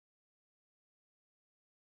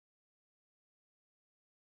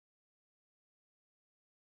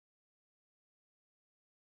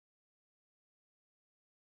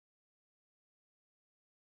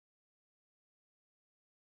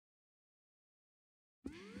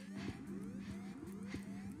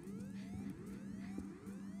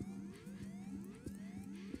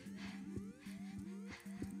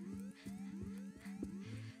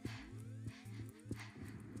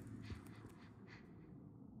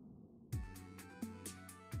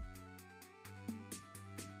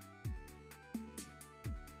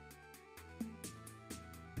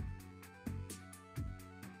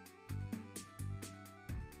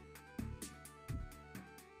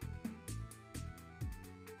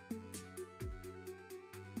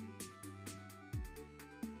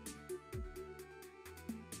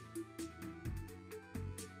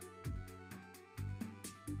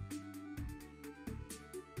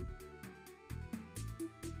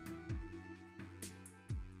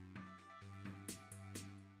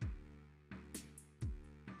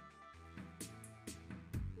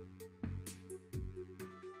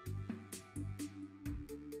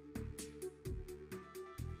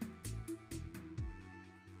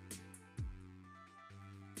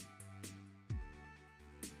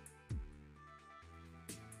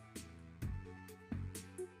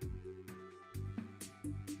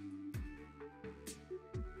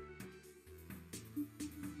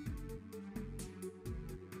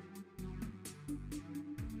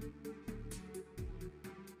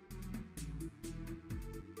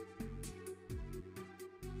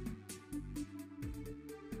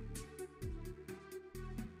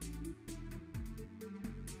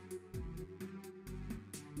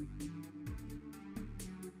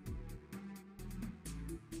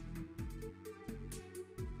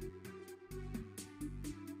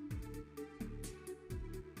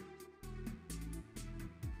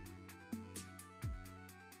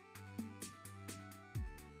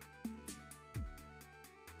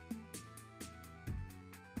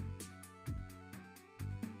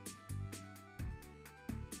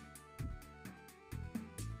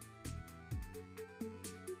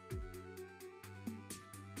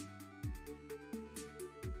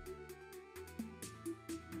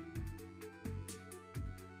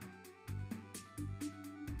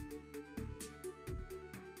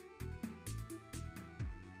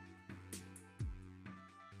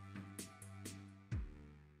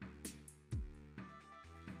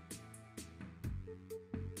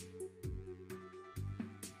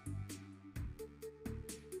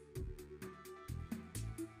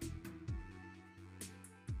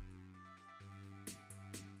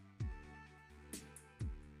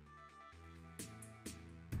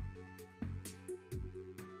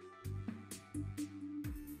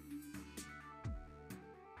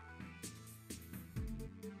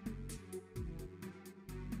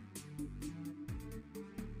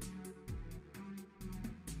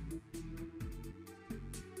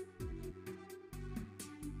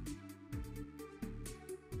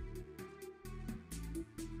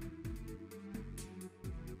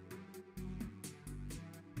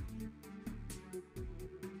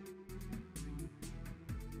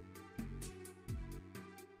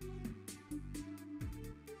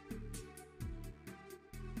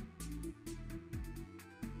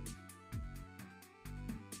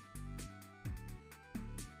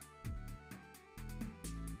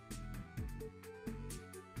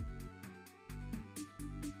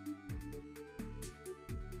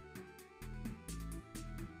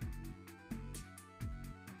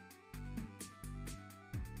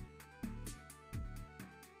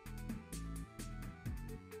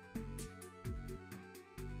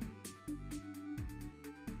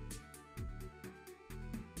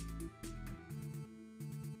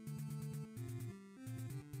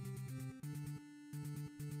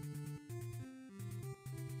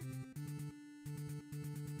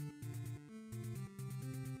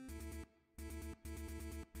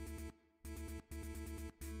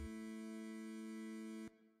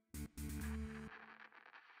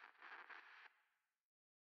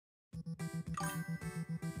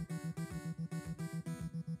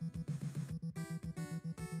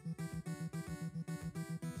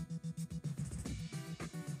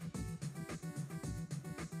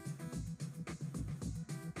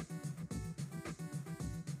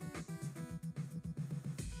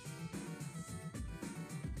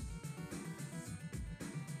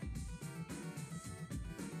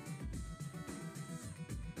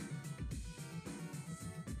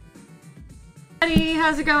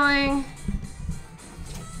how's it going?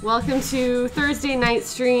 Welcome to Thursday night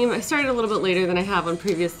stream. I started a little bit later than I have on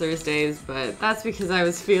previous Thursdays, but that's because I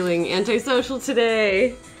was feeling antisocial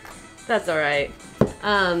today. That's alright.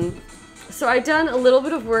 So I've done a little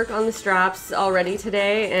bit of work on the straps already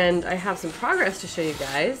today, and I have some progress to show you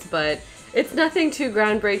guys, but it's nothing too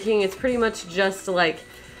groundbreaking. It's pretty much just like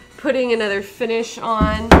putting another finish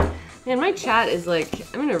on. Man, my chat is like,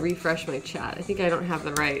 I'm gonna refresh my chat. I think I don't have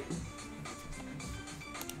the right.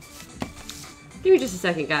 Give me just a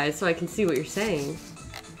second, guys, so I can see what you're saying.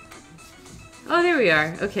 Oh, there we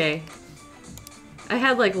are. Okay. I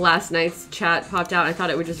had like last night's chat popped out. I thought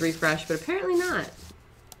it would just refresh, but apparently not.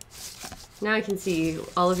 Now I can see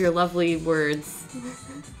all of your lovely words.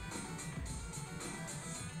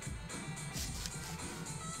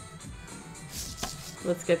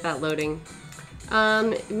 Let's get that loading.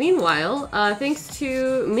 Meanwhile, thanks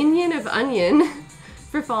to Minion of Onion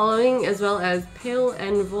for following, as well as Pale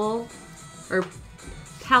Envol, or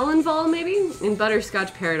Palinvol maybe, and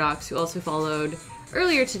Butterscotch Paradox, who also followed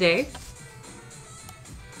earlier today.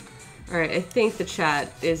 Alright, I think the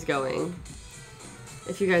chat is going.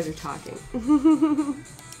 If you guys are talking. Oh,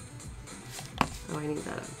 I need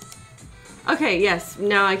that up. Okay, yes,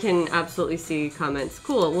 now I can absolutely see comments.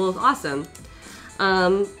 Cool, well, awesome.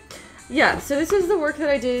 Yeah, so this is the work that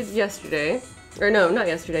I did yesterday. Or no, not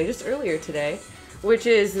yesterday, just earlier today. Which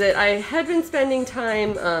is that I had been spending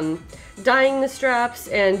time dyeing the straps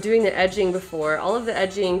and doing the edging before. All of the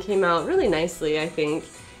edging came out really nicely, I think.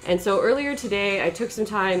 And so earlier today, I took some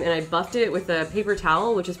time and I buffed it with a paper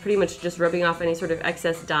towel, which is pretty much just rubbing off any sort of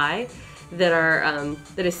excess dye that are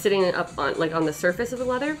that is sitting up on on the surface of the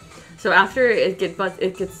leather. So after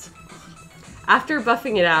after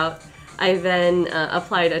buffing it out, I then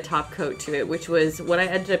applied a top coat to it, which was what I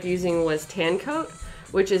ended up using was Tan Coat,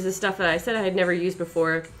 which is the stuff that I said I had never used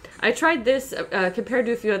before. I tried this compared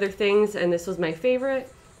to a few other things, and this was my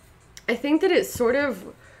favorite. I think that it sort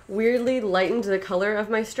of weirdly lightened the color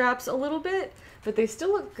of my straps a little bit, but they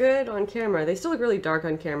still look good on camera. They still look really dark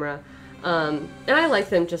on camera, and I like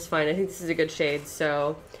them just fine. I think this is a good shade,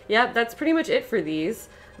 so yeah, that's pretty much it for these.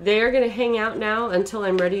 They are going to hang out now until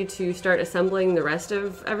I'm ready to start assembling the rest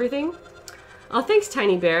of everything. Oh, thanks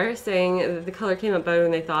Tiny Bear, saying that the color came out better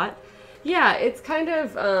than they thought. Yeah, it's kind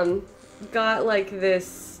of got like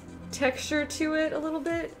this texture to it a little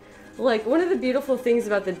bit. Like, one of the beautiful things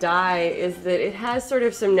about the dye is that it has sort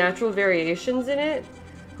of some natural variations in it.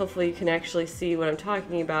 Hopefully you can actually see what I'm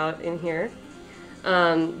talking about in here.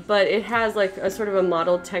 But it has like a sort of a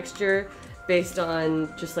mottled texture based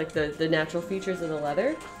on just like the natural features of the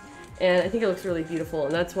leather. And I think it looks really beautiful,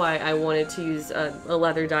 and that's why I wanted to use a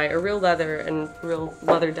leather dye, a real leather and real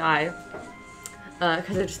leather dye,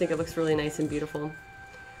 because I just think it looks really nice and beautiful.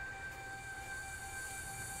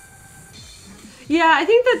 Yeah, I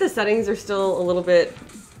think that the settings are still a little bit,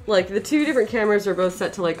 like the two different cameras are both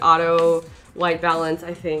set to like auto white balance,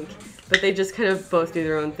 I think, but they just kind of both do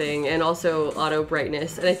their own thing, and also auto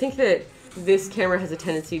brightness. And I think that this camera has a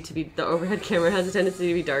tendency to be, the overhead camera has a tendency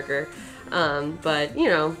to be darker, but you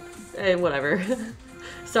know, whatever.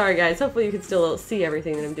 Sorry guys, hopefully you can still see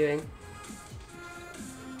everything that I'm doing.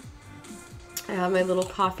 I have my little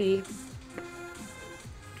coffee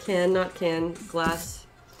can, not can, glass.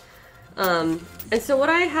 And so what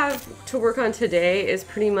I have to work on today is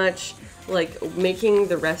pretty much like making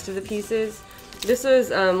the rest of the pieces. This was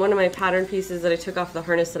one of my pattern pieces that I took off the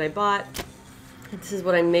harness that I bought. This is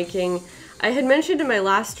what I'm making. I had mentioned in my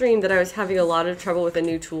last stream that I was having a lot of trouble with a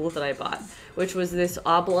new tool that I bought, which was this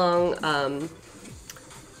oblong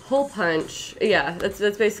hole punch. Yeah,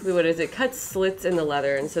 that's basically what it is. It cuts slits in the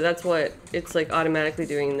leather, and so that's what it's like automatically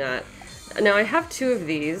doing that. Now I have two of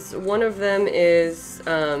these. One of them is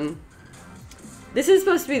this is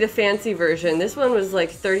supposed to be the fancy version. This one was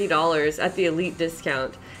like $30 at the elite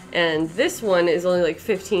discount, and this one is only like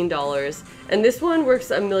 $15. And this one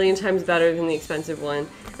works a million times better than the expensive one,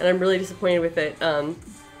 and I'm really disappointed with it.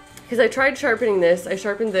 Because I tried sharpening this. I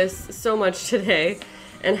sharpened this so much today,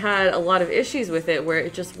 and had a lot of issues with it where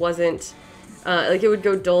it just wasn't like it would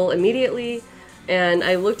go dull immediately. And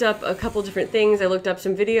I looked up a couple different things. I looked up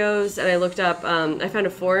some videos, and I looked up, I found a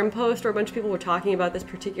forum post where a bunch of people were talking about this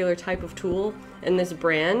particular type of tool and this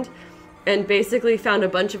brand, and basically found a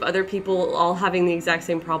bunch of other people all having the exact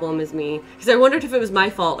same problem as me. Because I wondered if it was my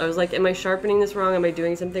fault. I was like, am I sharpening this wrong? Am I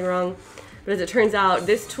doing something wrong? But as it turns out,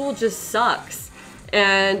 this tool just sucks.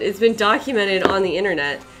 And it's been documented on the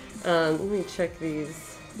internet. Let me check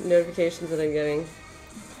these notifications that I'm getting.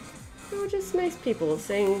 Oh, just nice people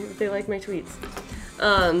saying that they like my tweets.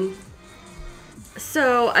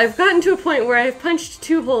 So I've gotten to a point where I've punched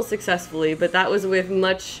 2 holes successfully, but that was with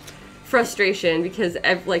much frustration because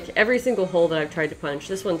like every single hole that I've tried to punch,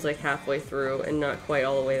 this one's like halfway through and not quite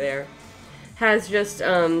all the way there, has just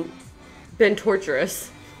been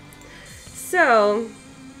torturous. So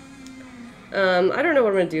I don't know what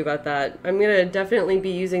I'm gonna do about that. I'm gonna definitely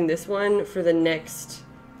be using this one for the next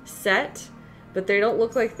set, but they don't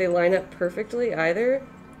look like they line up perfectly either.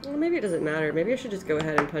 Well, maybe it doesn't matter. Maybe I should just go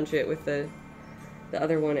ahead and punch it with the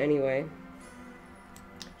other one anyway.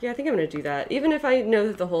 Yeah, I think I'm going to do that. Even if I know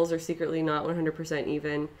that the holes are secretly not 100%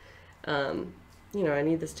 even, you know, I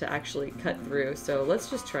need this to actually cut through. So let's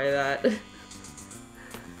just try that.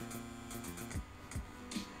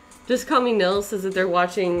 Just Call Me Nils says that they're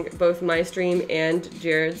watching both my stream and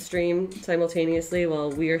Jared's stream simultaneously while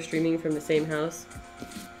we are streaming from the same house.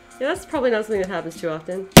 Yeah, that's probably not something that happens too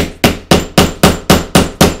often.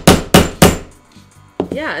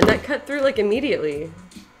 Yeah, and that cut through like immediately.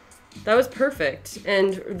 That was perfect.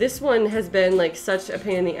 And this one has been like such a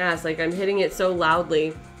pain in the ass. Like I'm hitting it so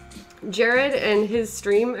loudly. Jared and his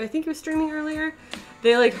stream, I think he was streaming earlier,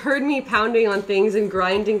 they like heard me pounding on things and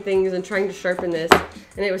grinding things and trying to sharpen this.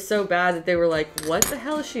 And it was so bad that they were like, what the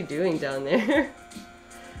hell is she doing down there?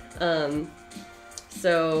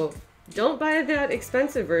 So don't buy that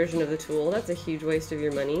expensive version of the tool. That's a huge waste of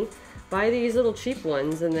your money. Buy these little cheap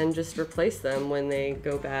ones and then just replace them when they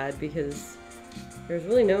go bad, because there's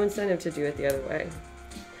really no incentive to do it the other way.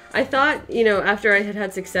 I thought, you know, after I had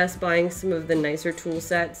had success buying some of the nicer tool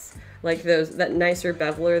sets, like that nicer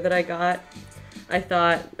beveler that I got, I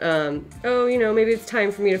thought, oh, you know, maybe it's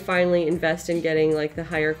time for me to finally invest in getting like the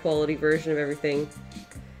higher quality version of everything.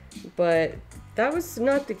 But that was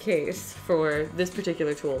not the case for this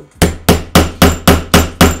particular tool.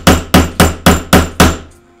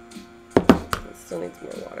 It still needs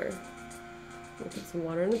more water. I'll put some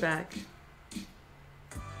water in the back.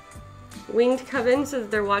 Winged Coven says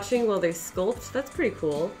they're watching while they sculpt. That's pretty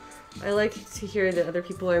cool. I like to hear that other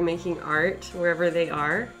people are making art wherever they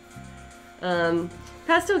are.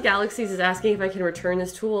 Pastel Galaxies is asking if I can return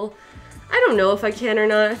this tool. I don't know if I can or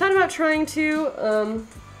not. I thought about trying to.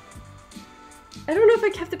 I don't know if I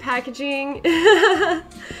kept the packaging.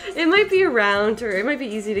 It might be around, or it might be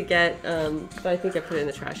easy to get, but I think I put it in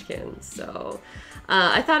the trash can. So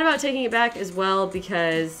I thought about taking it back as well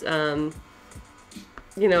because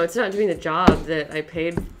you know, it's not doing the job that I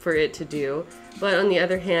paid for it to do. But on the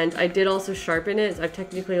other hand, I did also sharpen it. I've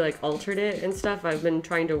technically like altered it and stuff. I've been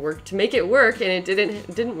trying to work to make it work, and it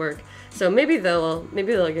didn't work. So maybe they'll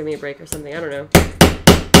give me a break or something. I don't know.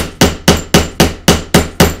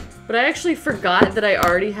 But I actually forgot that I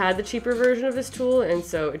already had the cheaper version of this tool, and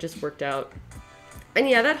so it just worked out. And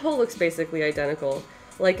yeah, that hole looks basically identical.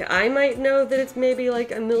 Like I might know that it's maybe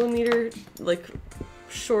like a millimeter like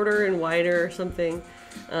shorter and wider or something.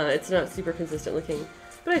 It's not super consistent looking,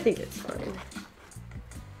 but I think it's fine.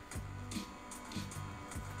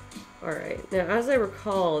 Alright, now as I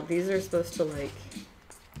recall, these are supposed to like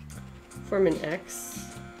form an X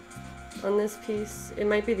on this piece. It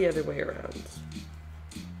might be the other way around.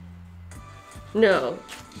 No.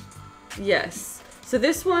 Yes. So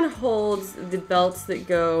this one holds the belts that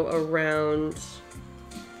go around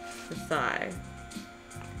the thigh.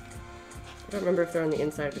 I don't remember if they're on the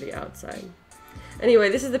inside or the outside. Anyway,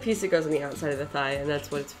 this is the piece that goes on the outside of the thigh, and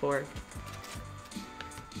that's what it's for.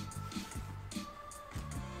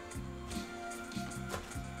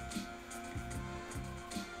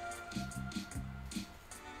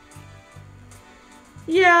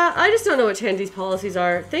 Yeah, I just don't know what Tandy's policies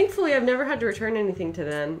are. Thankfully, I've never had to return anything to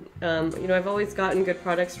them. You know, I've always gotten good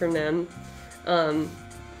products from them.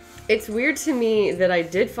 It's weird to me that I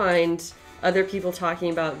did find other people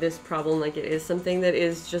talking about this problem like it is something that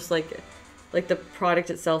is just like the product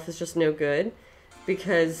itself is just no good,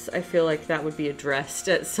 because I feel like that would be addressed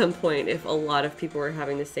at some point if a lot of people were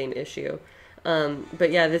having the same issue.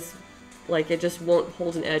 But yeah, this, like, it just won't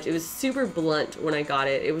hold an edge. It was super blunt when I got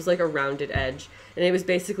it. It was like a rounded edge, and it was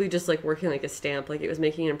basically just like working like a stamp. Like it was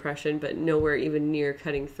making an impression, but nowhere even near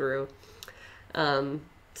cutting through.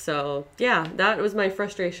 So yeah, that was my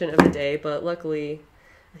frustration of the day, but luckily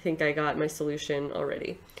I think I got my solution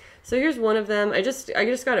already. So here's one of them. I just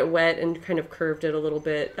got it wet and kind of curved it a little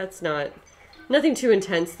bit. That's nothing too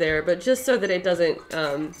intense there, but just so that it doesn't,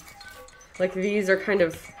 like these are kind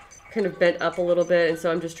of bent up a little bit, and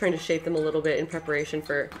so I'm just trying to shape them a little bit in preparation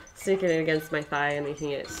for sticking it against my thigh and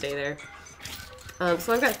making it stay there.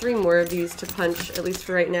 So I've got 3 more of these to punch, at least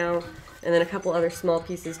for right now, and then a couple other small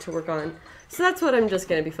pieces to work on. So that's what I'm just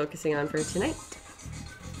going to be focusing on for tonight.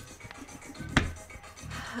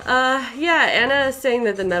 Yeah, Anna is saying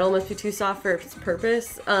that the metal must be too soft for its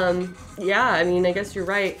purpose. Yeah, I mean, I guess you're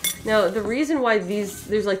right. Now, the reason why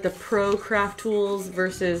there's like the pro craft tools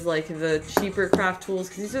versus like the cheaper craft tools,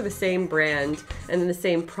 because these are the same brand and the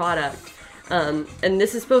same product. And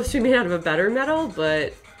this is supposed to be made out of a better metal,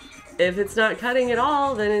 but if it's not cutting at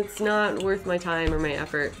all, then it's not worth my time or my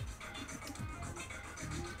effort.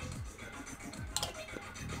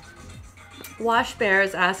 Wash Bear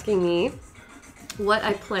is asking me what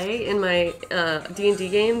I play in my D&D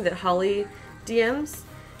game that Holly DMs,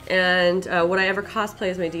 and would I ever cosplay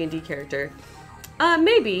as my D&D character?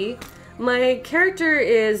 Maybe. My character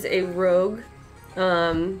is a rogue.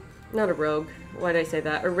 Not a rogue. Why did I say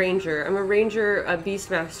that? A ranger. I'm a ranger, a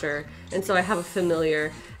beastmaster, and so I have a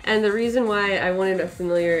familiar. And the reason why I wanted a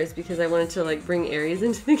familiar is because I wanted to like bring Aries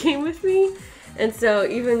into the game with me. And so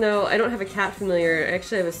even though I don't have a cat familiar, I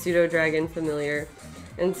actually have a pseudo dragon familiar.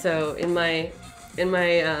 And so in my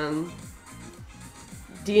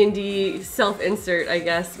D&D self-insert, I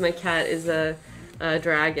guess, my cat is a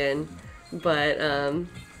dragon. But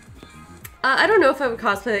I don't know if I would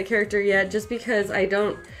cosplay that character yet, just because I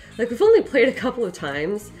don't, like, we've only played a couple of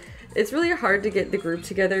times. It's really hard to get the group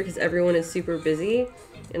together because everyone is super busy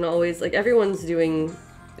and always, like, everyone's doing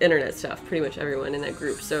internet stuff, pretty much everyone in that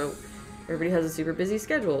group, so everybody has a super busy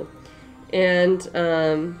schedule. And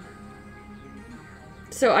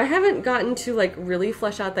so I haven't gotten to like really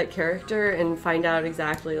flesh out that character and find out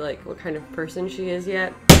exactly like what kind of person she is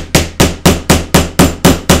yet.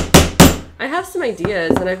 I have some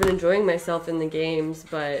ideas and I've been enjoying myself in the games,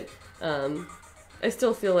 but I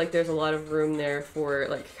still feel like there's a lot of room there for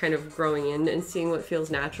like kind of growing in and seeing what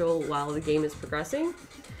feels natural while the game is progressing.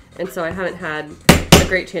 And so I haven't had a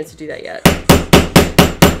great chance to do that yet.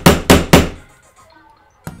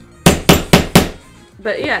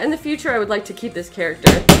 But yeah, in the future I would like to keep this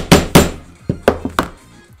character.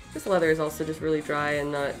 This leather is also just really dry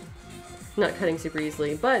and not cutting super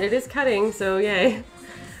easily, but it is cutting, so yay.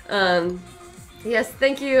 Yes,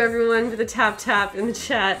 thank you everyone for the tap in the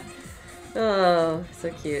chat. Oh, so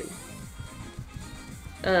cute.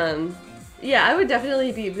 Yeah, I would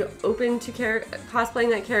definitely be open to cosplaying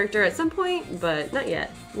that character at some point, but not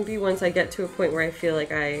yet. Maybe once I get to a point where I feel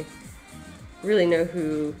like I really know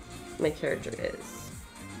who my character is.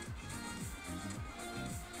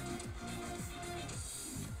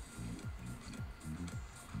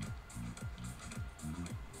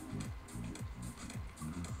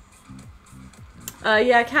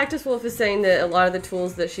 Yeah, Cactus Wolf is saying that a lot of the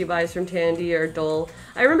tools that she buys from Tandy are dull.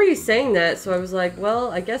 I remember you saying that, so I was like,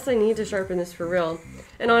 well, I guess I need to sharpen this for real.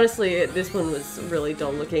 And honestly, this one was really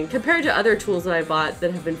dull looking compared to other tools that I bought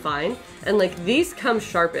that have been fine. And like, these come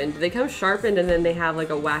sharpened. They come sharpened and then they have like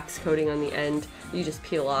a wax coating on the end you just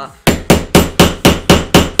peel off.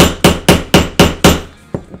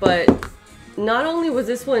 But not only was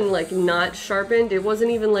this one like not sharpened, it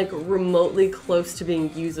wasn't even like remotely close to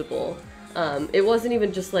being usable. It wasn't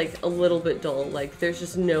even just like a little bit dull, like there's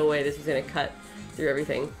just no way this was gonna cut through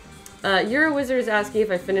everything. Eurowizard is asking if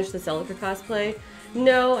I finished the Celica cosplay.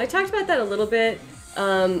 No, I talked about that a little bit.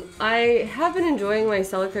 I have been enjoying my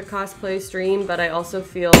Celica cosplay stream, but I also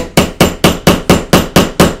feel,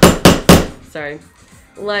 sorry,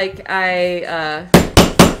 like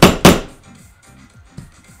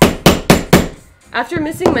after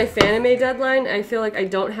missing my Fanime deadline, I feel like I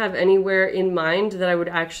don't have anywhere in mind that I would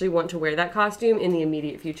actually want to wear that costume in the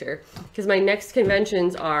immediate future. Because my next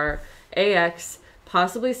conventions are AX,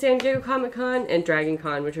 possibly San Diego Comic-Con, and Dragon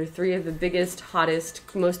Con, which are three of the biggest, hottest,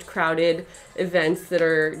 most crowded events that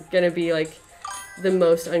are going to be like the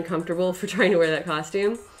most uncomfortable for trying to wear that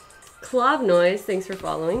costume. Clov Noise, thanks for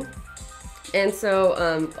following. And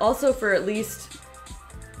so also for at least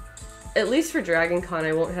for Dragon Con,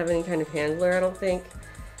 I won't have any kind of handler, I don't think.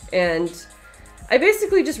 And I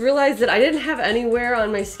basically just realized that I didn't have anywhere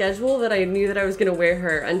on my schedule that I knew that I was going to wear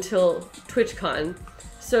her until TwitchCon.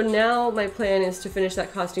 So now my plan is to finish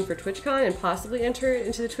that costume for TwitchCon and possibly enter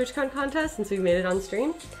into the TwitchCon contest since we've made it on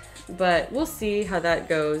stream. But we'll see how that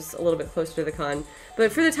goes a little bit closer to the con.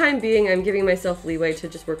 But for the time being, I'm giving myself leeway to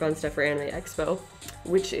just work on stuff for Anime Expo,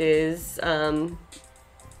 which is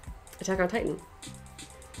Attack on Titan.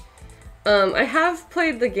 I have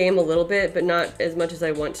played the game a little bit, but not as much as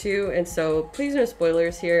I want to, and so please no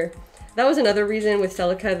spoilers here. That was another reason with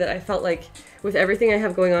Celica that I felt like with everything I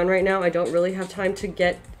have going on right now, I don't really have time to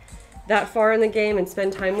get that far in the game and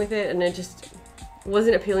spend time with it, and it just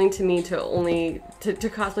wasn't appealing to me to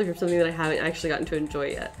cosplay from something that I haven't actually gotten to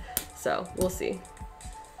enjoy yet. So, we'll see.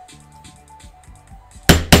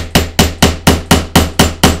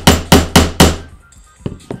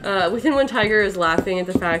 Within One Tiger is laughing at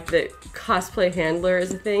the fact that cosplay handler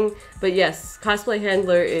is a thing, but yes, cosplay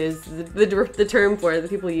handler is the term for it that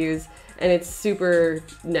people use, and it's super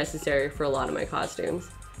necessary for a lot of my costumes.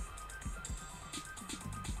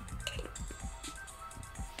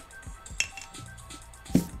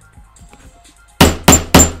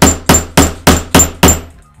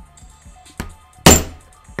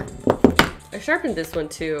 I sharpened this one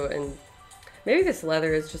too, and maybe this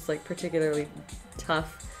leather is just like particularly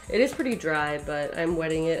tough. It is pretty dry, but I'm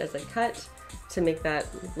wetting it as I cut to make that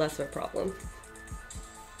less of a problem.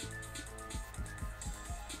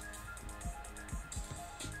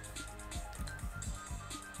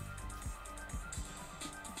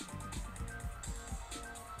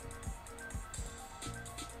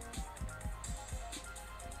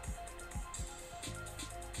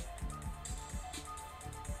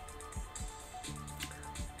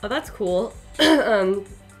 Oh, that's cool.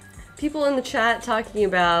 People in the chat talking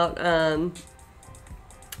about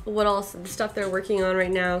what else, the stuff they're working on right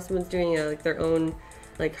now. Someone's doing like their own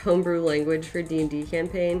like homebrew language for D&D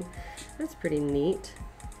campaign. That's pretty neat.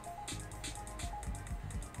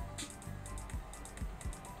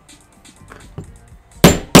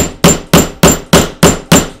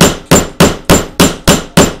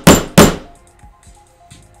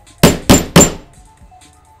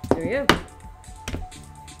 There we go.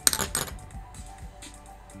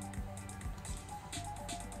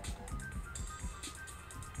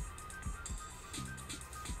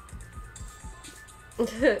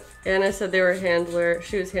 Anna said they were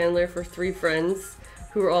she was handler for 3 friends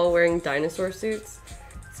who were all wearing dinosaur suits.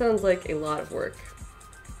 Sounds like a lot of work.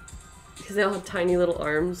 Because they all have tiny little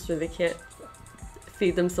arms so they can't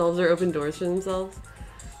feed themselves or open doors for themselves.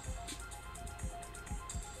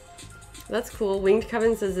 That's cool. Winged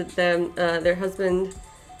Coven says that their husband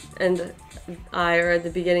and I are at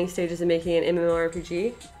the beginning stages of making an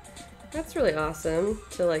MMORPG. That's really awesome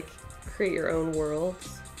to like create your own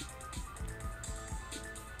worlds.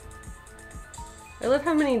 I love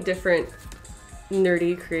how many different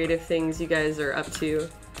nerdy creative things you guys are up to.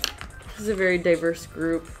 This is a very diverse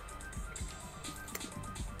group.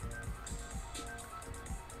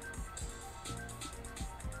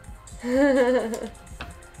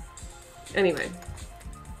 Anyway.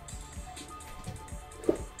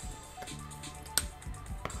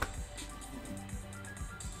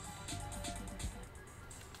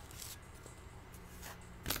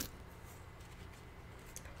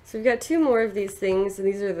 So we've got 2 more of these things, and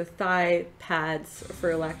these are the thigh pads,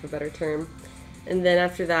 for lack of a better term. And then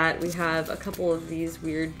after that, we have a couple of these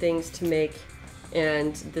weird things to make,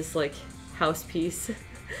 and this like house piece.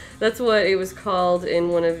 That's what it was called in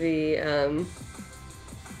one of the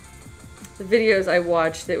videos I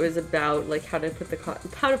watched that was about like how to put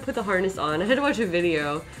the harness on. I had to watch a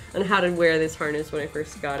video on how to wear this harness when I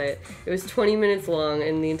first got it. It was 20 minutes long,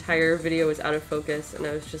 and the entire video was out of focus, and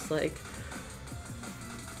I was just like,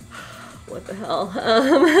 what the hell?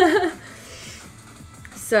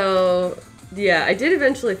 So yeah, I did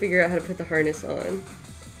eventually figure out how to put the harness on,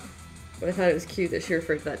 but I thought it was cute that she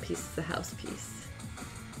referred to that piece as the house piece.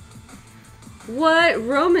 What?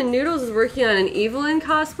 Roman Noodles is working on an Evelyn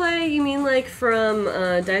cosplay? You mean like from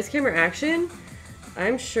Dice Camera Action?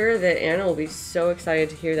 I'm sure that Anna will be so excited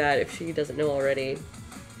to hear that if she doesn't know already.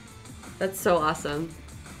 That's so awesome.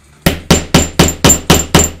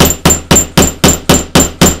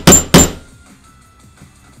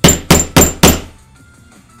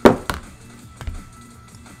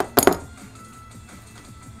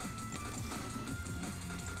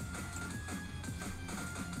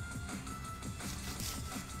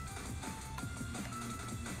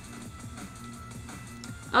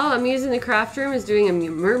 Oh, I'm using the craft room as doing a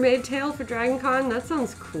mermaid tail for Dragon Con. That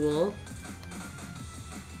sounds cool.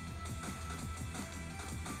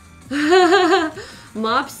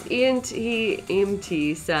 Mops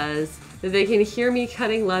EMT says that they can hear me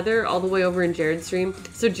cutting leather all the way over in Jared's stream.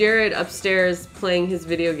 So Jared upstairs playing his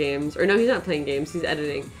video games, or no, he's not playing games, he's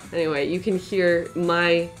editing. Anyway, you can hear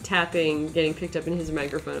my tapping getting picked up in his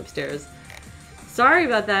microphone upstairs. Sorry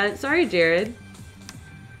about that. Sorry, Jared.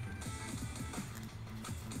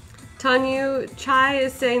 Tanyu Chai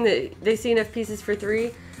is saying that they see enough pieces for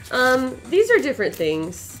 3. These are different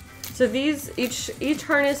things. So these, each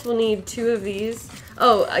harness will need 2 of these.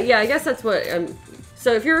 Oh, yeah, I guess that's what,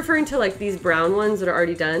 so if you're referring to like these brown ones that are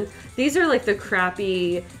already done, these are like the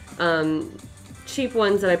crappy, cheap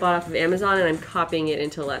ones that I bought off of Amazon, and I'm copying it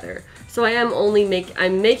into leather. So I am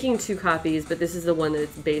I'm making 2 copies, but this is the one that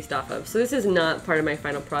it's based off of. So this is not part of my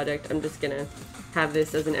final project. I'm just gonna have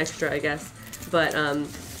this as an extra, I guess. But,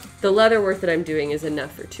 the leather work that I'm doing is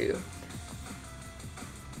enough for 2.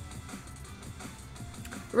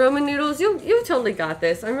 Roman Noodles, you totally got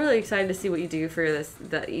this. I'm really excited to see what you do for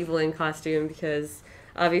the Evelyn costume, because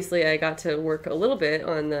obviously I got to work a little bit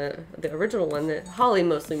on the original one that Holly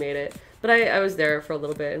mostly made it, but I was there for a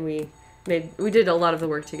little bit and we did a lot of the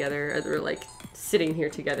work together. We were like sitting here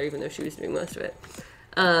together even though she was doing most of it.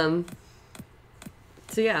 So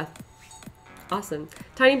yeah, awesome.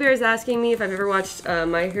 Tiny Bear is asking me if I've ever watched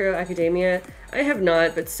My Hero Academia. I have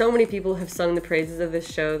not, but so many people have sung the praises of this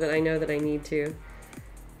show that I know that I need to.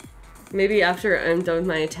 Maybe after I'm done with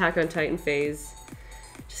my Attack on Titan phase.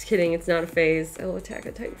 Just kidding, it's not a phase. I will Attack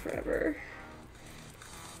on Titan forever.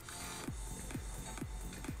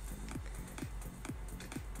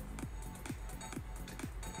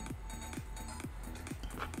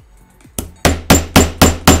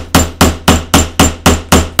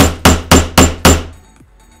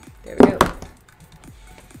 There we go.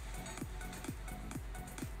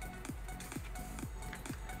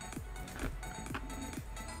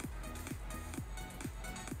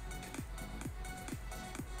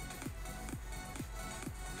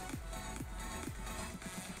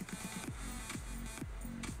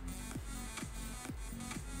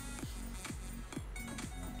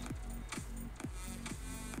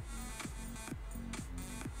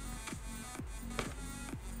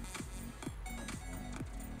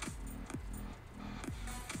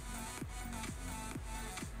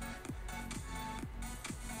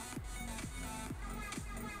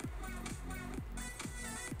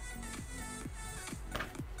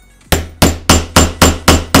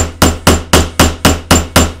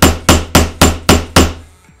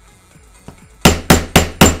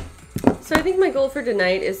 So I think my goal for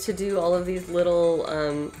tonight is to do all of these little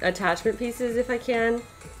attachment pieces if I can,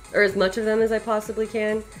 or as much of them as I possibly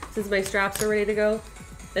can, since my straps are ready to go.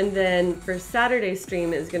 And then for Saturday's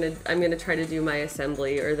stream I'm gonna try to do my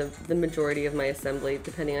assembly, or the majority of my assembly,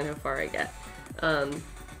 depending on how far I get.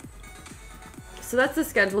 So that's the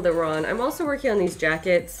schedule that we're on. I'm also working on these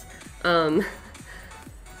jackets.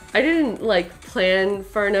 I didn't plan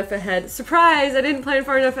far enough ahead. Surprise! I didn't plan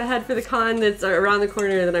far enough ahead for the con that's around the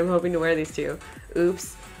corner that I'm hoping to wear these to.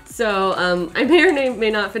 Oops. So I may or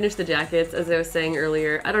may not finish the jackets, as I was saying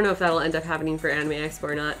earlier. I don't know if that'll end up happening for Anime Expo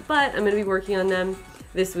or not, but I'm going to be working on them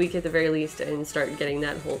this week at the very least and start getting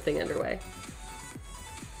that whole thing underway.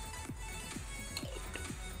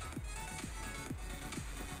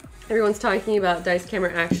 Everyone's talking about Dice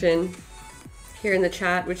Camera Action here in the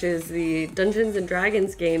chat, which is the Dungeons and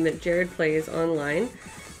Dragons game that Jared plays online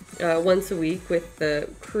once a week with the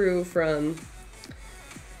crew from,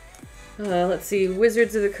 let's see,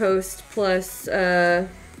 Wizards of the Coast plus Anna,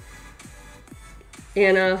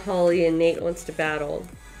 Holly, and Nate Wants to Battle.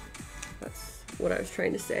 That's what I was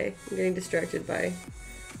trying to say. I'm getting distracted by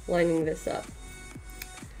lining this up.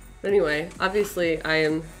 But anyway, obviously I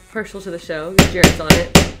am partial to the show. Jared's on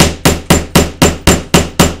it.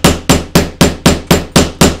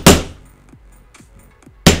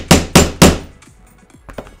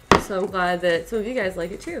 So I'm glad that some of you guys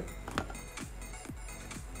like it too.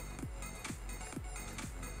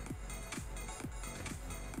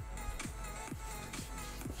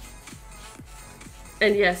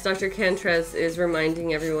 And yes, Dr. Cantrez is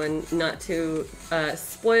reminding everyone not to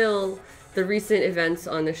spoil the recent events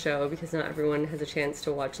on the show, because not everyone has a chance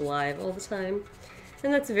to watch live all the time.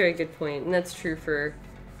 And that's a very good point, and that's true for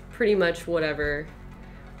pretty much whatever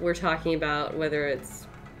we're talking about, whether it's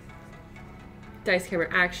Dice Camera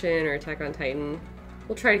Action or Attack on Titan.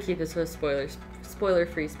 We'll try to keep this a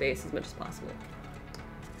spoiler-free space as much as possible.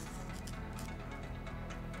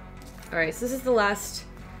 Alright, so this is the last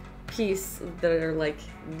piece that are like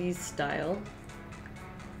these style.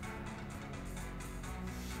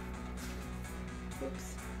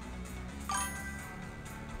 Oops.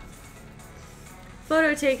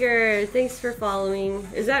 Photo Taker, thanks for following.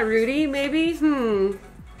 Is that Rudy, maybe?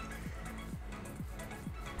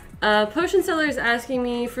 Potion Seller is asking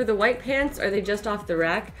me for the white pants, are they just off the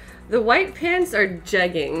rack? The white pants are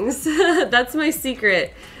jeggings. That's my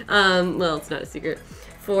secret. Well, it's not a secret.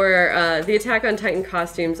 For the Attack on Titan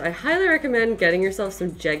costumes, I highly recommend getting yourself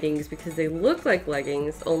some jeggings because they look like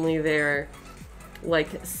leggings, only they're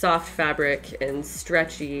like soft fabric and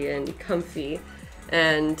stretchy and comfy.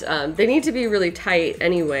 And they need to be really tight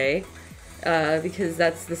anyway, because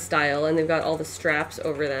that's the style, and they've got all the straps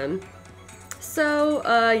over them. So,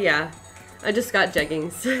 yeah, I just got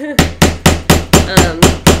jeggings.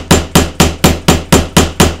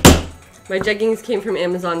 My jeggings came from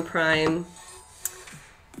Amazon Prime.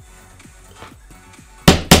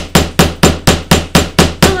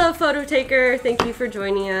 Hello, Photo Taker. Thank you for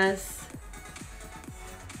joining us.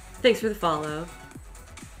 Thanks for the follow.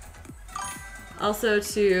 Also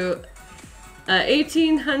to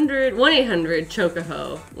 1800, 1-800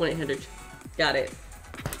 Chocoho. 1-800. Got it.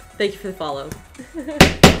 Thank you for the follow.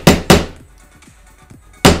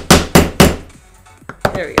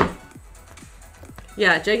 There we go.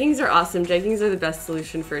 Yeah, jeggings are awesome. Jeggings are the best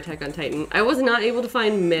solution for Attack on Titan. I was not able to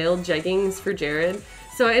find male jeggings for Jared,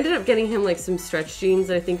 so I ended up getting him like some stretch jeans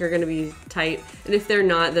that I think are going to be tight. And if they're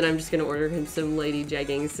not, then I'm just going to order him some lady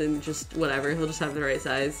jeggings and just whatever. He'll just have the right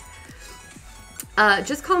size.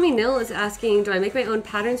 Just Call Me Nil is asking, do I make my own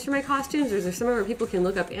patterns for my costumes, or is there somewhere where people can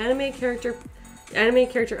look up anime character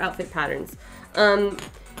outfit patterns?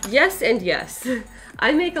 Yes and yes.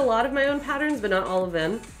 I make a lot of my own patterns, but not all of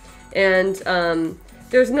them. And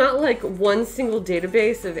there's not like one single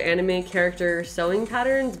database of anime character sewing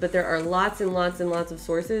patterns, but there are lots and lots and lots of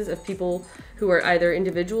sources of people who are either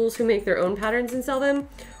individuals who make their own patterns and sell them,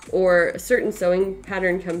 or certain sewing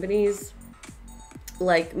pattern companies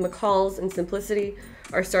like McCall's and Simplicity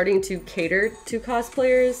are starting to cater to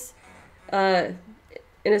cosplayers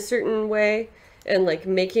in a certain way, and like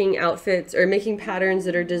making outfits or making patterns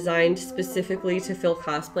that are designed specifically to fill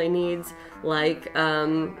cosplay needs, like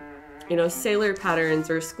you know, sailor patterns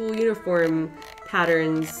or school uniform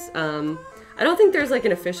patterns. I don't think there's like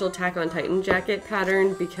an official Attack on Titan jacket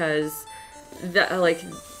pattern, because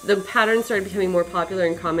the pattern started becoming more popular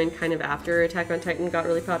and common kind of after Attack on Titan got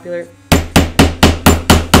really popular.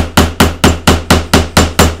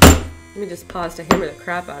 Let me just pause to hammer the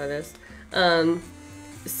crap out of this.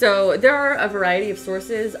 So there are a variety of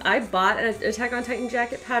sources. I bought an Attack on Titan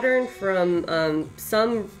jacket pattern from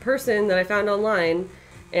some person that I found online,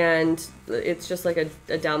 and it's just like a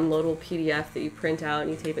downloadable PDF that you print out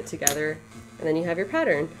and you tape it together, and then you have your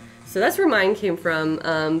pattern. So that's where mine came from,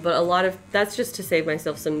 but a lot of that's just to save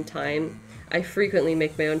myself some time. I frequently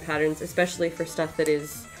make my own patterns, especially for stuff that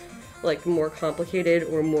is like more complicated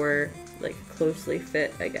or more like closely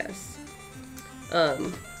fit, I guess.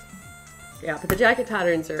 Yeah, but the jacket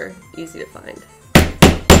patterns are easy to find.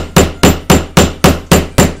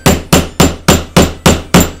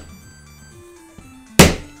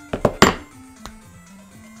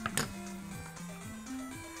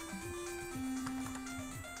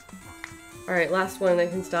 Alright, last one. I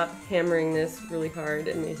can stop hammering this really hard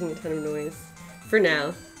and making a ton of noise. For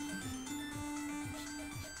now.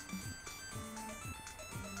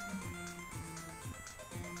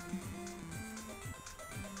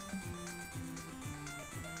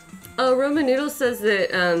 Oh, Roman Noodles says that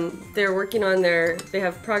they're working on they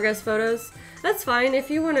have progress photos. That's fine. If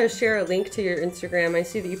you want to share a link to your Instagram, I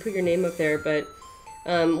see that you put your name up there, but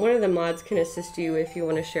one of the mods can assist you if you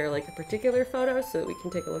want to share like a particular photo so that we can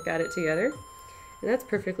take a look at it together. And that's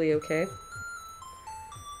perfectly okay.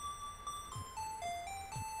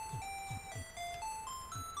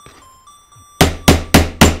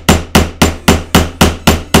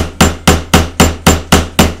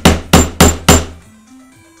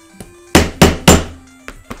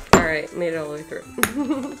 Alright, made it all the way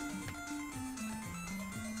through.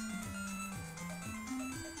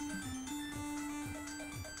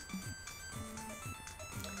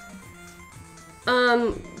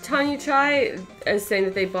 Tanya Chai is saying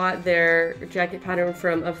that they bought their jacket pattern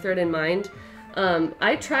from Of Thread in Mind.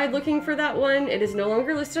 I tried looking for that one. It is no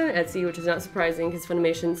longer listed on Etsy, which is not surprising because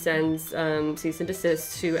Funimation sends cease and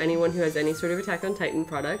desist to anyone who has any sort of Attack on Titan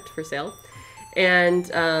product for sale.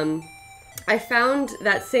 And I found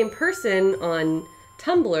that same person on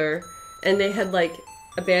Tumblr, and they had like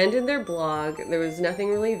abandoned their blog. There was nothing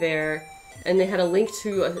really there, and they had a link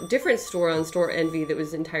to a different store on Store Envy that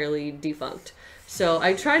was entirely defunct. So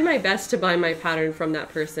I tried my best to buy my pattern from that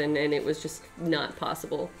person, and it was just not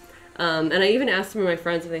possible. And I even asked some of my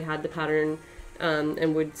friends if they had the pattern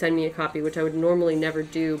and would send me a copy, which I would normally never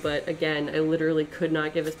do, but again, I literally could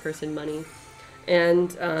not give this person money.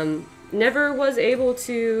 And never was able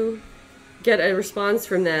to get a response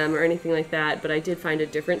from them or anything like that, but I did find a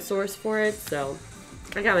different source for it, so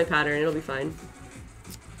I got my pattern. It'll be fine.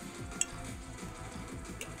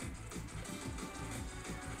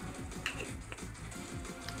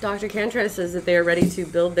 Dr. Cantra says that they are ready to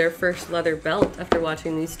build their first leather belt after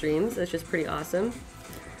watching these streams. That's just pretty awesome.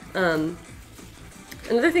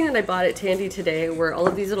 Another thing that I bought at Tandy today were all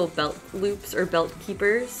of these little belt loops or belt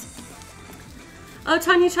keepers. Oh,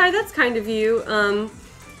 Tanya Chai, that's kind of you.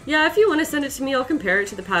 Yeah, if you want to send it to me, I'll compare it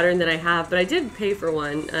to the pattern that I have, but I did pay for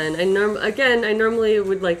one, and I normally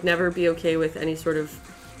would like never be okay with any sort of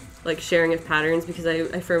like sharing of patterns, because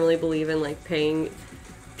I firmly believe in like paying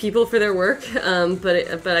people for their work,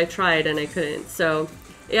 but I tried and I couldn't. So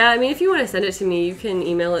yeah, I mean, if you want to send it to me, you can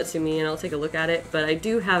email it to me and I'll take a look at it, but I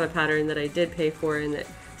do have a pattern that I did pay for and that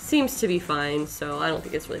seems to be fine, so I don't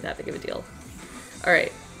think it's really that big of a deal.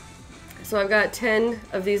 Alright, So I've got 10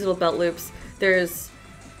 of these little belt loops. There's,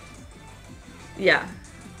 yeah,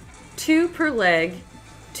 2 per leg,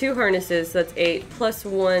 2 harnesses, so that's 8, plus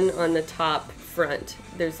 1 on the top front.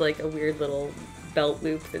 There's like a weird little belt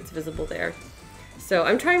loop that's visible there. So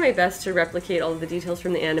I'm trying my best to replicate all of the details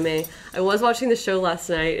from the anime. I was watching the show last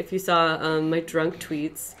night, if you saw my drunk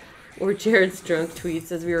tweets, or Jared's drunk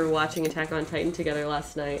tweets as we were watching Attack on Titan together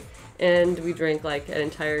last night. And we drank like an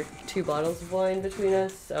entire 2 bottles of wine between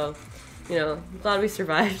us, so, you know, I'm glad we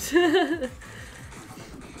survived.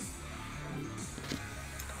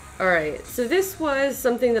 Alright, so this was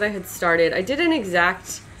something that I had started. I did an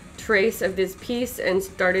exact trace of this piece and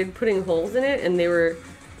started putting holes in it, and they were,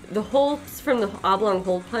 the holes from the oblong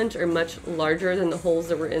hole punch are much larger than the holes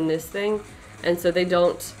that were in this thing, and so they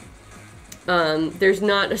don't, there's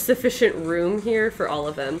not a sufficient room here for all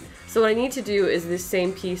of them. So what I need to do is this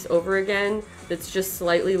same piece over again that's just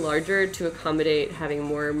slightly larger to accommodate having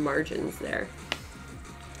more margins there.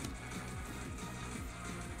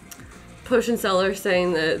 Potion Seller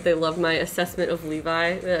saying that they love my assessment of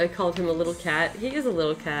Levi, that I called him a little cat. He is a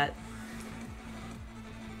little cat.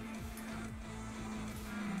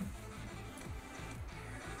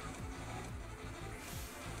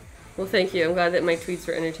 Well, thank you. I'm glad that my tweets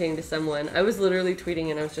were entertaining to someone. I was literally tweeting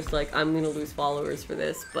and I was just like, I'm gonna lose followers for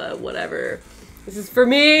this, but whatever. This is for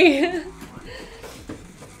me!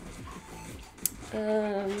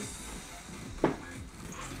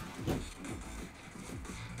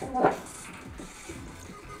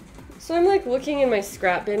 So I'm like looking in my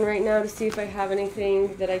scrap bin right now to see if I have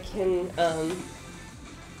anything that I can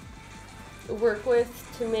work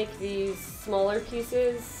with to make these smaller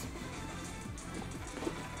pieces.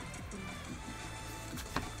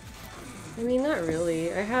 I mean, not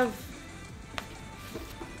really. I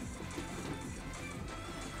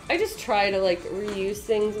just try to like reuse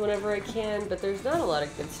things whenever I can, but there's not a lot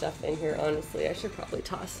of good stuff in here, honestly. I should probably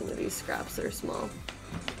toss some of these scraps that are small.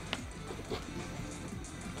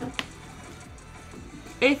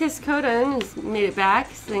 Aethys Kodan has made it back,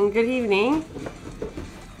 saying good evening.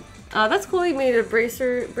 That's cool. He made a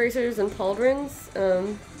bracers and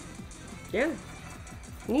pauldrons. Yeah,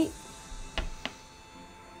 neat.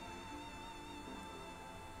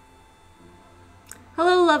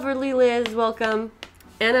 Hello, lovely Liz. Welcome.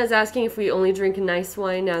 Anna's asking if we only drink nice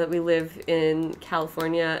wine now that we live in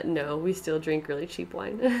California. No, we still drink really cheap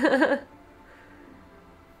wine.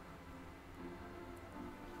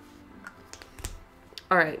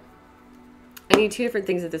 Alright. I need 2 different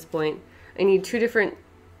things at this point. I need 2 different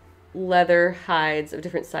leather hides of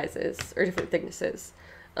different sizes, or different thicknesses.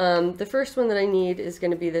 The first one that I need is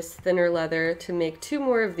going to be this thinner leather to make 2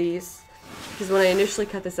 more of these. Because when I initially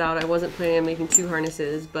cut this out, I wasn't planning on making 2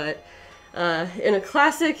 harnesses, but in a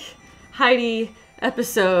classic Heidi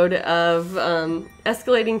episode of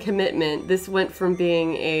Escalating Commitment, this went from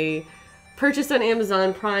being a purchased on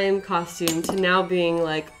Amazon Prime costume to now being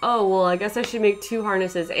like, oh, well, I guess I should make 2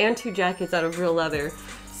 harnesses and 2 jackets out of real leather.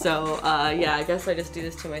 So, yeah, I guess I just do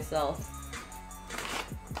this to myself.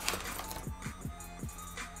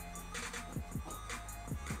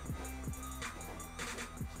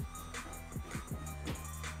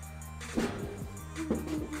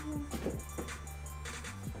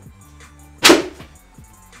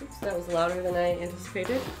 That was louder than I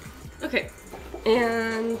anticipated. Okay,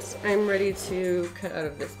 and I'm ready to cut out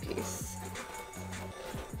of this piece.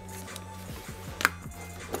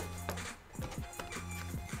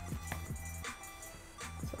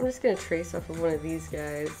 So I'm just gonna trace off of one of these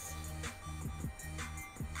guys.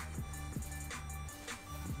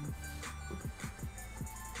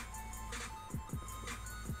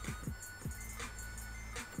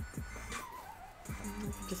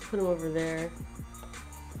 Just put them over there.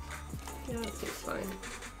 Yeah, that seems fine.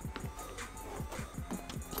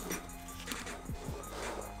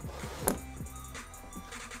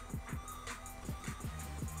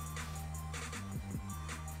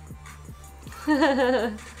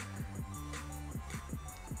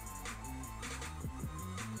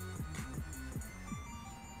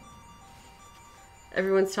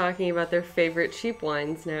 Everyone's talking about their favorite cheap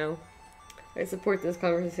wines now. I support this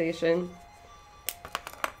conversation.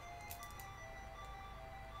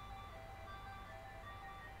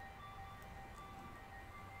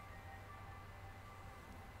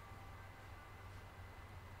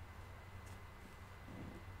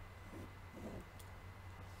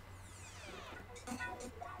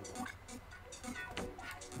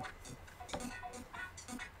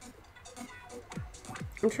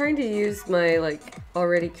 I'm trying to use my like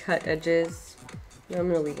already cut edges. I'm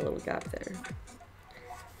gonna leave a little gap there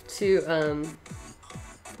to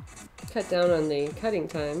cut down on the cutting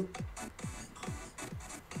time.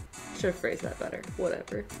 should have phrased that better.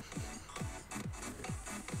 Whatever.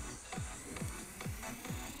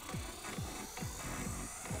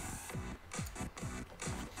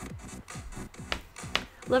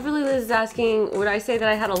 Lovely Liz is asking, would I say that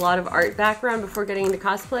I had a lot of art background before getting into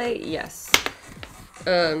cosplay? Yes.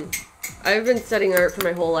 I've been studying art for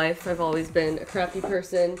my whole life. I've always been a crafty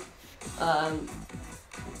person.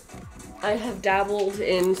 I have dabbled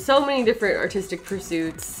in so many different artistic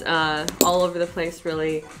pursuits, all over the place,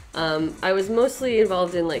 really. I was mostly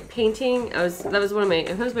involved in like painting. That was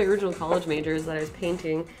my original college majors, that I was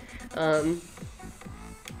painting. And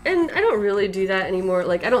I don't really do that anymore.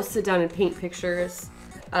 Like, I don't sit down and paint pictures.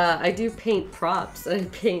 I do paint props. I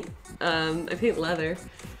paint leather,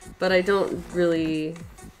 but I don't really,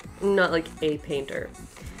 I'm not like a painter.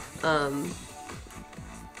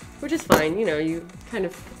 Which is fine, you know, you kind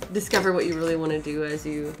of discover what you really want to do as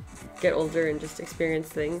you get older and just experience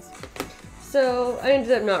things. So I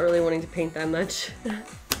ended up not really wanting to paint that much.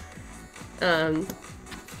 And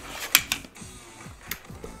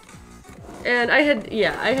I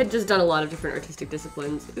had just done a lot of different artistic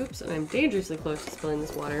disciplines. Oops, and I'm dangerously close to spilling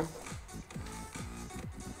this water.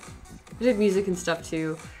 I did music and stuff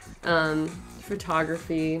too.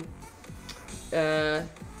 Photography,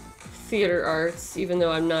 theater arts, even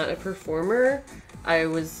though I'm not a performer.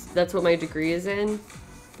 That's what my degree is in.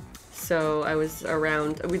 So I was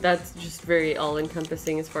around, that's just very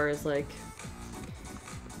all-encompassing as far as like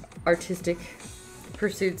artistic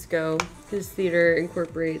pursuits go, because theater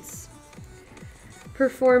incorporates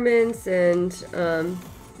performance and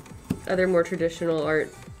other more traditional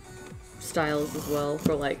art styles as well,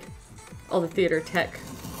 for like all the theater tech,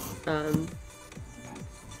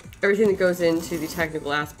 everything that goes into the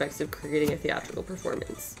technical aspects of creating a theatrical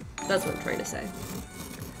performance. That's what I'm trying to say.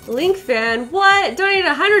 Link fan, what? Donated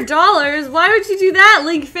 $100? Why would you do that,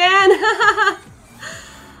 Link fan?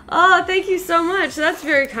 Oh, thank you so much. That's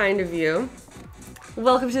very kind of you.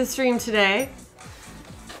 Welcome to the stream today.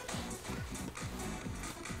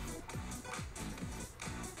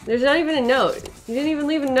 There's not even a note. You didn't even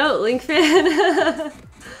leave a note, Link fan.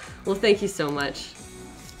 Well, thank you so much.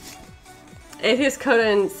 Atheist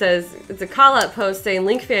Coden says, it's a call-out post saying,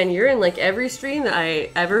 Link fan, you're in like every stream that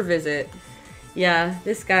I ever visit. Yeah,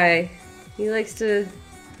 this guy, he likes to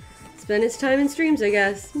spend his time in streams, I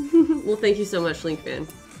guess. Well, thank you so much, Link fan.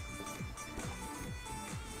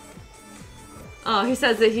 Oh, he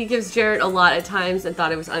says that he gives Jared a lot at times and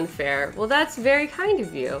thought it was unfair. Well, that's very kind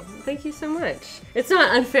of you. Thank you so much. It's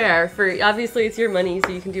not unfair, obviously it's your money, so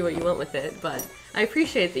you can do what you want with it, but I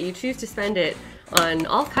appreciate that you choose to spend it on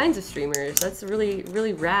all kinds of streamers. That's really,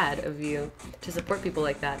 really rad of you to support people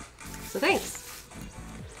like that. So thanks.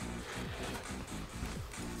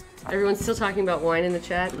 Everyone's still talking about wine in the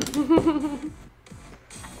chat.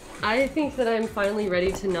 I think that I'm finally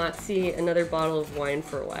ready to not see another bottle of wine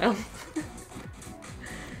for a while.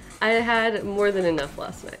 I had more than enough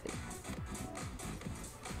last night.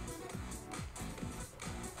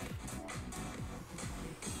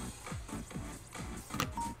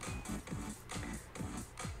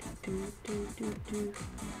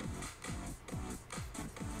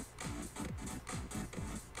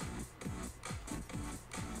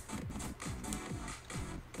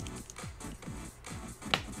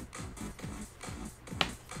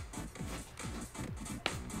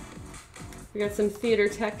 We got some theater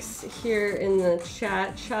techs here in the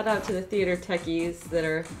chat. Shout out to the theater techies that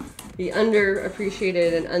are the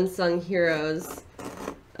underappreciated and unsung heroes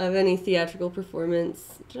of any theatrical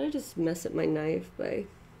performance. Did I just mess up my knife by...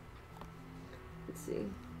 Let's see.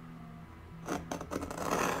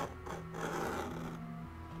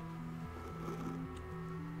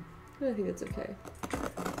 I think it's okay.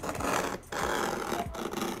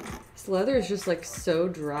 This leather is just like so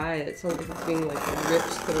dry. It sounds like it's being like ripped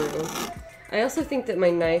through. I also think that my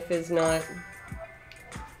knife is not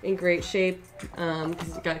in great shape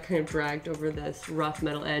because it got kind of dragged over this rough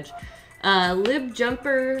metal edge. Lib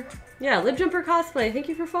Jumper Cosplay, thank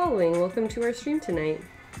you for following. Welcome to our stream tonight.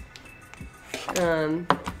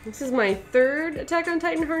 This is my third Attack on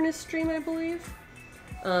Titan harness stream, I believe.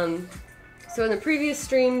 So in the previous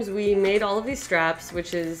streams, we made all of these straps,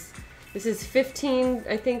 this is 15,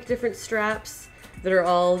 I think, different straps that are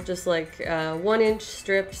all just like 1-inch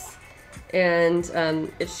strips. And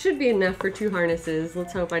it should be enough for 2 harnesses.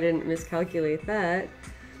 Let's hope I didn't miscalculate that.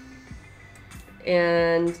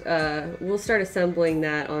 And we'll start assembling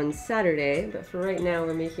that on Saturday. But for right now,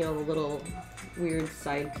 we're making all the little weird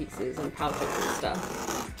side pieces and pouches and stuff.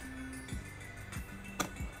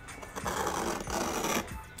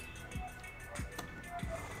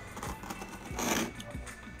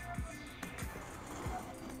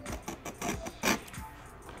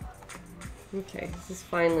 Okay, this is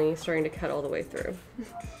finally starting to cut all the way through.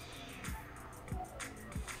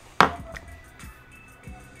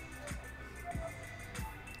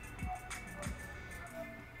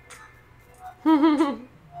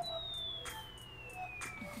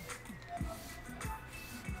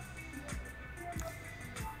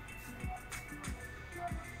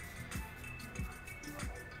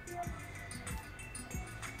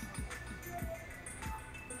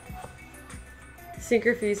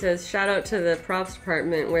 Synchrofy says, shout out to the props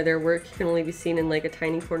department where their work can only be seen in like a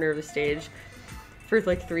tiny corner of the stage for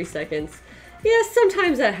like 3 seconds. Yes,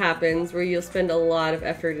 sometimes that happens where you'll spend a lot of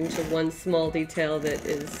effort into one small detail that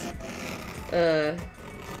is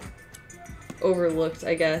overlooked,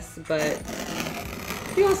 I guess, but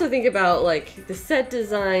you also think about like the set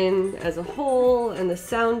design as a whole and the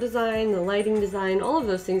sound design, the lighting design, all of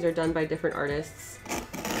those things are done by different artists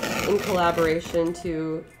in collaboration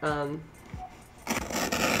to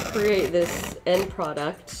create this end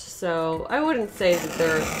product. So I wouldn't say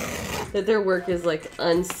that their work is like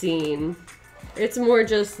unseen. It's more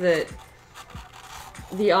just that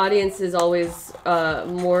the audience is always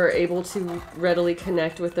more able to readily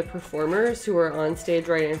connect with the performers who are on stage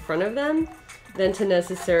right in front of them than to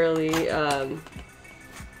necessarily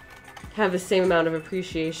have the same amount of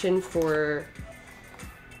appreciation for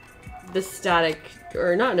the static,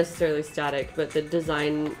 or not necessarily static, but the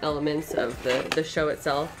design elements of the show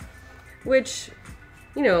itself. Which,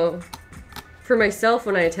 you know, for myself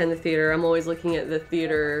when I attend the theater, I'm always looking at the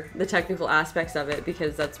theater, the technical aspects of it,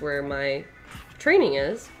 because that's where my training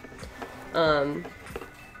is. So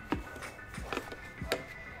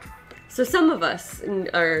some of us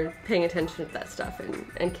are paying attention to that stuff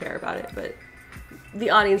and care about it, but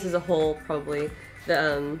the audience as a whole probably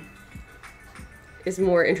is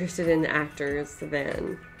more interested in the actors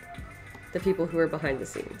than the people who are behind the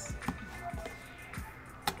scenes.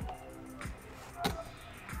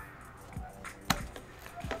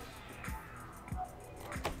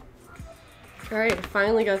 Alright, I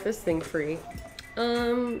finally got this thing free.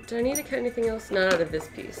 Do I need to cut anything else? Not out of this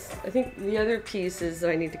piece. I think the other pieces that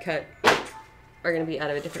I need to cut are going to be out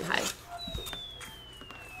of a different hide.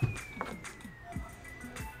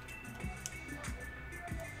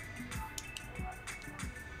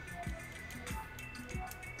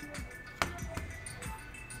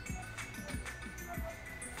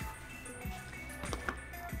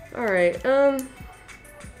 Alright,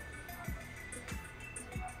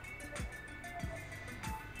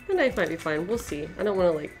 the knife might be fine. We'll see. I don't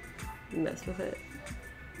want to, like, mess with it.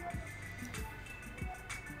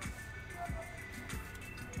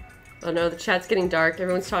 Oh no, the chat's getting dark.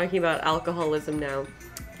 Everyone's talking about alcoholism now.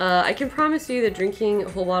 I can promise you that drinking a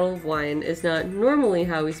whole bottle of wine is not normally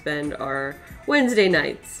how we spend our Wednesday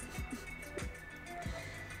nights.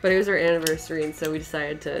 But it was our anniversary, and so we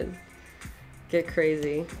decided to get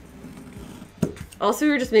crazy. Also,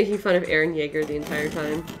 we were just making fun of Eren Yeager the entire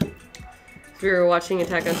time. We were watching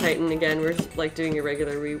Attack on Titan again. We're just like doing a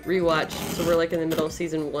regular rewatch, so we're like in the middle of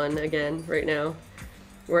season 1 again right now,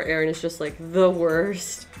 where Eren is just like the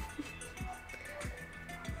worst.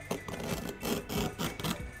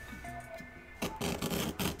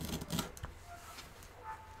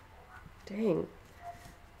 Dang.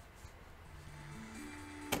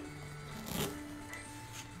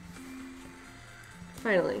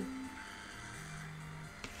 Finally.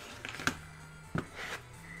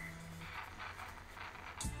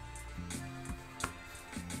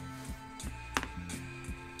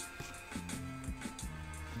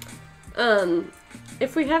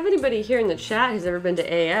 If we have anybody here in the chat who's ever been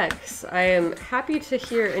to AX, I am happy to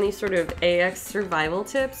hear any sort of AX survival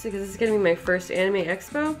tips, because this is going to be my first anime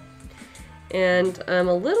expo. And I'm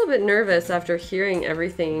a little bit nervous after hearing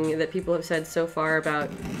everything that people have said so far about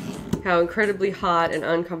how incredibly hot and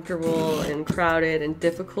uncomfortable and crowded and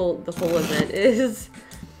difficult the whole event is.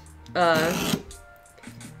 I'm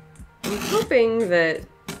hoping that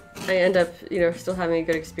I end up, you know, still having a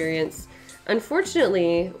good experience.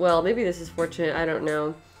 Unfortunately, well, maybe this is fortunate, I don't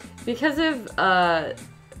know. Because of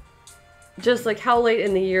just like how late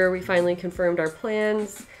in the year we finally confirmed our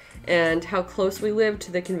plans and how close we live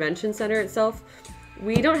to the convention center itself,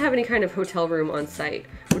 we don't have any kind of hotel room on site,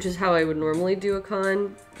 which is how I would normally do a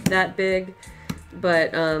con that big.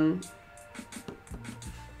 But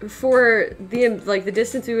for the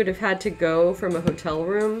distance we would have had to go from a hotel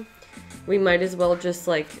room, we might as well just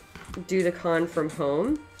like do the con from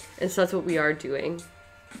home. And so that's what we are doing.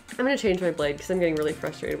 I'm going to change my blade because I'm getting really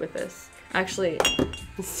frustrated with this. Actually,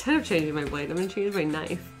 instead of changing my blade, I'm going to change my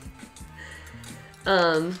knife.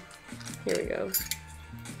 Here we go.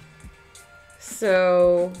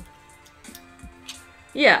 So,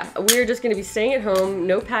 yeah, we're just going to be staying at home,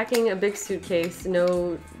 no packing a big suitcase,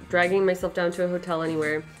 no dragging myself down to a hotel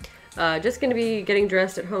anywhere. Just going to be getting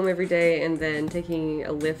dressed at home every day and then taking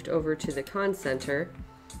a lift over to the con center.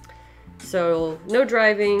 So no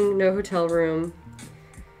driving, no hotel room.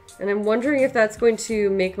 And I'm wondering if that's going to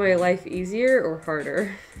make my life easier or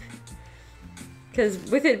harder. Because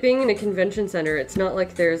with it being in a convention center, it's not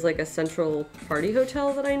like there's like a central party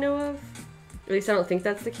hotel that I know of. At least I don't think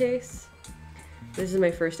that's the case. This is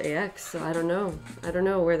my first AX, so I don't know. I don't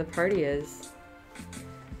know where the party is.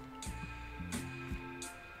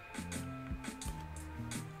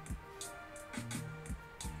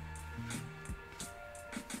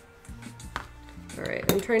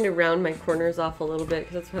 Alright, I'm trying to round my corners off a little bit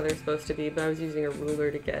because that's how they're supposed to be, but I was using a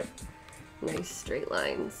ruler to get nice straight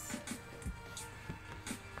lines.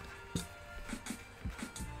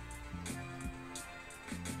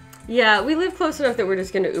 Yeah, we live close enough that we're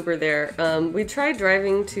just going to Uber there. We tried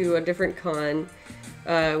driving to a different con,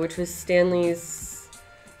 which was Stanley's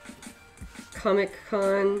Comic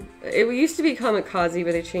Con. It used to be Comikaze,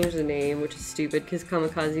 but they changed the name, which is stupid because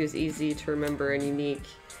Comikaze was easy to remember and unique.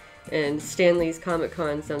 And Stanley's Comic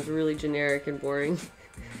Con sounds really generic and boring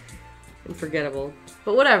and forgettable.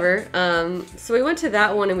 But whatever. So we went to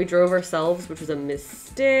that one and we drove ourselves, which was a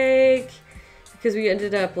mistake because we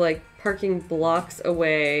ended up like parking blocks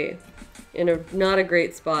away in a not a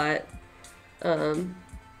great spot. And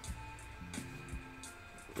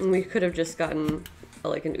we could have just gotten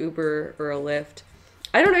like an Uber or a Lyft.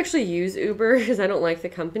 I don't actually use Uber because I don't like the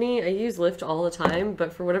company. I use Lyft all the time,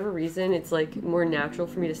 but for whatever reason, it's like more natural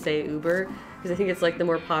for me to say Uber because I think it's like the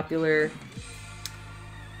more popular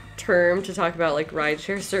term to talk about like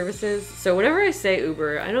rideshare services. So whenever I say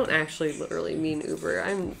Uber, I don't actually literally mean Uber.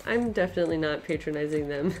 I'm definitely not patronizing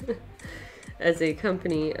them as a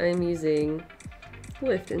company. I'm using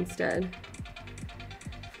Lyft instead.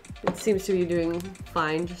 It seems to be doing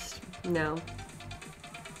fine just now.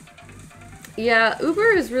 Yeah,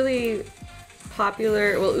 Uber is really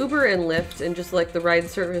popular. Well, Uber and Lyft and just like the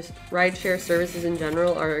rideshare services in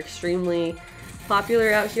general are extremely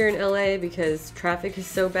popular out here in LA because traffic is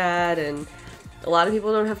so bad and a lot of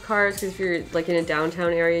people don't have cars because if you're like in a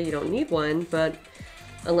downtown area, you don't need one, but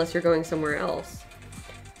unless you're going somewhere else.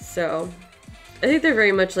 So I think they're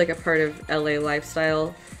very much like a part of LA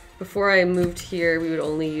lifestyle. Before I moved here, we would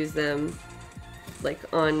only use them like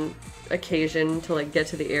on occasion to like get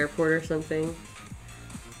to the airport or something.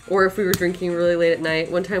 Or if we were drinking really late at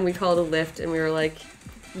night. One time we called a Lyft and we were like,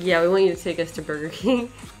 yeah, we want you to take us to Burger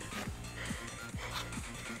King.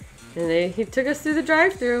 And he took us through the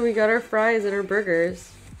drive-thru and we got our fries and our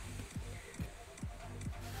burgers.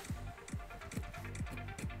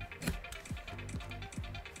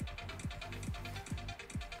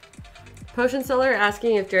 Potion Seller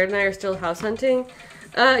asking if Jared and I are still house hunting.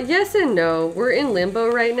 Yes and no. We're in limbo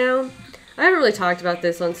right now. I haven't really talked about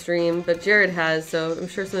this on stream, but Jared has, so I'm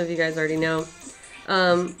sure some of you guys already know.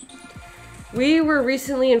 We were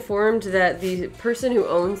recently informed that the person who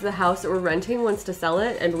owns the house that we're renting wants to sell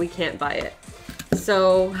it, and we can't buy it.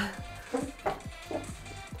 So,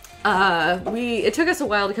 it took us a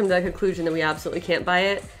while to come to that conclusion that we absolutely can't buy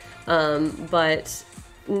it, but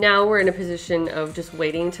now we're in a position of just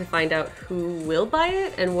waiting to find out who will buy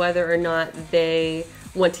it and whether or not they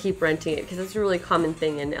want to keep renting it, because that's a really common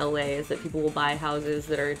thing in LA is that people will buy houses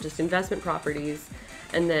that are just investment properties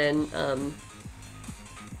and then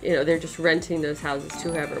you know, they're just renting those houses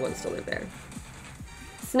to whoever wants to live there.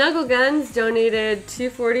 Snuggle Guns donated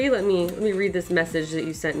 $2.40. Let me read this message that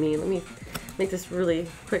you sent me. Let me make this really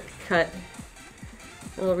quick cut.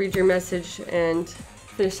 I'll read your message and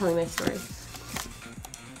finish telling my story.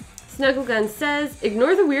 Snuggle Gun says,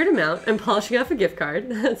 ignore the weird amount. I'm polishing off a gift card.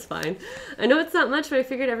 That's fine. I know it's not much, but I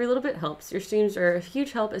figured every little bit helps. Your streams are a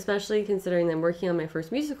huge help, especially considering that I'm working on my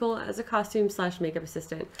first musical as a costume/makeup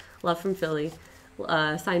assistant. Love from Philly.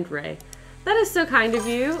 Signed, Ray. That is so kind of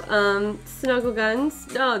you, Snuggle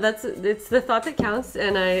Guns. No, it's the thought that counts,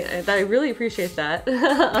 and I really appreciate that.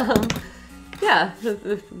 Yeah,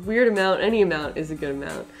 the weird amount, any amount is a good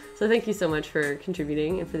amount. So thank you so much for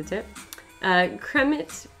contributing and for the tip.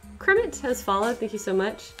 Kremit has followed. Thank you so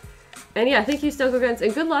much. And yeah, thank you, Snuggle Guns,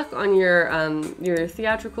 and good luck on your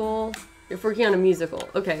theatrical. You're working on a musical.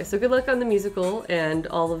 Okay, so good luck on the musical and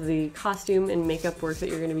all of the costume and makeup work that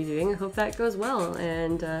you're going to be doing. I hope that goes well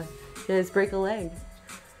and you guys break a leg.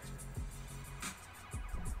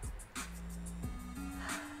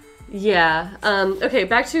 Yeah. Okay,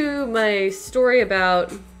 back to my story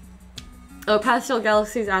about... Oh, Pastel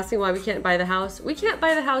Galaxy's asking why we can't buy the house. We can't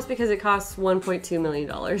buy the house because it costs $1.2 million.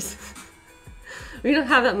 We don't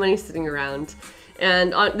have that money sitting around.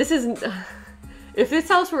 And this is... If this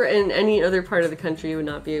house were in any other part of the country, it would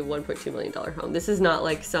not be a $1.2 million home. This is not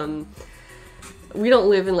like some, we don't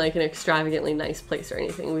live in like an extravagantly nice place or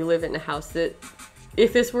anything. We live in a house that,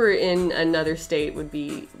 if this were in another state, would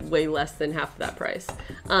be way less than half of that price.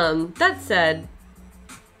 That said,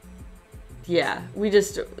 yeah,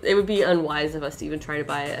 it would be unwise of us to even try to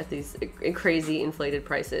buy it at these crazy inflated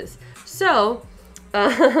prices. So,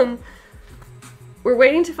 we're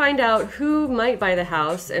waiting to find out who might buy the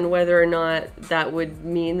house and whether or not that would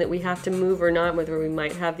mean that we have to move or not, whether we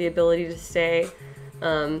might have the ability to stay.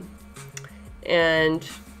 And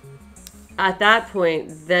at that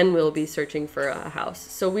point, then we'll be searching for a house.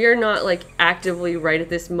 So we are not like actively right at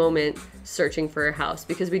this moment searching for a house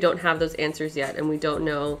because we don't have those answers yet, and we don't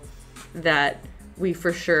know that we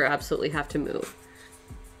for sure absolutely have to move.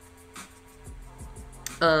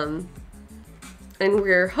 And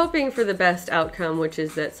we're hoping for the best outcome, which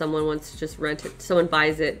is that someone wants to just rent it, someone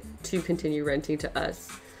buys it to continue renting to us.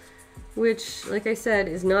 Which, like I said,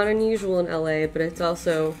 is not unusual in LA, but it's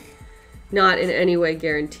also not in any way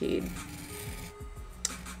guaranteed.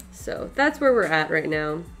 So that's where we're at right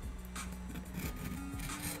now.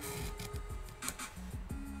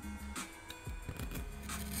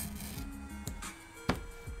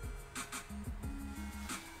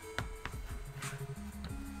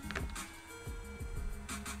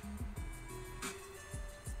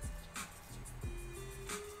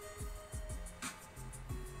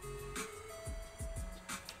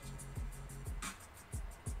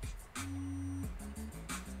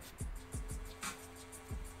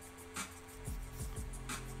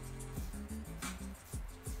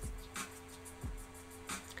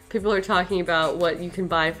 People are talking about what you can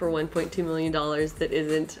buy for $1.2 million that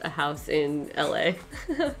isn't a house in LA.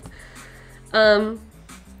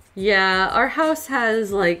 Yeah, our house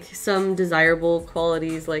has like some desirable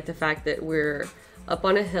qualities, like the fact that we're up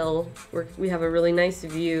on a hill. We have a really nice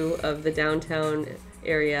view of the downtown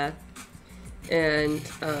area, and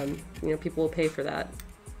you know, people will pay for that.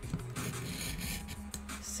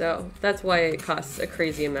 So that's why it costs a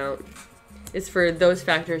crazy amount. It's for those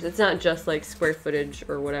factors. It's not just like square footage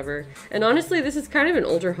or whatever. And honestly, this is kind of an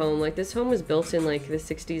older home. Like, this home was built in like the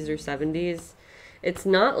 60s or 70s. It's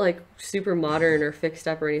not like super modern or fixed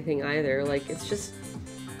up or anything either. Like, it's just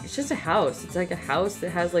a house. It's like a house that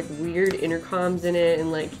has like weird intercoms in it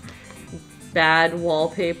and like bad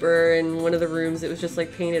wallpaper, and one of the rooms it was just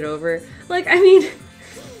like painted over. Like, I mean,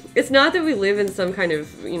 it's not that we live in some kind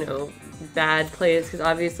of, you know, bad place, because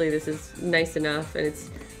obviously this is nice enough, and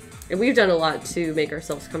we've done a lot to make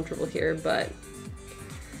ourselves comfortable here, but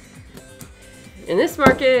in this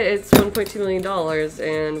market, it's $1.2 million,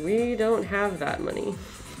 and we don't have that money.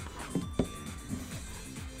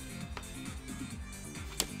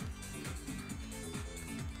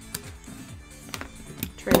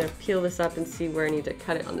 Trying to peel this up and see where I need to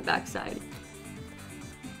cut it on the back side.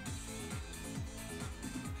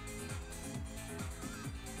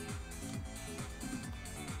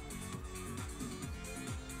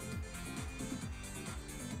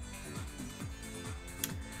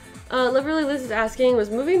 Liberally Liz is asking, was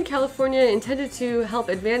moving to California intended to help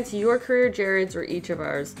advance your career, Jared's, or each of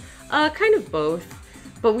ours? Kind of both.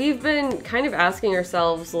 But we've been kind of asking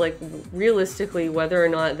ourselves, like, realistically, whether or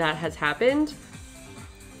not that has happened.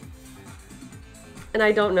 And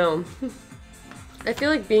I don't know. I feel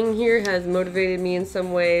like being here has motivated me in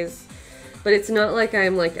some ways, but it's not like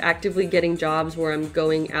I'm, like, actively getting jobs where I'm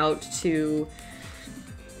going out to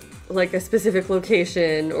like a specific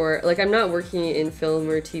location, or like I'm not working in film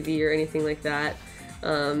or TV or anything like that.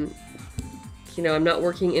 You know, I'm not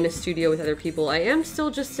working in a studio with other people. I am still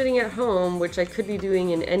just sitting at home, which I could be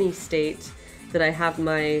doing in any state that I have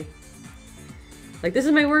my, like, this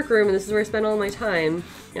is my workroom and this is where I spend all my time,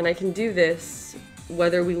 and I can do this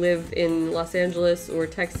whether we live in Los Angeles or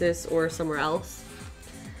Texas or somewhere else.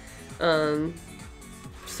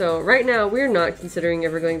 So right now we're not considering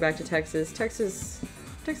ever going back to Texas. Texas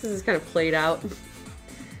is kind of played out.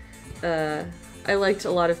 I liked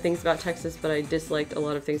a lot of things about Texas, but I disliked a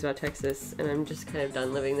lot of things about Texas, and I'm just kind of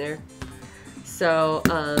done living there. So,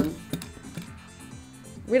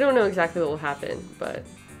 we don't know exactly what will happen, but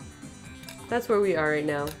that's where we are right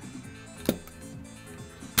now.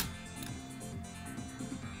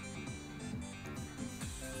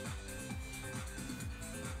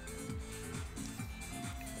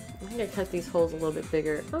 I think I cut these holes a little bit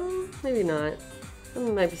bigger. Oh, maybe not. It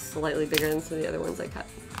might be slightly bigger than some of the other ones I cut.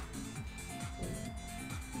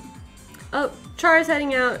 Oh, Char's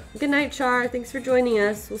heading out. Good night, Char. Thanks for joining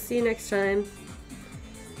us. We'll see you next time.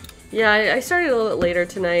 Yeah, I started a little bit later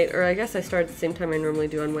tonight, or I guess I started at the same time I normally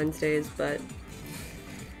do on Wednesdays, but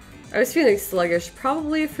I was feeling sluggish,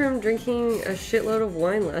 probably from drinking a shitload of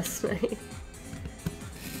wine last night.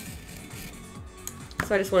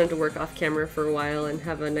 So I just wanted to work off camera for a while and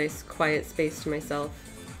have a nice quiet space to myself.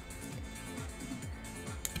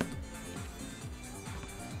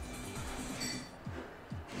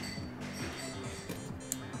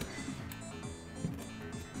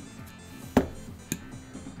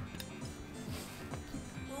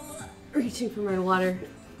 Reaching for my water.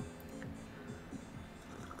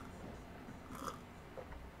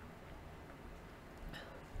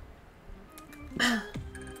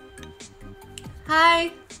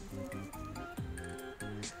 Hi!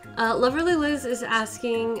 Loverly Liz is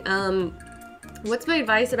asking, what's my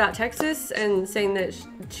advice about Texas, and saying that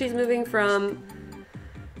she's moving from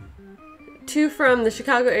the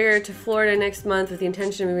Chicago area to Florida next month with the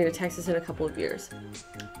intention of moving to Texas in a couple of years.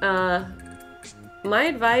 My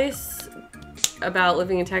advice about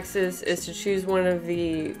living in Texas is to choose one of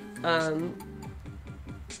the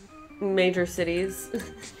major cities.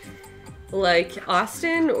 Like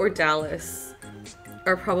Austin or Dallas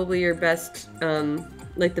are probably your best,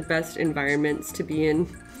 like the best environments to be in,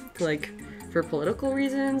 like for political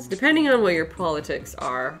reasons, depending on what your politics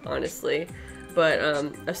are, honestly. But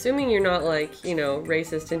assuming you're not like, you know,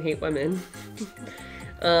 racist and hate women,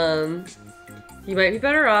 you might be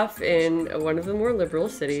better off in one of the more liberal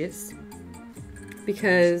cities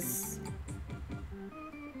because,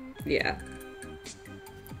 yeah.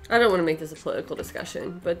 I don't want to make this a political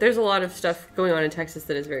discussion, but there's a lot of stuff going on in Texas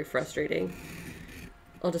that is very frustrating.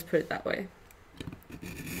 I'll just put it that way.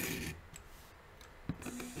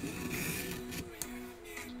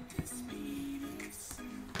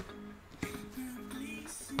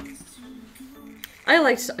 I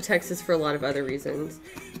liked Texas for a lot of other reasons.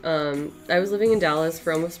 I was living in Dallas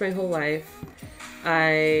for almost my whole life.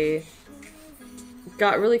 I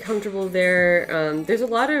got really comfortable there. There's a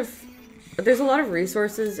lot of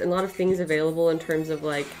resources and a lot of things available in terms of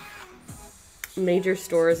like major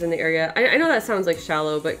stores in the area. I know that sounds like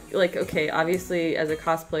shallow, but like, okay, obviously as a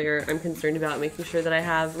cosplayer, I'm concerned about making sure that I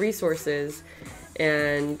have resources.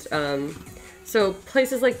 And so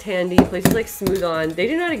places like Tandy, places like Smooth On, they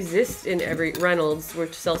do not exist in every Reynolds,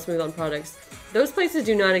 which sells Smooth On products. Those places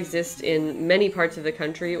do not exist in many parts of the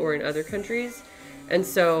country or in other countries. And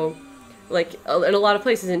so like in a lot of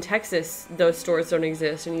places in Texas, those stores don't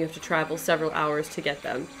exist and you have to travel several hours to get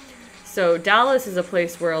them. So Dallas is a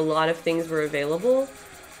place where a lot of things were available.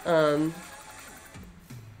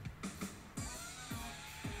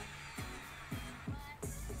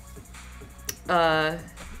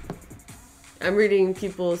 I'm reading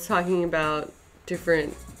people talking about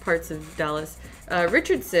different parts of Dallas.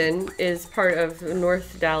 Richardson is part of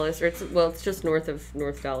North Dallas, or it's just north of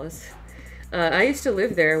North Dallas. I used to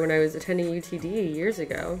live there when I was attending UTD years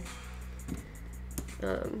ago.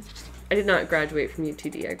 I did not graduate from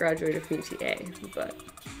UTD. I graduated from UTA, but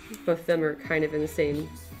both of them are kind of in the same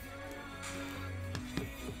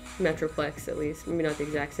metroplex, at least. Maybe not the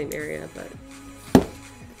exact same area, but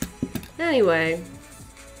anyway.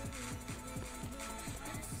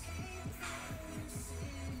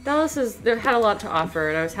 Dallas had a lot to offer,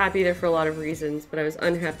 and I was happy there for a lot of reasons, but I was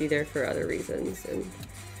unhappy there for other reasons, and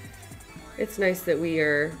it's nice that we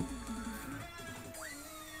are,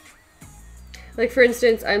 like, for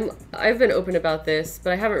instance, I've been open about this,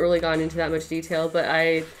 but I haven't really gone into that much detail, but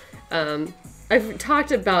I've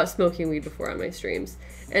talked about smoking weed before on my streams,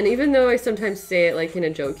 and even though I sometimes say it like in a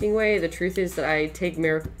joking way, the truth is that I take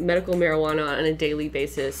medical marijuana on a daily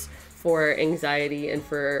basis for anxiety and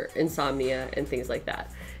for insomnia and things like that.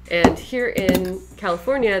 And here in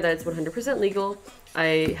California, that's 100% legal.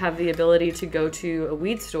 I have the ability to go to a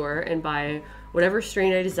weed store and buy whatever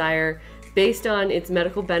strain I desire based on its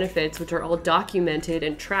medical benefits, which are all documented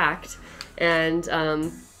and tracked and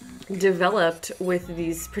developed with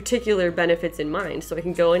these particular benefits in mind. So I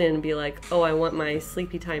can go in and be like, oh, I want my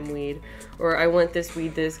sleepy time weed, or I want this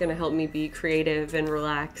weed that is going to help me be creative and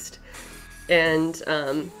relaxed. And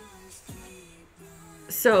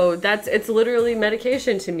so it's literally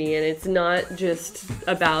medication to me, and it's not just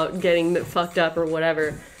about getting fucked up or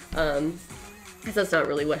whatever, because that's not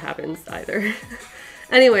really what happens either.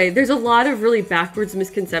 Anyway, there's a lot of really backwards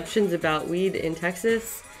misconceptions about weed in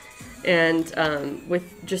Texas, and with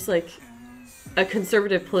just like a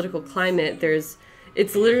conservative political climate,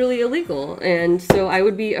 it's literally illegal, and so I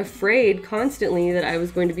would be afraid constantly that I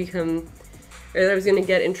was going to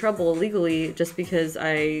get in trouble legally just because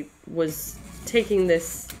I was taking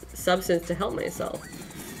this substance to help myself.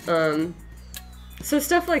 So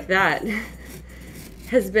stuff like that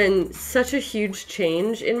has been such a huge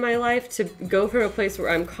change in my life, to go from a place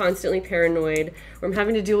where I'm constantly paranoid, where I'm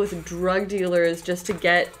having to deal with drug dealers just to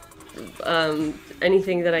get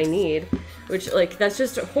anything that I need, which, like, that's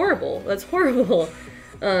just horrible. That's horrible.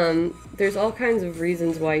 There's all kinds of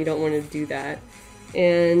reasons why you don't want to do that.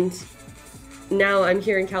 And now I'm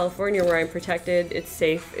here in California where I'm protected, it's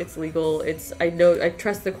safe, it's legal, I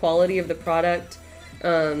trust the quality of the product,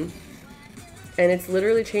 and it's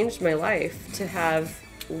literally changed my life to have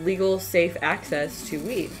legal, safe access to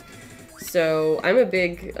weed. So I'm a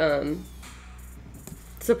big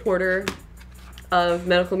supporter of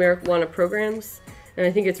medical marijuana programs, and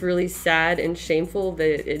I think it's really sad and shameful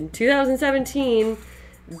that in 2017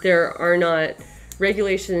 there are not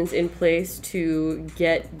regulations in place to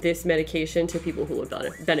get this medication to people who will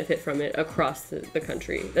benefit from it across the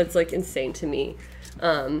country. That's, like, insane to me.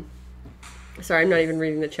 Sorry, I'm not even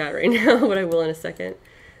reading the chat right now, but I will in a second.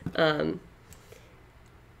 And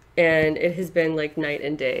it has been like night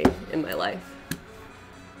and day in my life.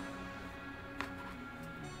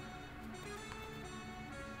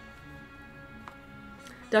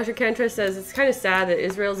 Dr. Kantra says, it's kind of sad that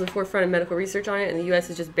Israel is at the forefront of medical research on it and the U.S.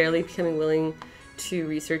 is just barely becoming willing to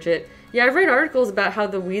research it. Yeah, I've read articles about how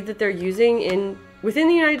the weed that they're using within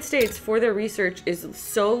the United States for their research is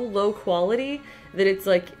so low quality that it's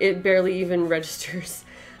like it barely even registers.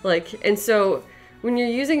 And so when you're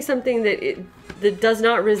using something that does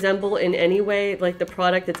not resemble in any way like the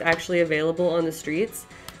product that's actually available on the streets,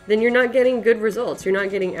 then you're not getting good results. You're not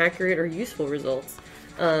getting accurate or useful results.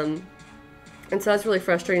 And so that's really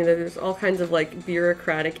frustrating that there's all kinds of, like,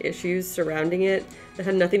 bureaucratic issues surrounding it that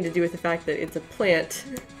have nothing to do with the fact that it's a plant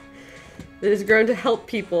that is grown to help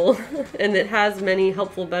people and that has many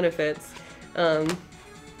helpful benefits. And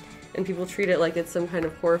people treat it like it's some kind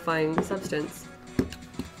of horrifying substance.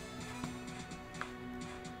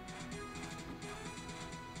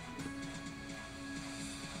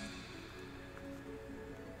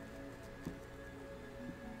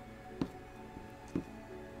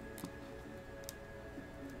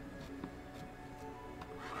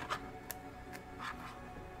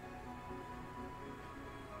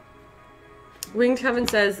 Winged Heaven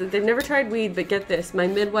says that they've never tried weed, but get this, my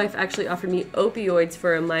midwife actually offered me opioids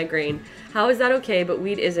for a migraine. How is that okay, but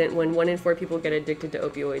weed isn't when 1 in 4 people get addicted to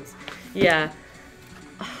opioids? Yeah.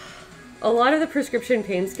 A lot of the prescription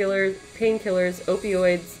painkillers,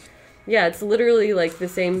 opioids, yeah, it's literally like the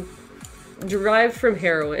same, derived from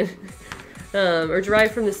heroin, or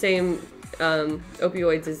derived from the same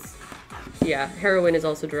opioids as, yeah, heroin is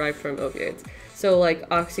also derived from opioids. So, like,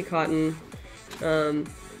 Oxycontin,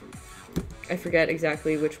 I forget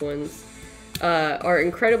exactly which ones, are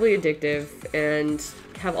incredibly addictive and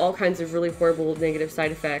have all kinds of really horrible negative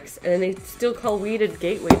side effects. And then they still call weed a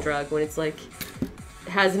gateway drug when it's like,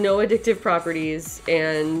 has no addictive properties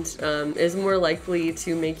and is more likely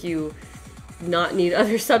to make you not need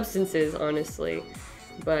other substances, honestly.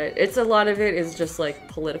 But a lot of it is just like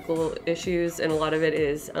political issues, and a lot of it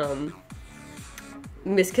is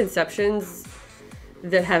misconceptions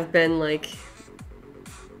that have been like,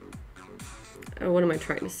 what am I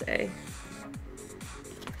trying to say?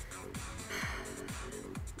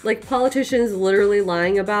 Like politicians literally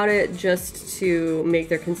lying about it just to make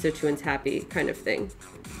their constituents happy, kind of thing.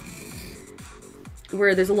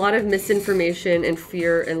 Where there's a lot of misinformation and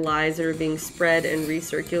fear and lies that are being spread and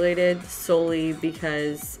recirculated solely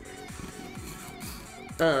because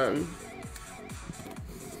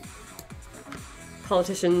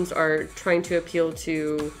politicians are trying to appeal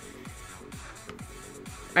to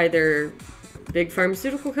either big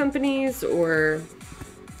pharmaceutical companies or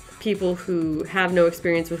people who have no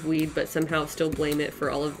experience with weed but somehow still blame it for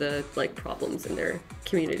all of the, like, problems in their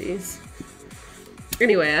communities.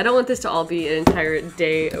 Anyway, I don't want this to all be an entire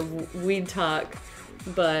day of weed talk,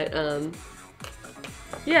 but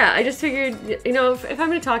yeah, I just figured, you know, if I'm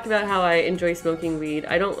going to talk about how I enjoy smoking weed,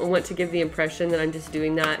 I don't want to give the impression that I'm just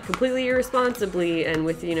doing that completely irresponsibly and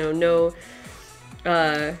with, you know, no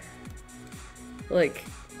like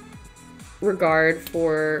regard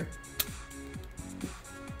for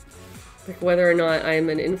like whether or not I'm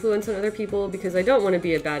an influence on other people, because I don't want to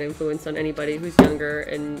be a bad influence on anybody who's younger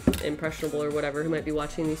and impressionable or whatever who might be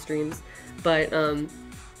watching these streams. But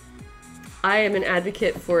I am an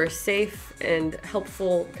advocate for safe and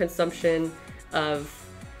helpful consumption of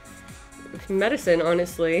medicine,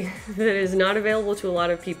 honestly, that is not available to a lot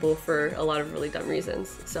of people for a lot of really dumb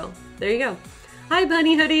reasons. So there you go. Hi,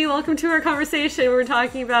 Bunny Hoodie. Welcome to our conversation. We're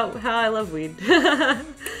talking about how I love weed.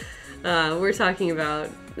 We're talking about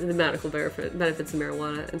the medical benefits of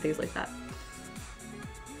marijuana and things like that.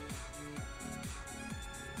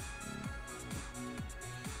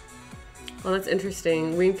 Well, that's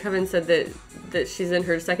interesting. Wayne Kevin said that she's in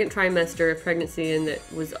her second trimester of pregnancy and that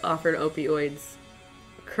was offered opioids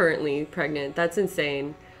currently pregnant. That's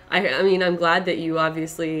insane. I mean, I'm glad that you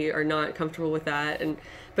obviously are not comfortable with that,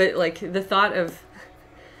 but like the thought of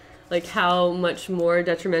like how much more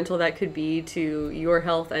detrimental that could be to your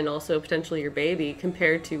health and also potentially your baby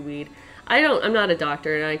compared to weed. I'm not a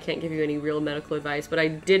doctor and I can't give you any real medical advice, but I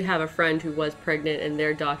did have a friend who was pregnant and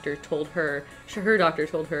their doctor told her, her doctor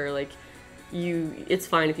told her, like, it's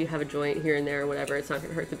fine if you have a joint here and there or whatever, it's not going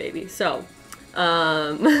to hurt the baby. So,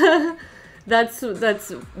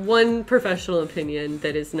 that's one professional opinion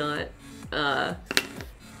that is not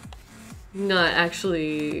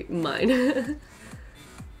actually mine.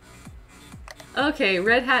 Okay,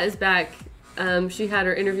 Red Hat is back. She had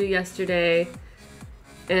her interview yesterday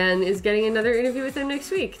and is getting another interview with them next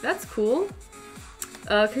week. That's cool.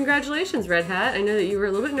 Congratulations, Red Hat. I know that you were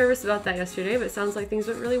a little bit nervous about that yesterday, but it sounds like things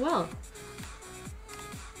went really well.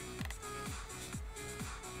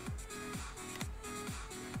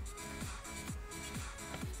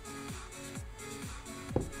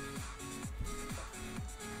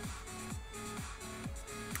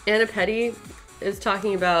 Anna Petty is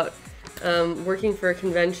talking about working for a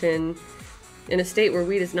convention in a state where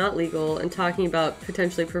weed is not legal and talking about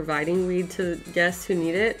potentially providing weed to guests who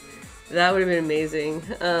need it. That would have been amazing.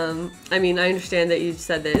 I mean, I understand that you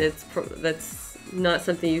said that that's not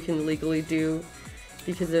something you can legally do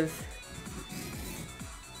because of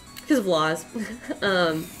laws.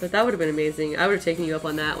 But that would have been amazing. I would have taken you up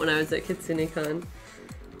on that when I was at KitsuneCon.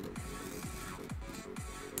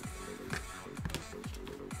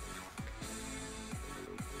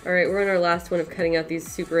 Alright, we're on our last one of cutting out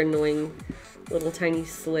these super annoying little tiny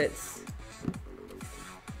slits.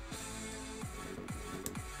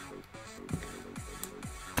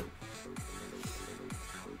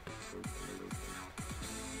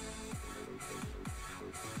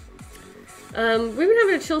 We've been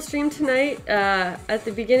having a chill stream tonight. At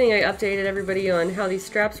the beginning I updated everybody on how these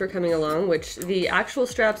straps were coming along, which the actual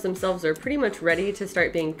straps themselves are pretty much ready to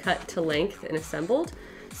start being cut to length and assembled.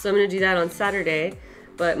 So I'm going to do that on Saturday.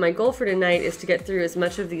 But my goal for tonight is to get through as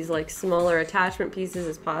much of these like smaller attachment pieces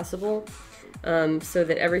as possible, so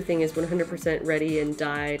that everything is 100% ready and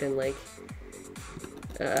dyed and like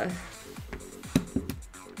ready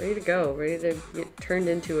to go, ready to get turned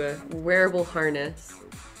into a wearable harness.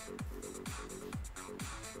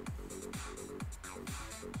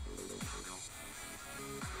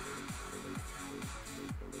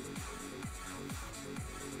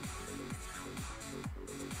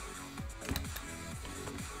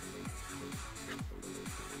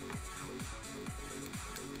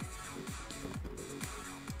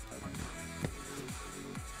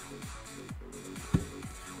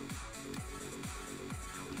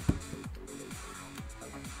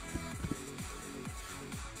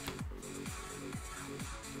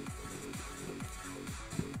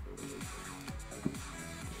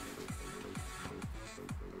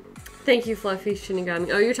 Thank you, Fluffy Shinigami.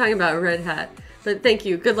 Oh, you're talking about Red Hat. But thank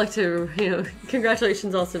you. Good luck to,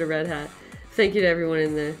 congratulations also to Red Hat. Thank you to everyone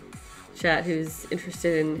in the chat who's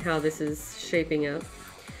interested in how this is shaping up.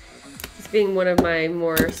 It's being one of my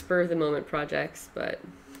more spur-of-the-moment projects, but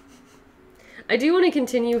I do want to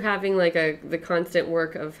continue having like the constant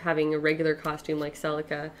work of having a regular costume like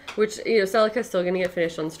Celica, which, Celica's still going to get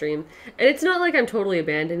finished on stream. And it's not like I'm totally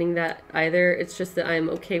abandoning that either. It's just that I'm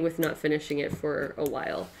okay with not finishing it for a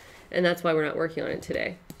while. And that's why we're not working on it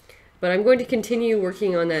today. But I'm going to continue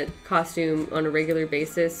working on that costume on a regular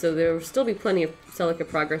basis, so there will still be plenty of Celica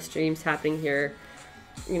progress streams happening here,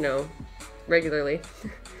 regularly.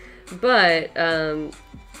 But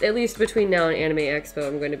at least between now and Anime Expo,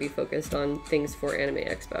 I'm going to be focused on things for Anime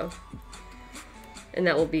Expo. And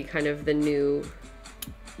that will be kind of the new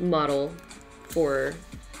model for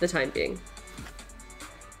the time being.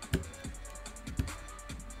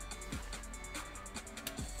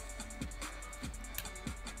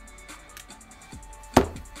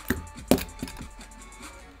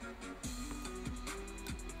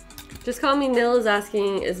 Just Call Me Nil is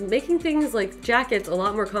asking, is making things like jackets a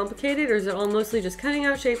lot more complicated, or is it all mostly just cutting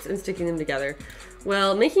out shapes and sticking them together?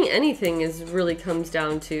 Well, making anything really comes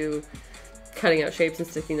down to cutting out shapes and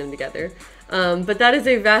sticking them together. But that is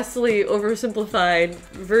a vastly oversimplified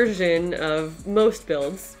version of most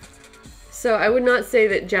builds. So I would not say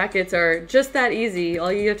that jackets are just that easy.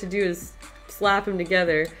 All you have to do is slap them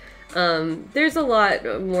together. There's a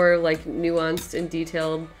lot more like nuanced and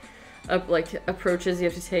detailed approaches you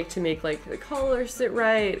have to take to make like the collar sit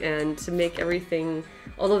right and to make everything,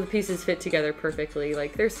 all of the pieces fit together perfectly.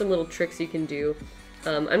 Like there's some little tricks you can do.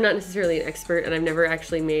 I'm not necessarily an expert and I've never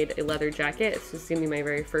actually made a leather jacket. It's just gonna be my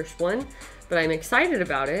very first one, but I'm excited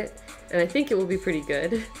about it and I think it will be pretty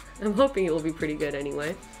good. I'm hoping it will be pretty good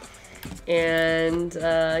anyway. And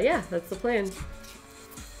yeah, that's the plan.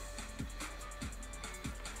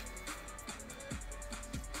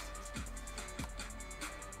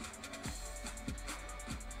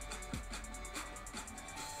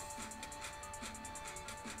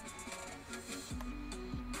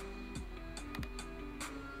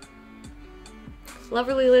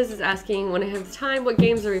 Loverly Liz is asking, when I have time, what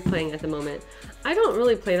games are we playing at the moment? I don't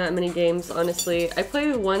really play that many games, honestly. I play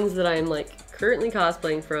the ones that I'm like currently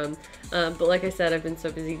cosplaying from, but like I said, I've been so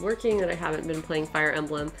busy working that I haven't been playing Fire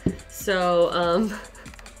Emblem. So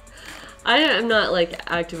I am not like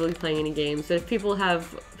actively playing any games. But if people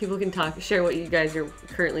can share what you guys are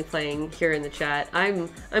currently playing here in the chat. I'm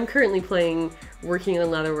currently playing Working on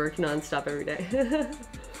Leatherwork nonstop every day.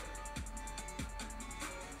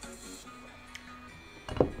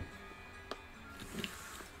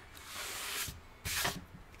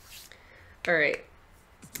 All right,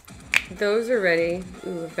 those are ready.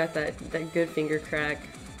 Ooh, I've got that good finger crack.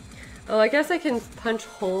 Oh, I guess I can punch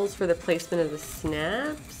holes for the placement of the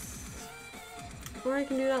snaps, or I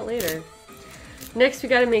can do that later. Next, we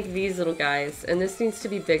got to make these little guys, and this needs to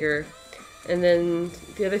be bigger. And then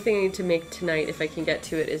the other thing I need to make tonight, if I can get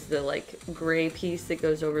to it, is the like gray piece that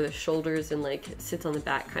goes over the shoulders and like sits on the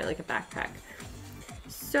back, kind of like a backpack.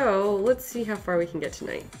 So let's see how far we can get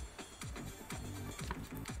tonight.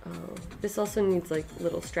 Oh, this also needs like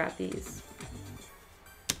little strappies.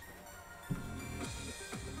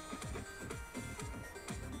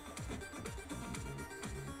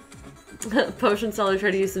 Potion seller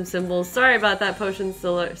tried to use some symbols. Sorry about that, potion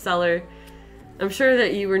seller. I'm sure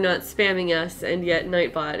that you were not spamming us, and yet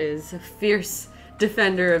Nightbot is a fierce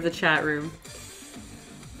defender of the chat room.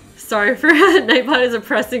 Sorry for Nightbot is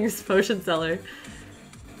oppressing potion seller.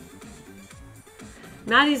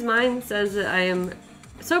 Maddie's Mind says that I am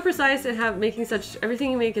so precise and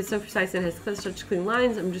everything you make is so precise and has such clean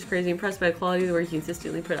lines. I'm just crazy impressed by the quality of the work you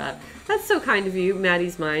consistently put out. That's so kind of you,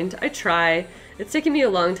 Maddie's Mind. I try. It's taken me a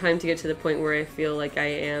long time to get to the point where I feel like I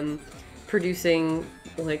am producing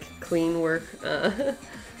like clean work. But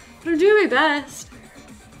I'm doing my best.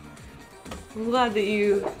 I'm glad that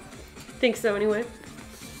you think so anyway.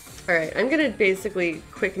 Alright, I'm gonna basically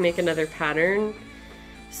quick make another pattern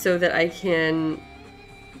so that I can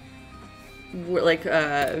like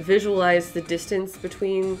visualize the distance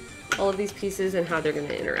between all of these pieces and how they're going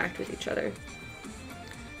to interact with each other.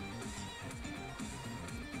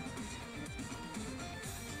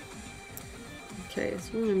 Okay,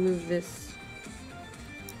 so I'm going to move this.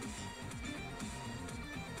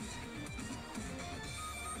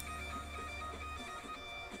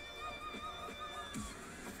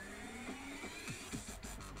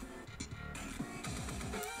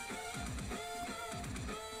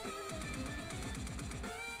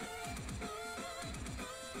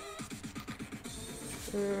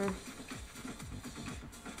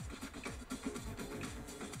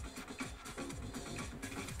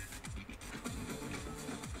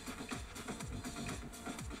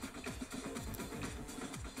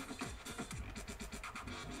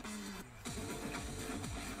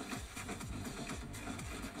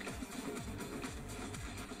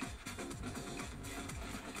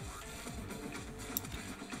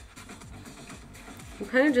 I'm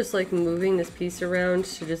kind of just like moving this piece around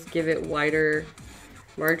to just give it wider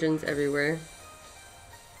margins everywhere.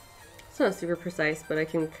 It's not super precise, but I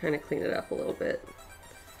can kind of clean it up a little bit.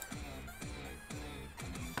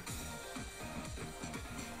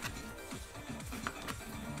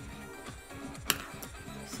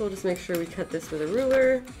 So we'll just make sure we cut this with a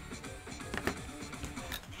ruler.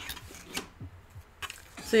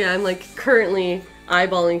 So yeah, I'm like currently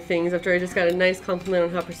eyeballing things after I just got a nice compliment on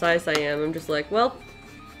how precise I am. I'm just like, well,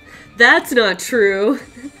 that's not true.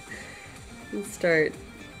 And start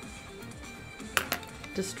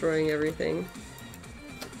destroying everything.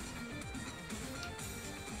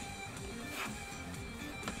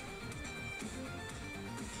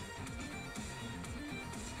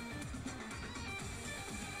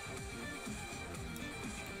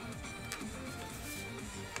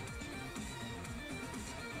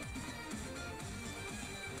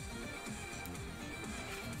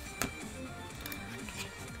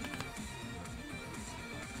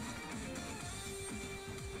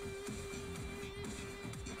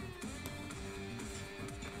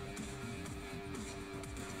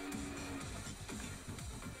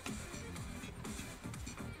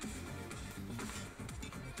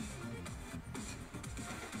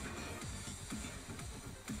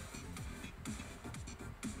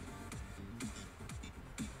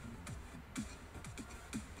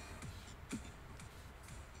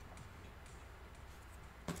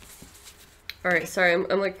 Alright, sorry,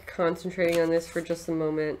 I'm like concentrating on this for just a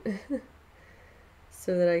moment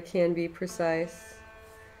so that I can be precise.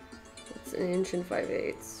 It's 1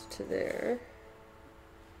 5/8 to there.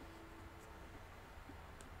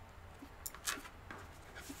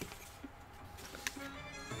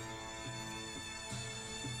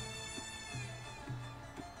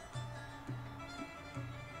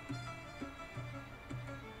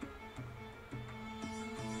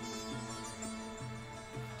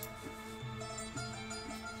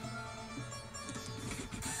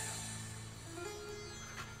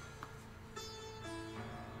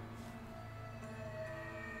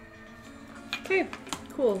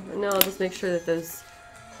 cool. And now I'll just make sure that those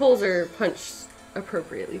holes are punched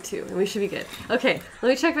appropriately too, and we should be good. Okay, let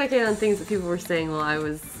me check back in on things that people were saying while I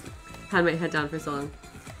had my head down for so long.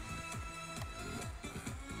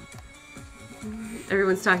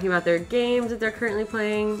 Everyone's talking about their games that they're currently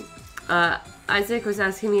playing. Isaac was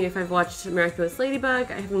asking me if I've watched Miraculous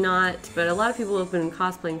Ladybug. I have not, but a lot of people have been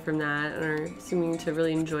cosplaying from that and are seeming to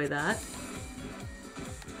really enjoy that.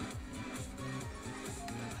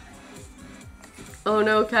 Oh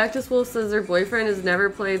no, Cactus Wolf says her boyfriend has never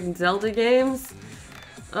played Zelda games.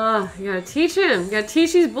 Oh, you gotta teach him. You gotta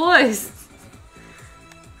teach these boys.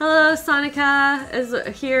 Hello, Sonica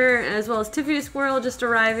is here, as well as Tiffy the Squirrel just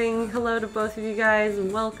arriving. Hello to both of you guys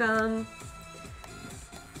and welcome.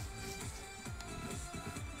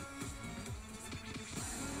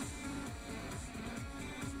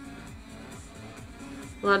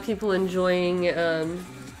 A lot of people enjoying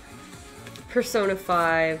Persona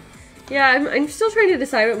 5. Yeah, I'm still trying to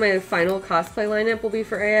decide what my final cosplay lineup will be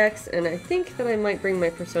for AX, and I think that I might bring my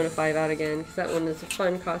Persona 5 out again, because that one is a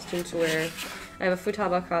fun costume to wear. I have a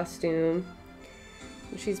Futaba costume.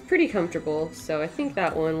 She's pretty comfortable, so I think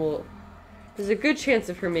that one will... There's a good chance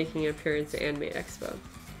of her making an appearance at Anime Expo.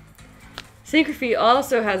 Synchrofy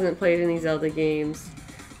also hasn't played any Zelda games.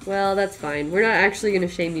 Well, that's fine. We're not actually going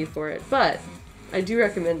to shame you for it, but I do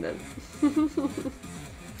recommend them.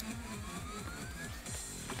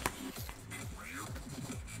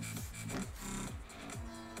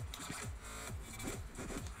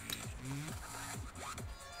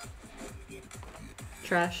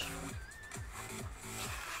 Trash.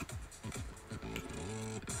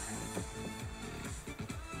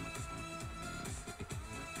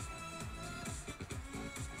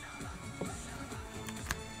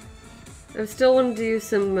 I still want to do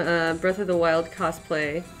some Breath of the Wild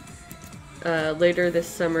cosplay later this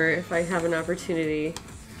summer if I have an opportunity.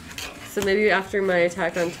 So maybe after my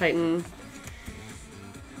Attack on Titan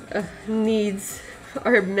needs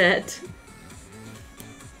are met,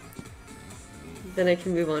 then I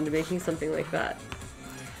can move on to making something like that.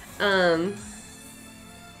 I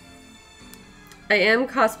am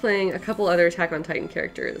cosplaying a couple other Attack on Titan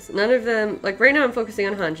characters. None of them, like right now I'm focusing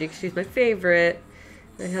on Hanji because she's my favorite.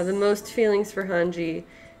 I have the most feelings for Hanji.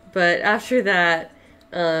 But after that,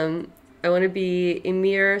 I want to be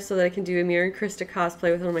Ymir so that I can do Ymir and Krista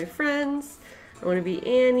cosplay with one of my friends. I want to be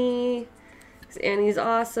Annie, because Annie's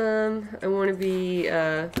awesome. I want to be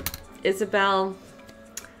Isabelle,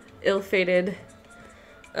 ill-fated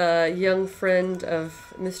young friend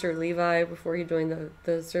of Mr. Levi before he joined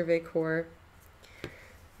the Survey Corps.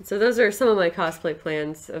 And so those are some of my cosplay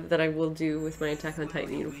plans that I will do with my Attack on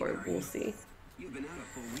Titan uniform. We'll see.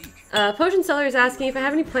 Potion Seller is asking if I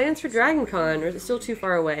have any plans for Dragon Con, or is it still too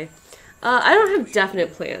far away? I don't have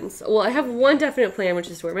definite plans. Well, I have one definite plan, which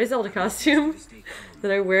is to wear my Zelda costume that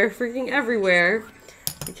I wear freaking everywhere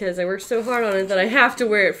because I worked so hard on it that I have to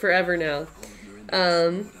wear it forever now.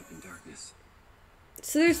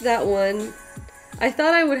 So there's that one. I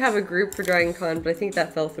thought I would have a group for Dragon Con, but I think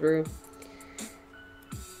that fell through.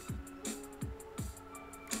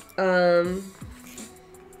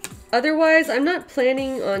 Otherwise, I'm not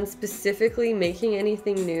planning on specifically making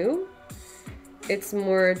anything new. It's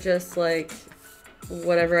more just like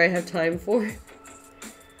whatever I have time for.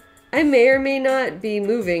 I may or may not be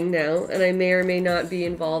moving now, and I may or may not be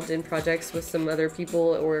involved in projects with some other people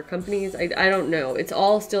or companies. I don't know. It's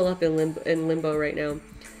all still up in limbo right now.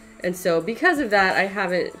 And so because of that, I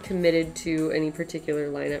haven't committed to any particular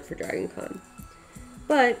lineup for Dragon Con.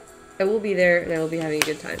 But I will be there, and I will be having a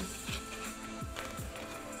good time.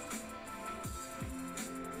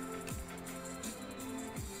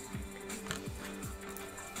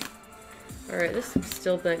 Alright, this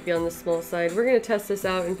still might be on the small side. We're going to test this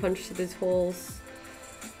out and punch through these holes.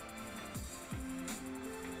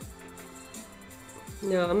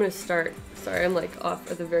 No, I'm going to start. Sorry, I'm like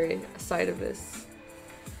off at the very side of this.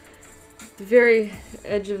 The very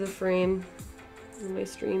edge of the frame in my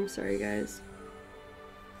stream. Sorry, guys.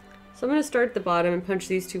 So I'm going to start at the bottom and punch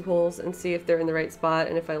these two holes and see if they're in the right spot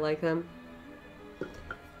and if I like them.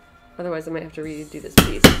 Otherwise, I might have to redo this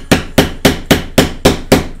piece.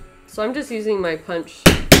 So I'm just using my punch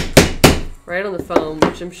right on the foam,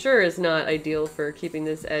 which I'm sure is not ideal for keeping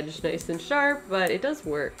this edge nice and sharp, but it does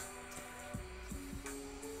work.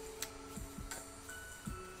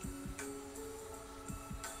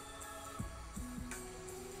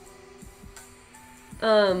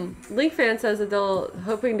 Link Fan says that they're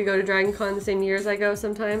hoping to go to Dragon Con the same year as I go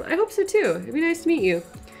sometime. I hope so too. It'd be nice to meet you.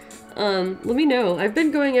 Let me know. I've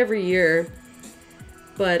been going every year.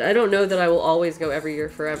 But I don't know that I will always go every year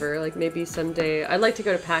forever. Like maybe someday. I'd like to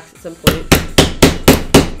go to PAX at some point.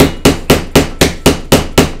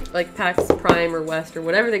 like PAX Prime or West or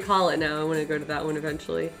whatever they call it now. I want to go to that one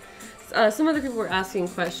eventually. Some other people were asking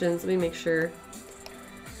questions. Let me make sure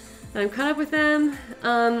I'm caught up with them.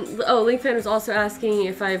 Oh, Linkfan was also asking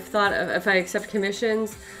if I've thought of, if I accept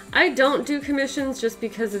commissions. I don't do commissions just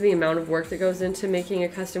because of the amount of work that goes into making a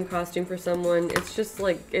custom costume for someone. It's just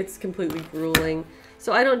like, it's completely grueling.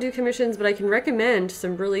 So I don't do commissions, but I can recommend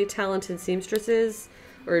some really talented seamstresses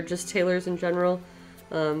or just tailors in general.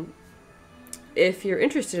 If you're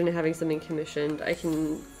interested in having something commissioned, I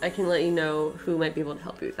can let you know who might be able to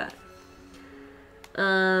help you with that.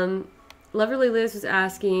 Loverly Liz was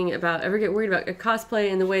asking about ever get worried about a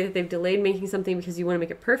cosplay and the way that they've delayed making something because you want to make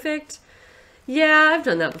it perfect. Yeah, I've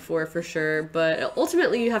done that before for sure, but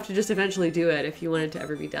ultimately you have to just eventually do it if you want it to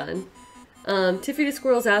ever be done. Tiffy the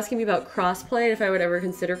Squirrel's asking me about crossplay and if I would ever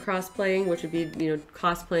consider crossplaying, which would be, you know,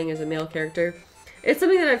 cosplaying as a male character. It's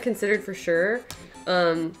something that I've considered for sure.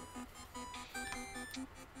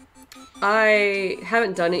 I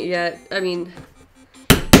haven't done it yet. I mean,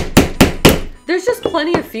 there's just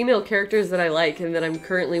plenty of female characters that I like and that I'm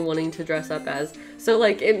currently wanting to dress up as. So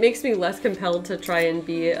like, it makes me less compelled to try and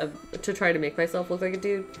be to try to make myself look like a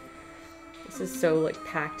dude. This is so like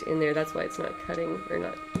packed in there. That's why it's not cutting or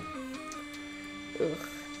not. Ugh.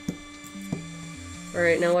 All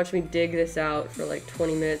right, now watch me dig this out for like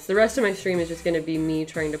 20 minutes. The rest of my stream is just gonna be me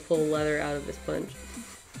trying to pull leather out of this punch.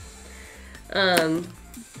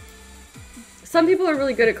 Some people are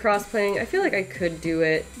really good at cross-playing. I feel like I could do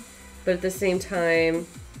it. But at the same time,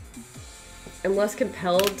 I'm less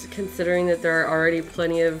compelled considering that there are already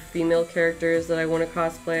plenty of female characters that I want to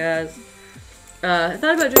cosplay as. I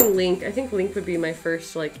thought about doing Link. I think Link would be my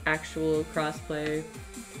first, like, actual crossplay.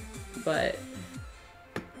 But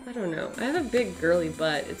I don't know. I have a big girly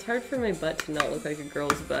butt. It's hard for my butt to not look like a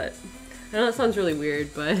girl's butt. I know that sounds really weird,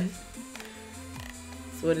 but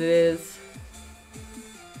it's what it is.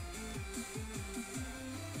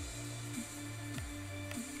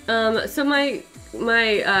 So my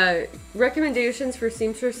recommendations for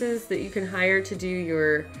seamstresses that you can hire to do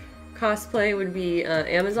your cosplay would be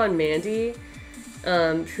Amazon Mandy,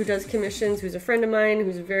 who does commissions, who's a friend of mine,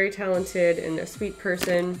 who's very talented and a sweet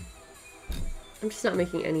person. I'm just not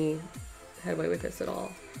making any headway with this at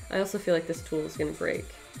all. I also feel like this tool is going to break.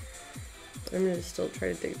 But I'm going to still try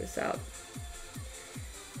to dig this out.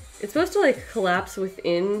 It's supposed to like collapse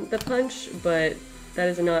within the punch, but that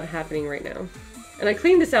is not happening right now. And I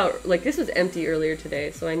cleaned this out, like this was empty earlier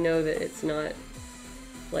today, so I know that it's not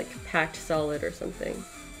like packed solid or something.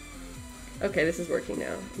 Okay, this is working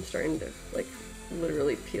now. I'm starting to like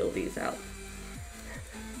literally peel these out.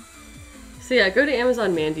 So yeah, go to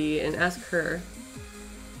Amazon Mandy and ask her.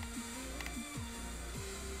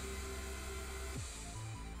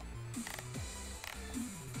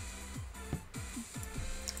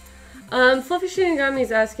 Fluffy Shinigami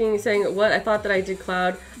is asking, saying, what, I thought that I did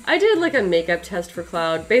Cloud. I did like a makeup test for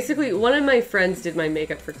Cloud. Basically, one of my friends did my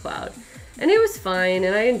makeup for Cloud. And it was fine,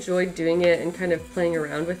 and I enjoyed doing it and kind of playing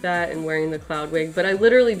around with that and wearing the Cloud wig. But I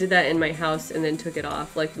literally did that in my house and then took it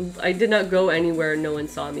off. Like, I did not go anywhere, no one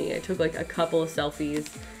saw me. I took like a couple of selfies,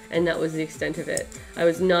 and that was the extent of it. I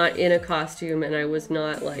was not in a costume, and I was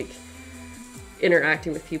not like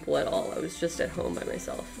interacting with people at all. I was just at home by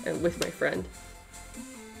myself and with my friend.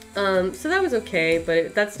 So that was okay,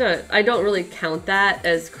 but that's not, I don't really count that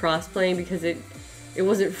as cross-playing because it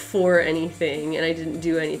wasn't for anything and I didn't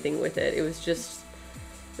do anything with it. It was just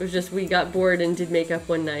we got bored and did makeup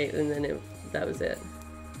one night and then that was it.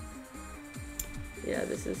 Yeah,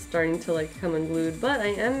 this is starting to like come unglued, but I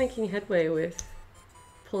am making headway with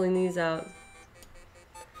pulling these out.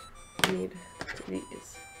 I need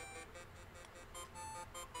these.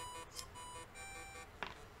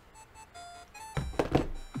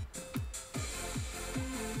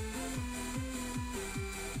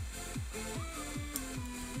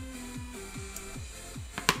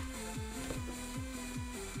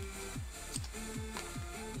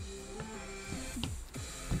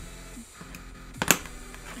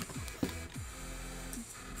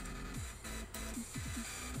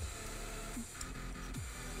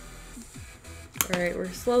 Alright, we're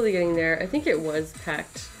slowly getting there. I think it was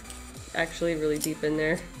packed actually really deep in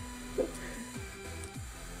there.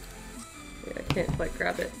 Yeah, I can't quite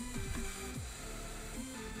grab it.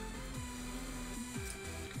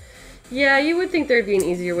 Yeah, you would think there'd be an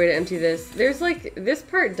easier way to empty this. There's like, this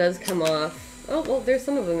part does come off. Oh, well, there's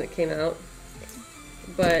some of them that came out.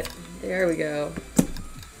 But, there we go.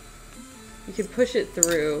 You can push it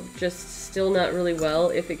through, just still not really well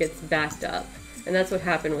if it gets backed up. And that's what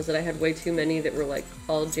happened, was that I had way too many that were like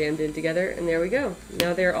all jammed in together, and there we go.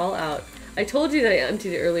 Now they're all out. I told you that I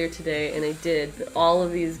emptied it earlier today, and I did, but all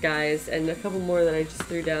of these guys and a couple more that I just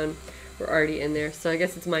threw down were already in there, so I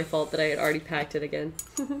guess it's my fault that I had already packed it again.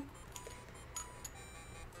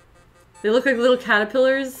 They look like little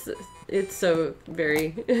caterpillars. It's so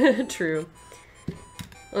very true.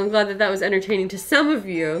 Well, I'm glad that that was entertaining to some of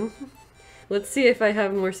you. Let's see if I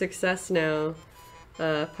have more success now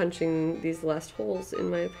punching these last holes in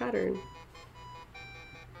my pattern.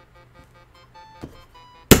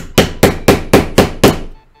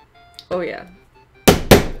 Oh yeah.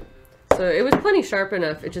 So it was plenty sharp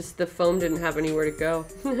enough, it just, the foam didn't have anywhere to go.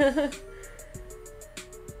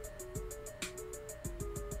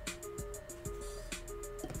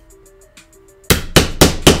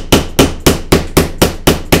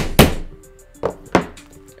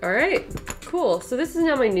 Alright, cool. So this is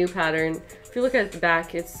now my new pattern. If you look at the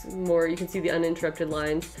back, it's more, you can see the uninterrupted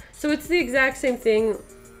lines. So it's the exact same thing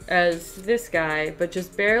as this guy, but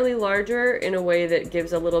just barely larger in a way that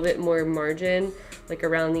gives a little bit more margin, like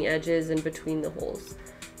around the edges and between the holes.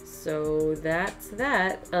 So that's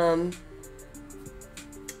that.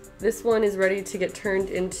 This one is ready to get turned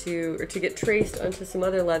into, or to get traced onto some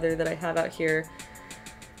other leather that I have out here.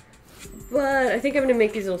 But I think I'm gonna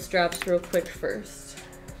make these little straps real quick first.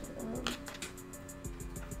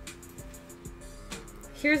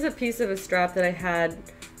 Here's a piece of a strap that I had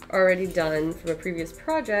already done from a previous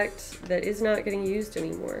project that is not getting used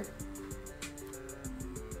anymore.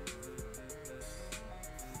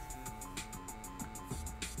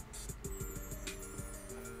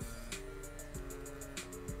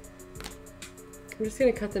 I'm just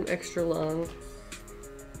gonna cut them extra long.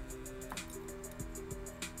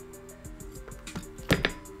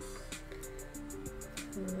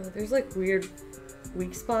 There's like weird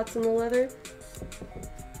weak spots in the leather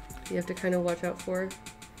you have to kind of watch out for.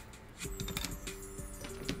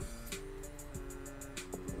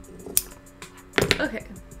 Okay.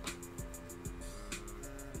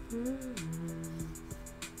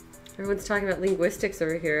 Everyone's talking about linguistics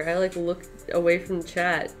over here. I like look away from the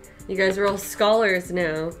chat. You guys are all scholars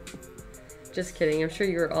now. Just kidding. I'm sure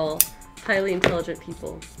you're all highly intelligent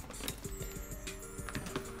people.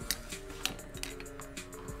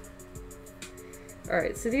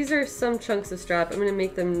 Alright, so these are some chunks of strap. I'm going to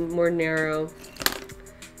make them more narrow.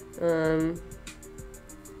 This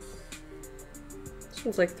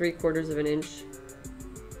one's like 3/4 of an inch.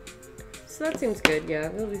 So that seems good, yeah.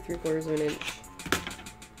 It'll be 3/4 of an inch.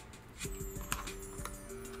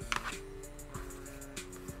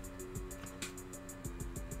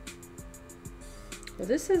 Well,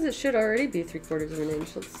 this says it should already be 3/4 of an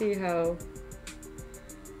inch. Let's see how...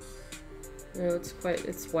 No,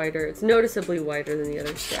 it's wider. It's noticeably wider than the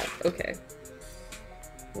other strap. Okay.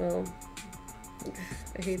 Well,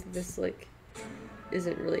 I hate that this, like,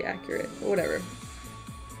 isn't really accurate. Whatever.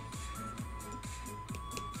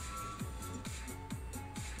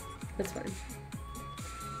 That's fine.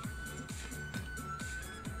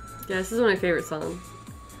 Yeah, this is one of my favorite songs.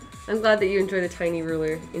 I'm glad that you enjoy the tiny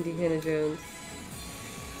ruler, Indiana Jones.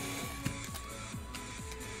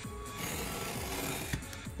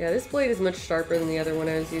 Yeah, this blade is much sharper than the other one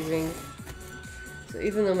I was using. So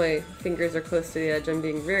even though my fingers are close to the edge, I'm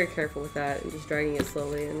being very careful with that and just dragging it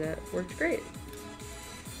slowly, and that worked great.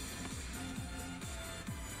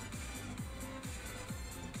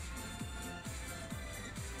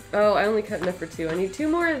 Oh, I only cut enough for 2. I need 2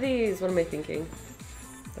 more of these. What am I thinking?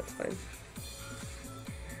 That's fine.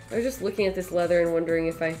 I was just looking at this leather and wondering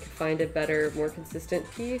if I could find a better, more consistent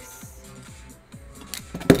piece.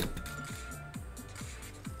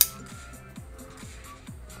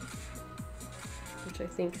 I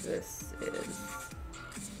think this is.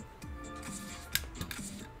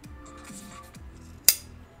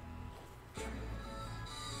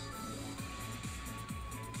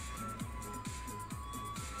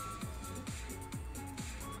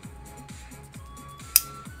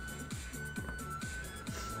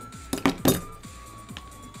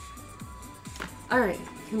 All right,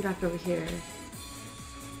 come back over here.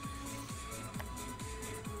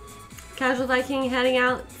 Casual Viking heading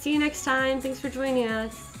out. See you next time. Thanks for joining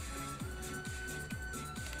us.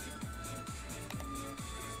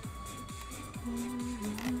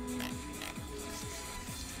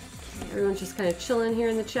 Everyone's just kind of chilling here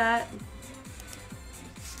in the chat.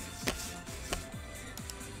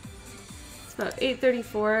 It's about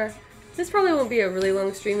 8:34. This probably won't be a really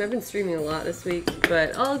long stream. I've been streaming a lot this week,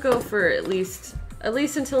 but I'll go for at least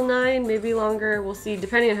until 9, maybe longer. We'll see,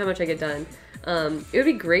 depending on how much I get done. It would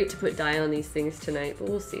be great to put dye on these things tonight, but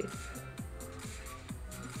we'll see.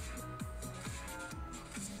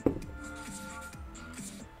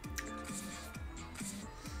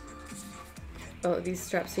 Oh, these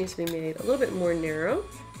straps need to be made a little bit more narrow.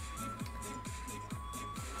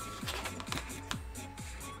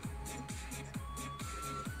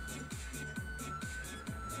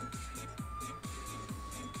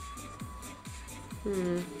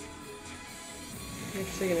 I'm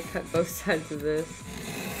actually gonna cut both sides of this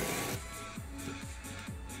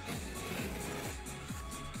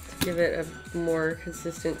to give it a more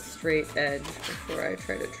consistent straight edge before I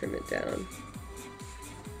try to trim it down.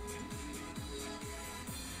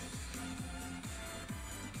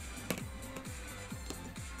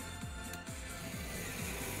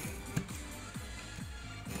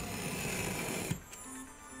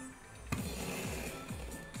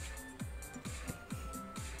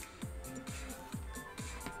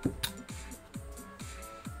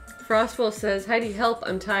 Frostwolf says, Heidi, help,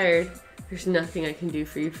 I'm tired. There's nothing I can do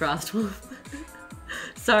for you, Frostwolf.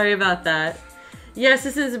 Sorry about that. Yes,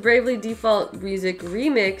 this is Bravely Default music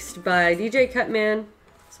remixed by DJ Cutman.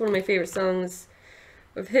 It's one of my favorite songs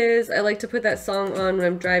of his. I like to put that song on when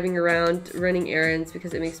I'm driving around running errands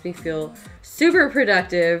because it makes me feel super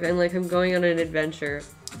productive and like I'm going on an adventure.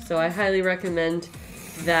 So I highly recommend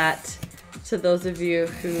that to those of you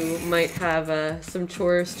who might have some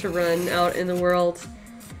chores to run out in the world.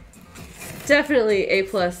 Definitely A+,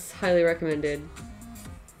 highly recommended.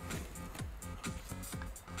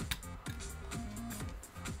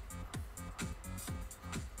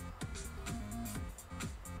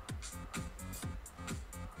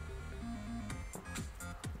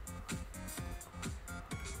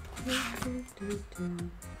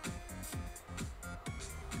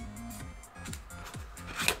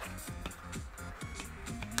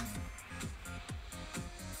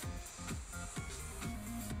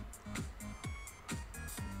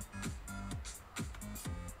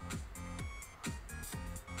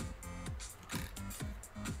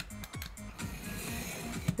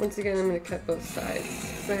 Once again, I'm going to cut both sides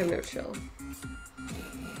because I have no chill.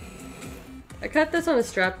 I cut this on a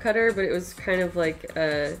strap cutter, but it was kind of like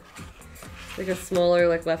a smaller,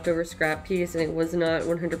 like leftover scrap piece, and it was not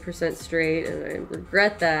 100% straight, and I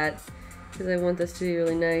regret that because I want this to be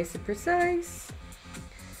really nice and precise.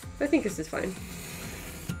 But I think this is fine.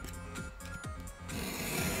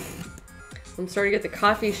 I'm starting to get the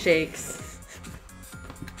coffee shakes.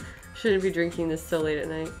 Shouldn't be drinking this so late at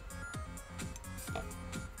night.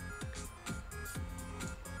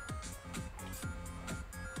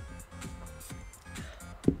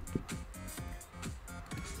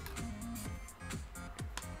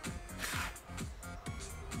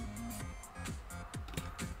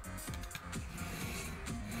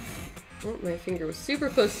 Oh, my finger was super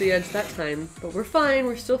close to the edge that time, but we're fine,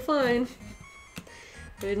 we're still fine.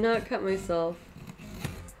 I did not cut myself.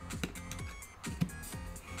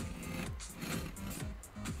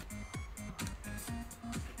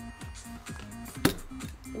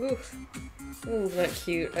 Oof, that one's not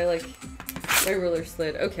cute. I like, my ruler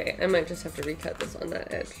slid. Okay, I might just have to recut this on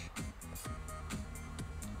that edge.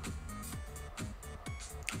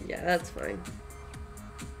 Yeah, that's fine.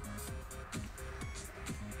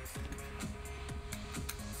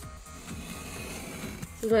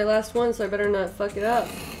 This is my last one, so I better not fuck it up.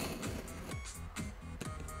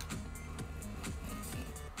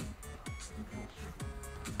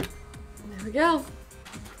 There we go.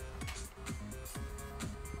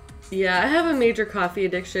 Yeah, I have a major coffee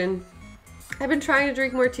addiction. I've been trying to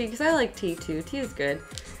drink more tea because I like tea too. Tea is good.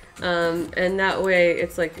 And that way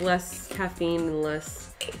it's like less caffeine and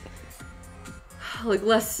less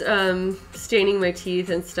staining my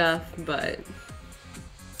teeth and stuff, but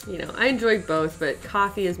you know, I enjoy both, but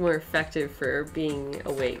coffee is more effective for being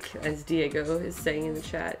awake, as Diego is saying in the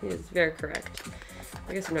chat. He is very correct.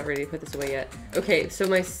 I guess I'm not ready to put this away yet. Okay, so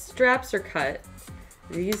my straps are cut.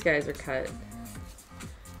 These guys are cut.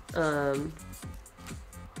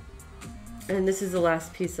 And this is the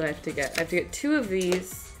last piece that I have to get. I have to get 2 of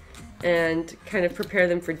these and kind of prepare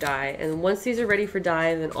them for dye. And once these are ready for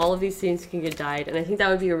dye, then all of these things can get dyed. And I think that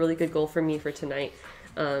would be a really good goal for me for tonight.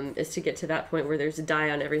 Is to get to that point where there's a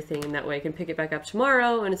dye on everything, and that way I can pick it back up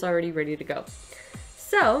tomorrow and it's already ready to go.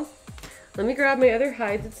 So, let me grab my other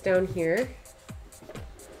hide that's down here.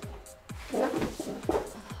 Got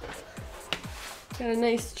a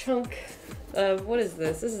nice chunk of, what is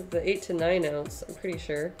this? This is the 8 to 9 ounce, I'm pretty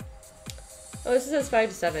sure. Oh, this says 5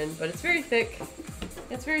 to 7, but it's very thick.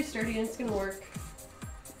 It's very sturdy and it's gonna work.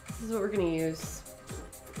 This is what we're gonna use.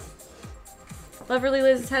 Loverly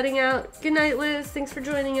Liz is heading out. Good night, Liz. Thanks for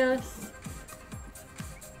joining us.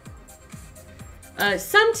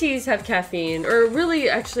 Some teas have caffeine, or really,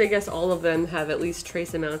 actually, I guess all of them have at least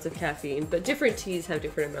trace amounts of caffeine, but different teas have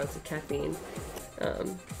different amounts of caffeine.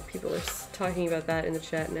 People are talking about that in the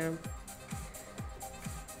chat now.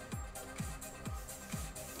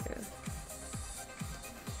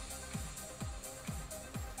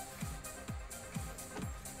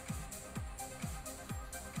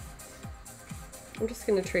 I'm just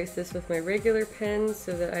going to trace this with my regular pen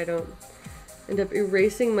so that I don't end up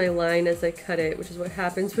erasing my line as I cut it, which is what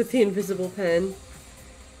happens with the invisible pen.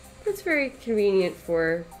 It's very convenient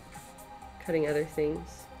for cutting other things.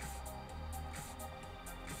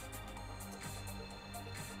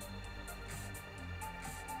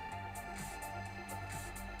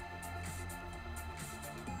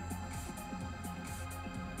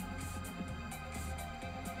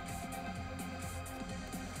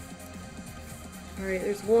 Alright,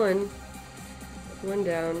 there's one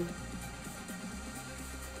down.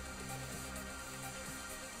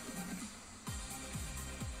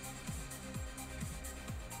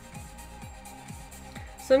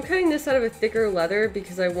 So I'm cutting this out of a thicker leather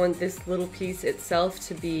because I want this little piece itself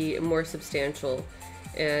to be more substantial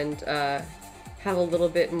and have a little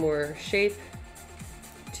bit more shape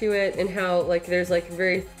to it, and how like there's like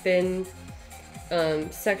very thin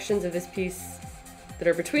sections of this piece that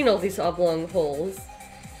are between all these oblong holes.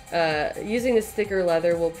 Using this thicker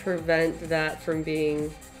leather will prevent that from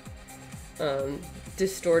being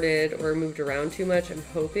distorted or moved around too much, I'm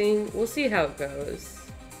hoping. We'll see how it goes.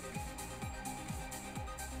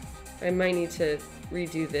 I might need to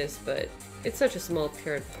redo this, but it's such a small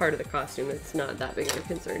part of the costume, it's not that big of a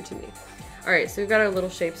concern to me. Alright, so we've got our little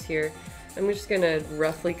shapes here. I'm just gonna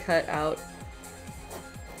roughly cut out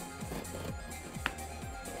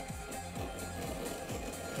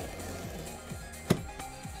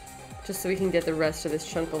just so we can get the rest of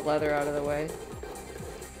this chunk of leather out of the way.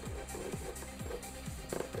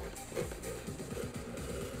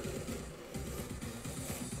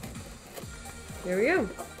 There we go.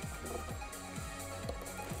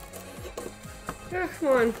 Oh, come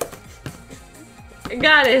on. I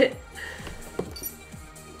got it!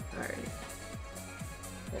 Alright.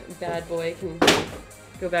 That bad boy can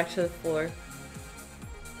go back to the floor.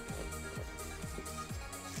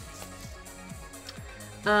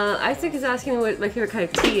 Isaac is asking me what my favorite kind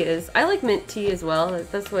of tea is. I like mint tea as well.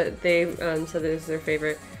 That's what they said that is their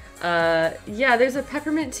favorite. Yeah, there's a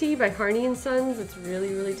peppermint tea by Harney & Sons. It's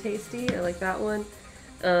really, really tasty. I like that one.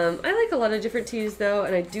 I like a lot of different teas though,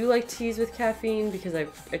 and I do like teas with caffeine because I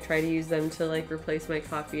try to use them to like replace my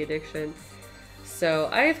coffee addiction. So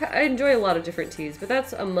I enjoy a lot of different teas, but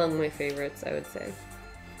that's among my favorites, I would say.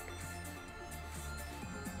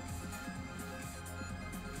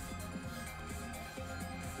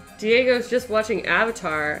 Diego's just watching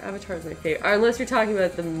Avatar. Avatar is my favorite. Or unless you're talking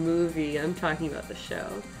about the movie, I'm talking about the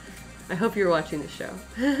show. I hope you're watching the show.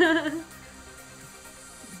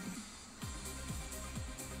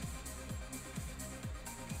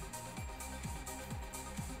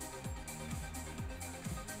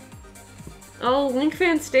 Oh,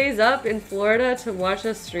 LinkFan stays up in Florida to watch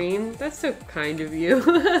us stream. That's so kind of you.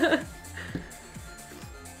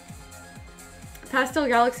 Pastel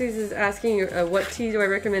Galaxies is asking what tea do I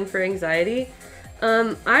recommend for anxiety.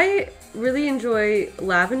 I really enjoy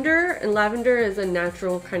lavender, and lavender is a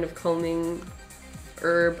natural kind of calming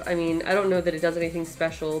herb. I mean, I don't know that it does anything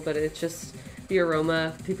special, but it's just the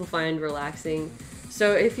aroma people find relaxing.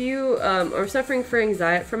 So if you are suffering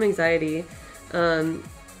from anxiety,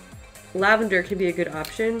 lavender can be a good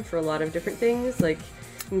option for a lot of different things. Like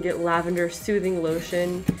you can get lavender soothing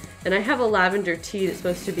lotion, and I have a lavender tea that's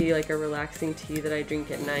supposed to be like a relaxing tea that I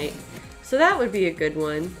drink at night. So that would be a good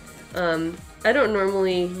one. I don't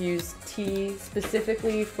normally use tea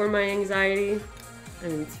specifically for my anxiety. I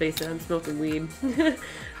mean, let's face it, I'm smoking weed.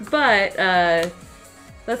 But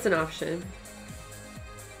that's an option.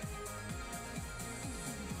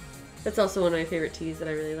 That's also one of my favorite teas that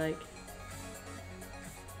I really like.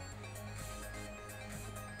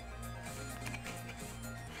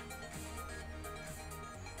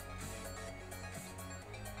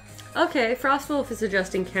 Okay, Frostwolf is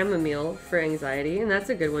suggesting chamomile for anxiety, and that's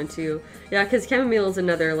a good one too. Yeah, because chamomile is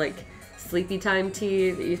another like sleepy time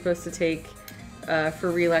tea that you're supposed to take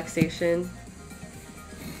for relaxation.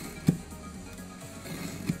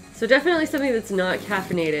 So definitely something that's not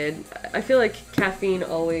caffeinated. I feel like caffeine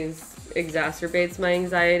always exacerbates my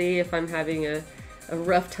anxiety. If I'm having a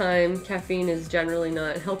rough time, caffeine is generally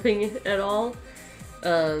not helping at all.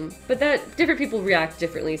 But that different people react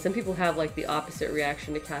differently. Some people have like the opposite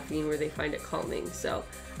reaction to caffeine where they find it calming. So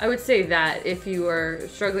I would say that if you are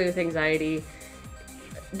struggling with anxiety,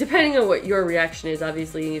 depending on what your reaction is,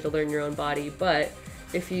 obviously you need to learn your own body. But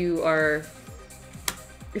if you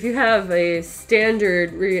have a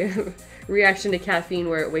standard reaction to caffeine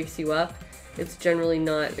where it wakes you up, it's generally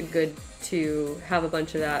not good to have a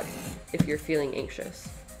bunch of that if you're feeling anxious.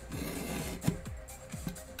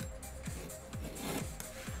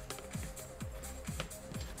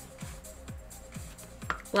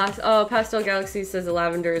 Pastel Galaxy says the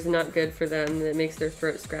lavender is not good for them, and it makes their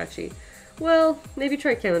throat scratchy. Well, maybe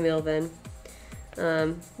try chamomile then.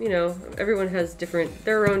 You know, everyone has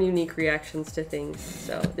their own unique reactions to things,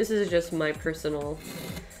 so this is just my personal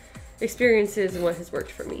experiences and what has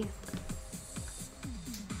worked for me.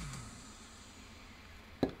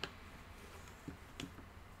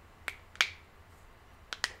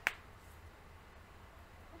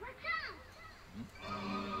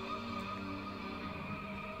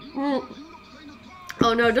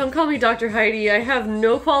 Oh no, don't call me Dr. Heidi. I have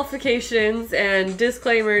no qualifications, and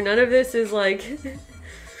disclaimer, none of this is like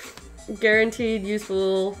guaranteed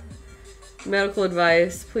useful medical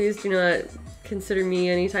advice. Please do not consider me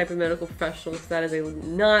any type of medical professional, because that is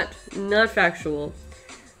not factual.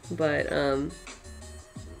 But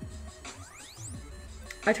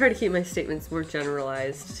I try to keep my statements more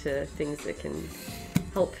generalized to things that can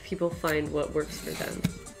help people find what works for them.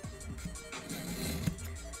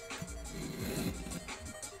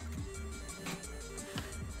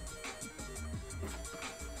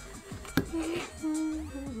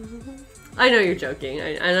 I know you're joking,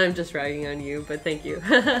 and I'm just ragging on you, but thank you.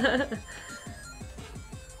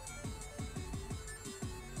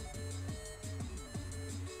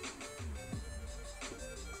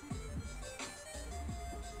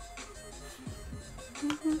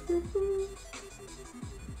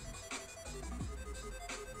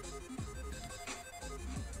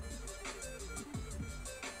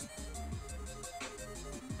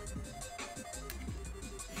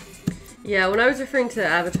 Yeah, when I was referring to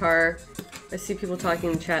Avatar, I see people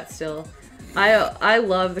talking in chat still. I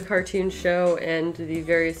love the cartoon show and the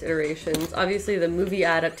various iterations. Obviously, the movie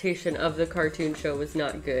adaptation of the cartoon show was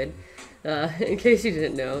not good. In case you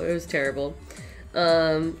didn't know, it was terrible.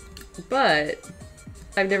 But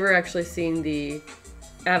I've never actually seen the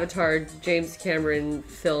Avatar James Cameron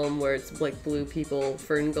film where it's like blue people,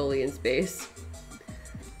 Ferngully in space.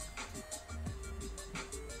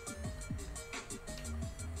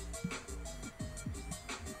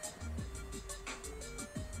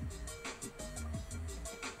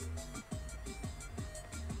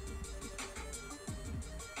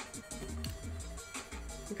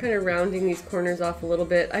 Kind of rounding these corners off a little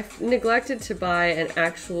bit. I neglected to buy an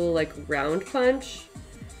actual like round punch.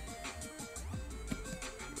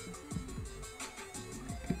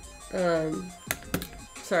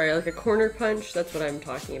 Sorry, like a corner punch, that's what I'm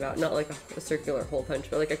talking about. Not like a circular hole punch,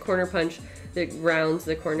 but like a corner punch that rounds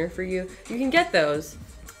the corner for you. You can get those.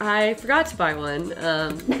 I forgot to buy one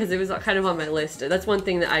because it was kind of on my list. That's one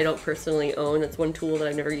thing that I don't personally own. That's one tool that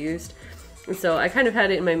I've never used. And so I kind of had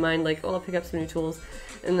it in my mind like, oh, I'll pick up some new tools.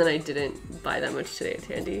 And then I didn't buy that much today at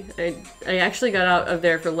Tandy. I actually got out of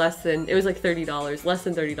there for less than, it was like $30, less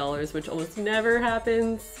than $30, which almost never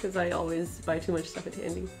happens because I always buy too much stuff at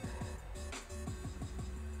Tandy.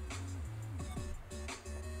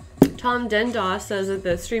 Tom Dendos says that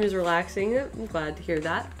the stream is relaxing. I'm glad to hear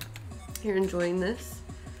that. You're enjoying this.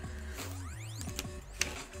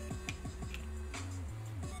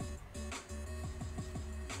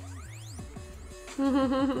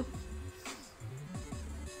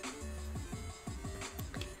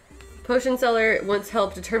 Potion Seller wants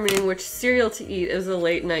help determining which cereal to eat as a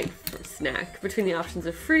late night snack between the options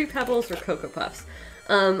of Fruity Pebbles or Cocoa Puffs.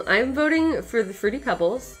 I'm voting for the Fruity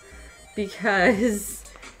Pebbles because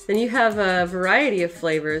then you have a variety of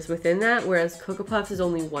flavors within that, whereas Cocoa Puffs is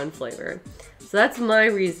only one flavor. So that's my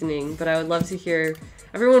reasoning, but I would love to hear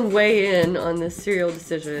everyone weigh in on this cereal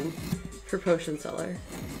decision for Potion Seller.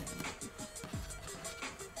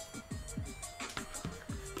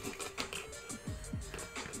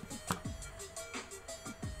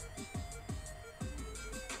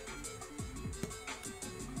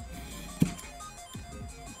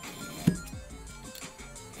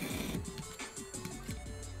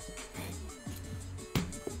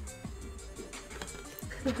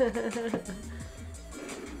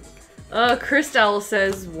 Chris Owl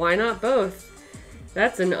says, why not both?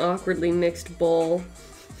 That's an awkwardly mixed bowl.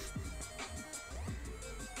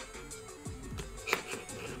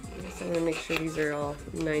 So I'm gonna make sure these are all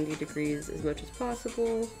 90 degrees as much as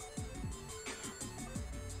possible.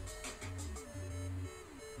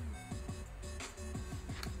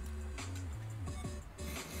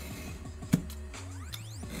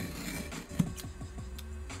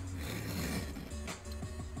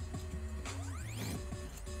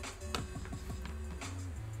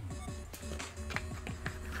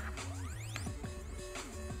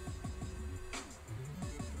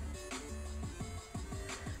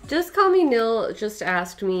 Just Call Me Nil just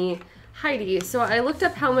asked me, Heidi, so I looked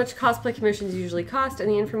up how much cosplay commissions usually cost and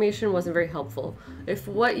the information wasn't very helpful. If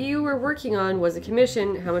what you were working on was a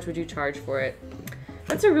commission, how much would you charge for it?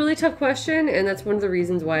 That's a really tough question, and that's one of the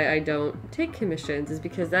reasons why I don't take commissions, is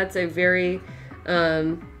because that's a very,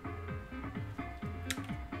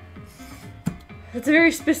 it's a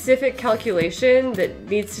very specific calculation that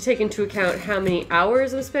needs to take into account how many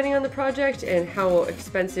hours I'm spending on the project and how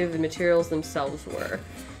expensive the materials themselves were.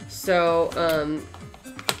 So,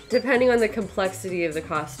 depending on the complexity of the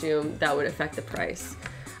costume, that would affect the price.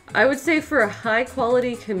 I would say for a high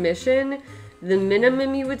quality commission, the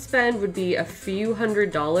minimum you would spend would be a few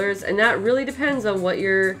 $100s, and that really depends on what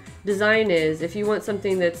your design is. If you want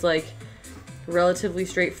something that's like relatively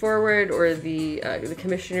straightforward, or the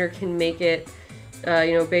commissioner can make it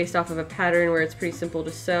you know, based off of a pattern where it's pretty simple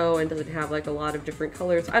to sew and doesn't have like a lot of different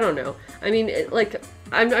colors. I don't know. I mean,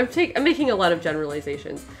 I'm making a lot of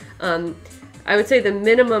generalizations. I would say the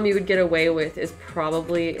minimum you would get away with is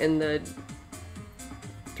probably in the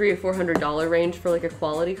 $300 or $400 range for like a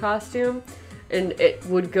quality costume, and it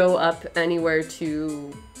would go up anywhere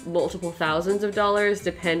to multiple thousands of dollars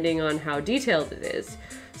depending on how detailed it is.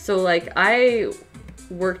 So like I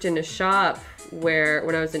worked in a shop where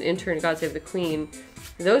when I was an intern at God Save the Queen,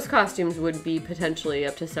 those costumes would be potentially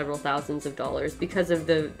up to several thousands of dollars because of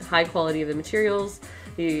the high quality of the materials,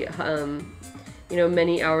 the you know,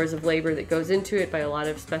 many hours of labor that goes into it by a lot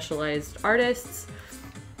of specialized artists.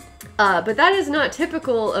 But that is not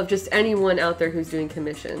typical of just anyone out there who's doing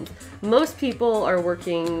commissions. Most people are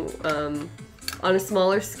working on a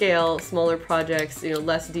smaller scale, smaller projects, you know,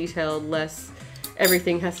 less detailed,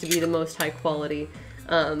 everything has to be the most high quality.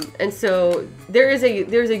 And so there's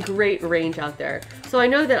a great range out there. So I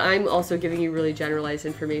know that I'm also giving you really generalized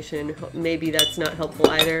information. Maybe that's not helpful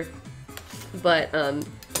either. But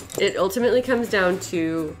it ultimately comes down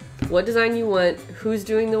to what design you want, who's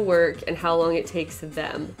doing the work, and how long it takes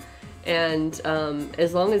them. And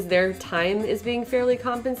as long as their time is being fairly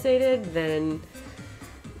compensated, then,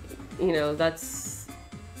 you know, that's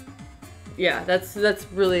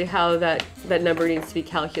really how that number needs to be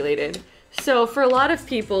calculated. So for a lot of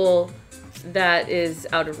people, that is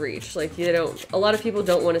out of reach. Like, you know, a lot of people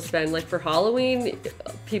don't want to spend, like for Halloween,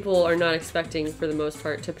 people are not expecting for the most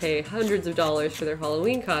part to pay hundreds of dollars for their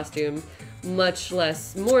Halloween costume, much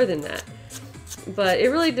less more than that. But it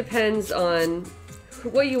really depends on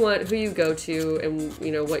what you want, who you go to, and,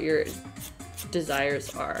 you know, what your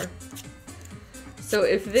desires are. So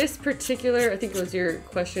if this particular, I think it was your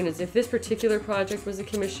question, is if this particular project was a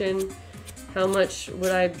commission, how much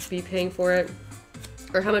would I be paying for it?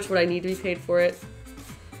 Or how much would I need to be paid for it?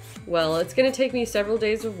 Well, it's going to take me several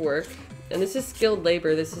days of work, and this is skilled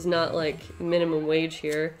labor. This is not like minimum wage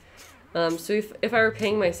here. So if I were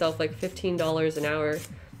paying myself like $15 an hour,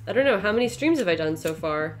 I don't know, how many streams have I done so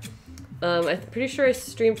far? I'm pretty sure I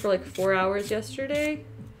streamed for like 4 hours yesterday.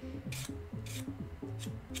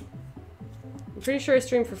 I'm pretty sure I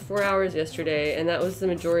streamed for 4 hours yesterday, and that was the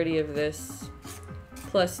majority of this.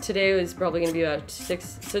 Plus today was probably going to be about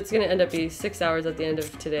 6, so it's going to end up being 6 hours at the end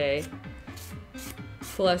of today.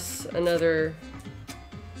 Plus another,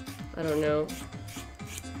 I don't know.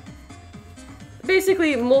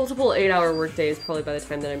 Basically multiple 8-hour work days probably by the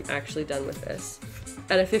time that I'm actually done with this.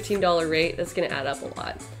 At a $15 rate, that's going to add up a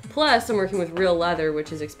lot. Plus I'm working with real leather,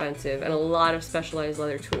 which is expensive, and a lot of specialized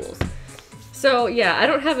leather tools. So yeah, I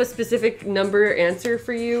don't have a specific number answer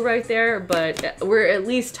for you right there, but we're at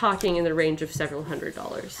least talking in the range of several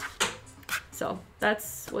 $100s. So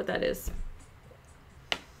that's what that is.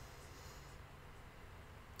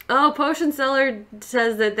 Oh, Potion Seller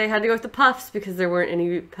says that they had to go with the puffs because there weren't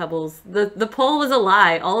any pebbles. The poll was a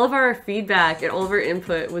lie. All of our feedback and all of our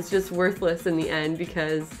input was just worthless in the end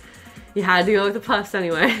because you had to go with the puffs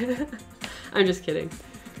anyway. I'm just kidding.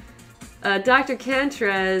 Dr.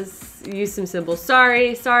 Cantrez used some symbols.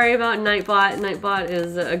 Sorry about Nightbot. Nightbot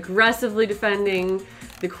is aggressively defending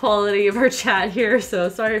the quality of our chat here, so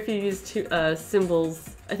sorry if you used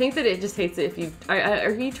symbols. I think that it just hates it if you...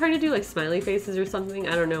 Are you trying to do like smiley faces or something?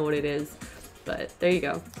 I don't know what it is, but there you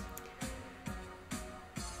go.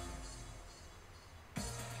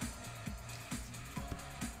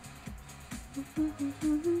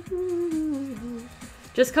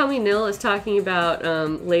 Just Call Me Nil is talking about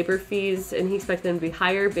labor fees, and he expects them to be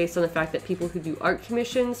higher based on the fact that people who do art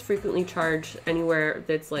commissions frequently charge anywhere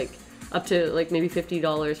that's like up to like maybe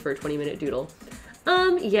 $50 for a 20-minute doodle.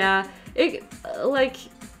 Yeah, it like,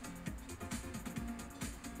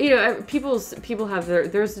 you know, people have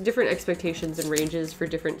there's different expectations and ranges for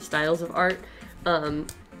different styles of art.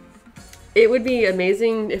 It would be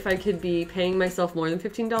amazing if I could be paying myself more than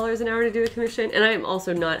 $15 an hour to do a commission, and I'm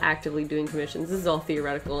also not actively doing commissions. This is all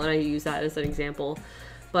theoretical, and I use that as an example.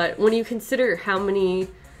 But when you consider how many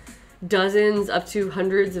dozens up to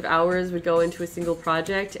hundreds of hours would go into a single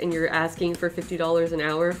project, and you're asking for $50 an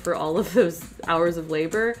hour for all of those hours of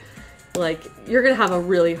labor, like, you're gonna have a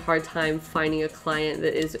really hard time finding a client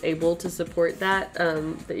that is able to support that,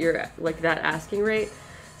 that you're like that asking rate.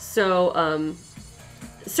 So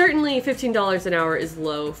certainly $15 an hour is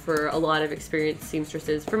low for a lot of experienced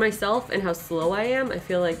seamstresses. For myself and how slow I am, I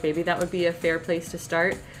feel like maybe that would be a fair place to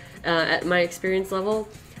start at my experience level.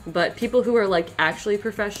 But people who are like actually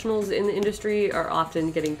professionals in the industry are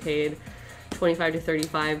often getting paid $25 to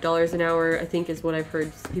 $35 an hour, I think, is what I've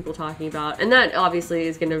heard people talking about. And that obviously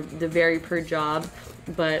is going to vary per job,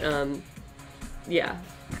 but yeah.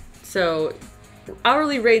 So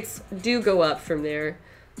hourly rates do go up from there.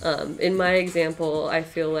 In my example, I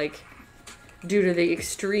feel like due to the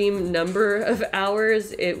extreme number of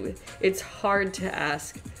hours, it's hard to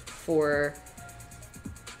ask for,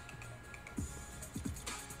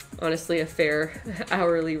 honestly, a fair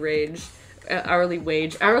hourly wage. Hourly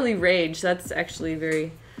wage, that's actually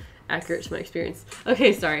very accurate to my experience.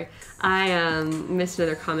 Okay, sorry. I missed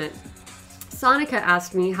another comment. Sonica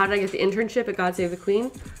asked me, how did I get the internship at God Save the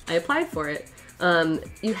Queen? I applied for it.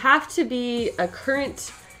 You have to be a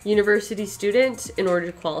current university student in order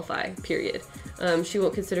to qualify, period. She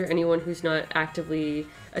won't consider anyone who's not actively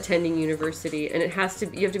attending university, and you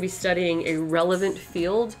have to be studying a relevant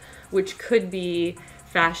field, which could be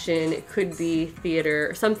fashion, it could be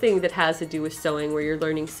theater, something that has to do with sewing, where you're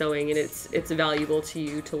learning sewing and it's valuable to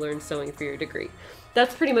you to learn sewing for your degree.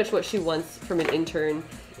 That's pretty much what she wants from an intern,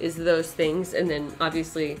 is those things, and then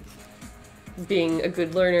obviously being a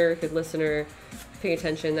good learner, good listener, paying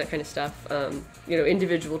attention, that kind of stuff, you know,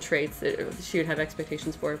 individual traits that she would have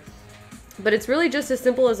expectations for. But it's really just as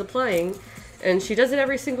simple as applying, and she does it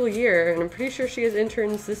every single year, and I'm pretty sure she has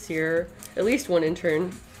interns this year, at least one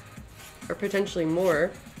intern, or potentially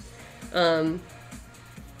more.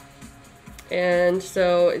 And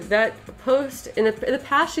so that post, in the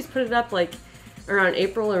past, she's put it up like around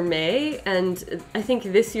April or May, and I think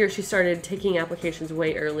this year she started taking applications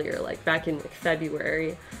way earlier, like back in like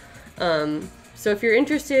February. So if you're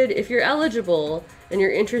interested, if you're eligible and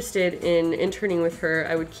you're interested in interning with her,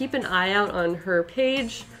 I would keep an eye out on her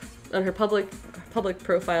page, on her public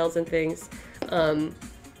profiles and things,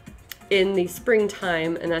 in the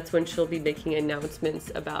springtime, and that's when she'll be making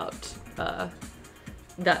announcements about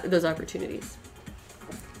those opportunities.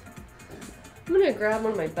 I'm gonna grab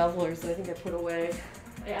one of my bevelers that I think I put away.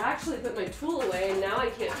 I actually put my tool away and now I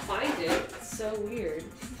can't find it. It's so weird.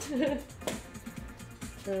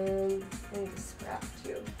 I need to scrap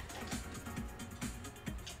too.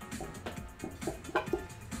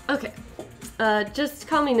 Okay. Just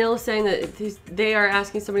call me Nil, saying that they are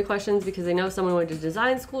asking so many questions because they know someone went to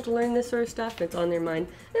design school to learn this sort of stuff. It's on their mind.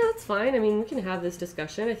 Yeah, that's fine. I mean, we can have this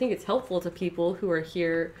discussion. I think it's helpful to people who are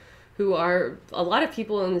here, who are, a lot of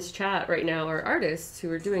people in this chat right now are artists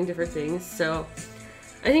who are doing different things. So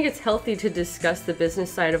I think it's healthy to discuss the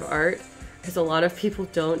business side of art because a lot of people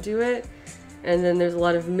don't do it. And then there's a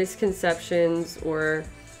lot of misconceptions or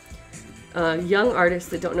young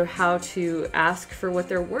artists that don't know how to ask for what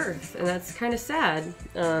they're worth, and that's kind of sad,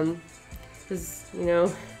 because you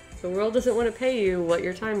know, the world doesn't want to pay you what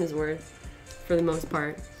your time is worth for the most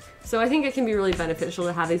part. So I think it can be really beneficial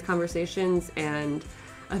to have these conversations, and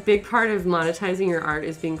a big part of monetizing your art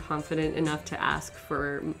is being confident enough to ask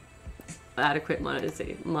for adequate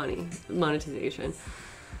monetization.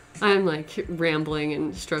 I'm like rambling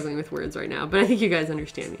and struggling with words right now, but I think you guys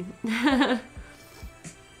understand me.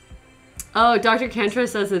 Oh, Dr. Kantra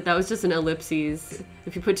says that was just an ellipses.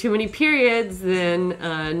 If you put too many periods, then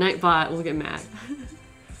Nightbot will get mad.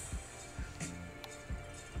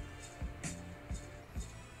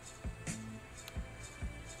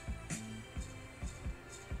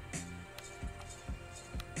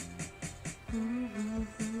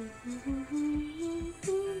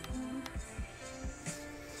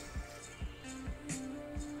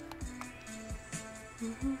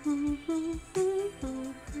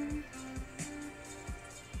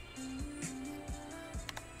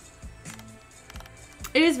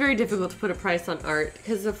 It is very difficult to put a price on art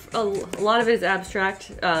because a lot of it is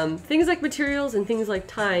abstract. Things like materials and things like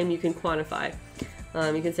time you can quantify.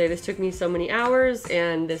 You can say this took me so many hours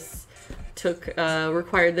and this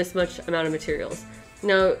required this much amount of materials.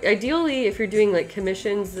 Now, ideally, if you're doing like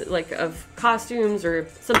commissions like of costumes or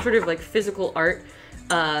some sort of like physical art,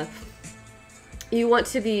 you want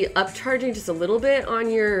to be upcharging just a little bit on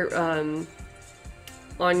your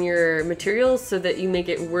on your materials so that you make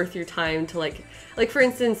it worth your time to like for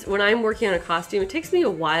instance, when I'm working on a costume, it takes me a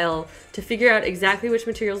while to figure out exactly which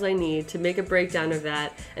materials I need, to make a breakdown of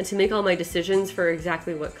that, and to make all my decisions for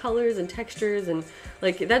exactly what colors and textures, and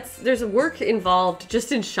like there's work involved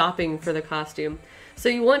just in shopping for the costume. So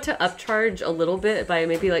you want to upcharge a little bit by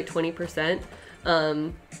maybe like 20%,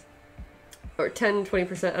 or 10,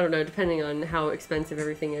 20%, I don't know, depending on how expensive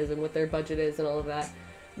everything is and what their budget is and all of that.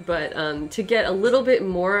 But to get a little bit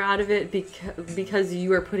more out of it because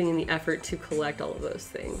you are putting in the effort to collect all of those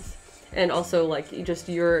things. And also, like, just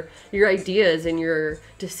your ideas and your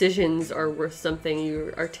decisions are worth something.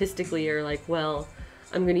 You artistically are like, well,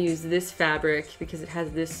 I'm going to use this fabric because it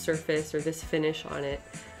has this surface or this finish on it.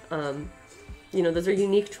 You know, those are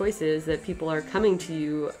unique choices that people are coming to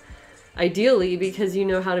you ideally because you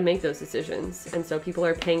know how to make those decisions. And so people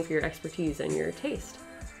are paying for your expertise and your taste.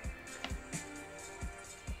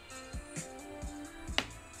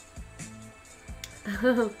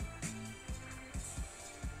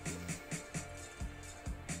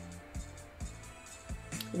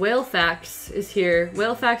 Whale Facts is here.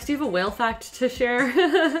 Whale Facts, do you have a whale fact to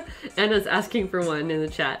share? Anna's asking for one in the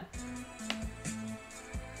chat.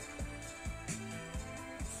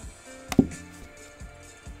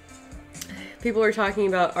 People are talking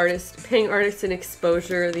about paying artists an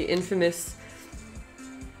exposure, the infamous,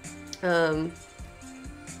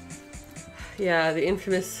 yeah, the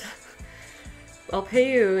infamous, I'll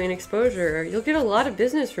pay you in exposure. You'll get a lot of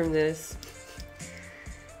business from this.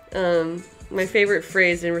 My favorite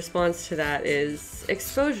phrase in response to that is,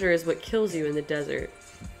 exposure is what kills you in the desert.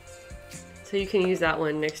 So you can use that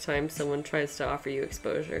one next time someone tries to offer you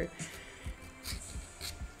exposure.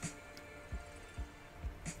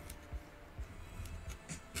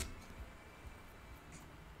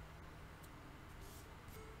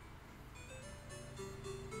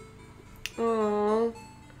 Aww.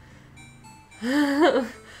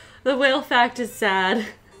 The whale fact is sad.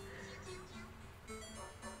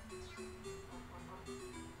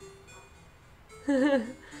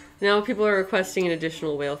 Now people are requesting an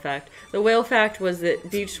additional whale fact. The whale fact was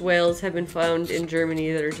that beached whales have been found in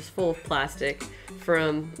Germany that are just full of plastic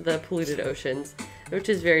from the polluted oceans, which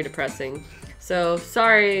is very depressing. So,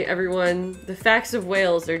 sorry everyone, the facts of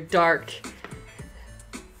whales are dark.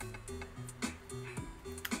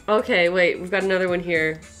 Okay, wait, we've got another one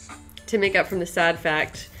here to make up from the sad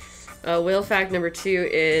fact. Whale fact number 2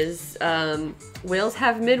 is whales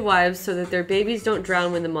have midwives so that their babies don't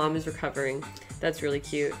drown when the mom is recovering. That's really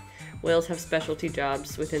cute. Whales have specialty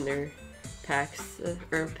jobs within their packs.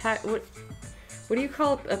 What do you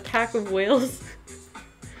call a pack of whales?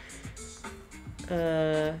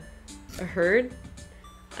 A herd?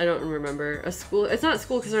 I don't remember. A school? It's not a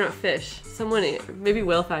school because they're not fish. Someone, maybe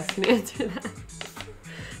Whale Facts can answer that.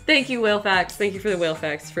 Thank you, Whale Facts. Thank you for the Whale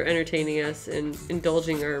Facts, for entertaining us and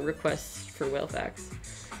indulging our requests for Whale Facts.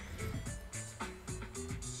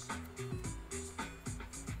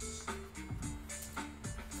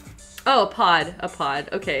 Oh, a pod. A pod.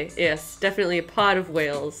 Okay, yes. Definitely a pod of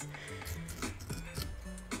whales.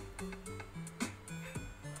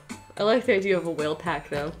 I like the idea of a whale pack,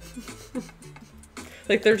 though.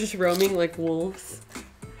 Like, they're just roaming like wolves.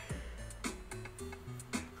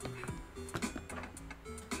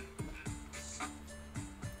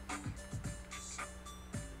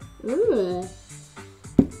 Ooh.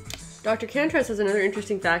 Dr. Cantras has another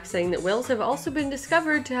interesting fact saying that whales have also been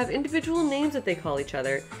discovered to have individual names that they call each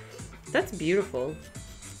other. That's beautiful.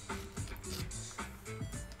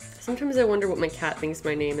 Sometimes I wonder what my cat thinks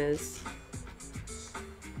my name is.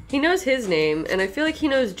 He knows his name, and I feel like he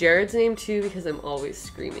knows Jared's name too because I'm always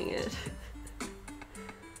screaming it.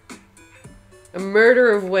 A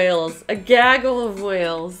murder of whales. A gaggle of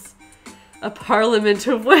whales. A parliament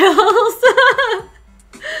of whales.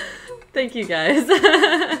 Thank you guys.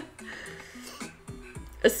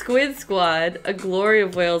 A squid squad. A glory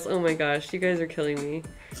of whales. Oh my gosh, you guys are killing me.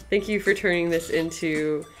 Thank you for turning this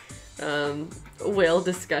into whale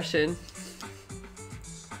discussion.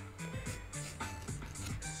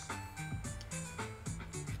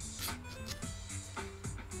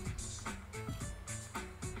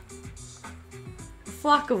 A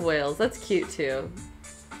flock of whales. That's cute too.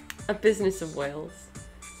 A business of whales.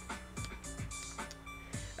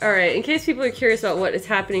 Alright, in case people are curious about what is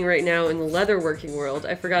happening right now in the leatherworking world,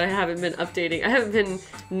 I forgot I haven't been updating. I haven't been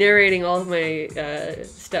narrating all of my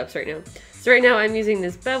steps right now. So right now I'm using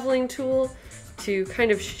this beveling tool to kind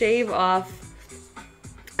of shave off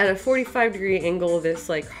at a 45-degree angle this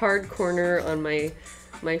like hard corner on my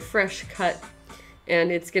fresh cut,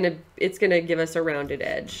 and it's gonna give us a rounded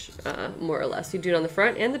edge, more or less. You do it on the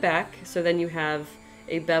front and the back, so then you have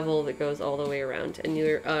a bevel that goes all the way around. And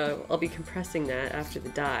I'll be compressing that after the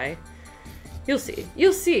dye. You'll see.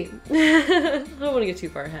 You'll see. I don't want to get too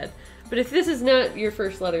far ahead. But if this is not your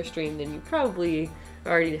first leather stream, then you probably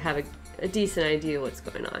already have a decent idea what's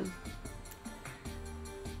going on.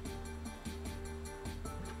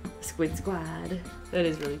 Squid Squad. That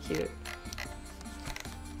is really cute.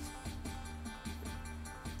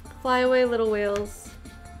 Fly away, little whales.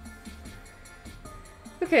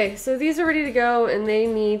 Okay, so these are ready to go, and they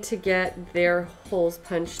need to get their holes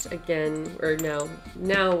punched again, or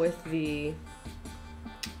now with the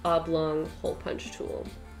oblong hole punch tool.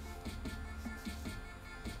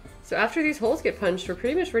 So after these holes get punched, we're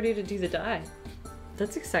pretty much ready to do the dye.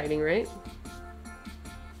 That's exciting, right?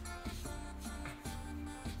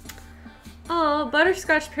 Oh,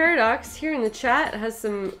 Butterscotch Paradox here in the chat has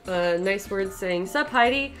some nice words saying, "Sup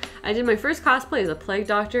Heidi, I did my first cosplay as a plague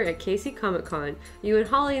doctor at KC Comic Con. You and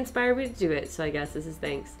Holly inspired me to do it, so I guess this is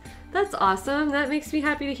thanks." That's awesome. That makes me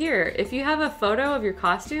happy to hear. If you have a photo of your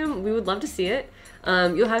costume, we would love to see it.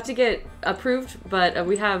 You'll have to get approved, but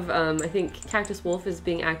we have, I think Cactus Wolf is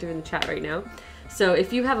being active in the chat right now. So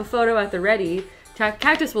if you have a photo at the ready,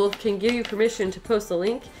 Cactus Wolf can give you permission to post a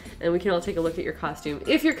link, and we can all take a look at your costume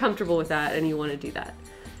if you're comfortable with that and you want to do that.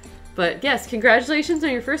 But yes, congratulations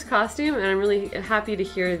on your first costume, and I'm really happy to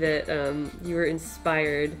hear that you were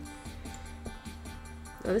inspired.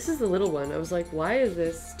 Oh, this is the little one. I was like, why is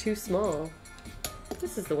this too small?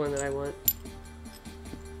 This is the one that I want.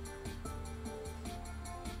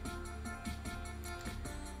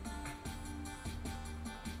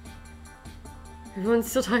 Everyone's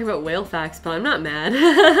still talking about whale facts, but I'm not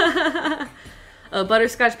mad.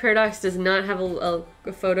 Butterscotch Paradox does not have a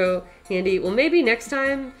photo handy. Well, maybe next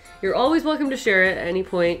time. You're always welcome to share it at any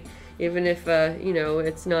point, even if, you know,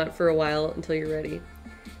 it's not for a while until you're ready.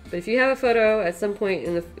 But if you have a photo at some point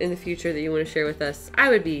in the future that you want to share with us, I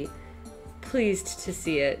would be pleased to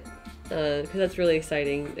see it, because that's really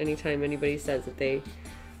exciting anytime anybody says that they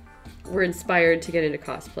were inspired to get into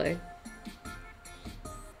cosplay.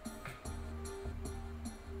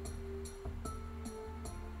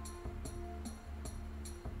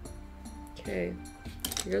 Okay,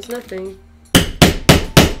 here goes nothing.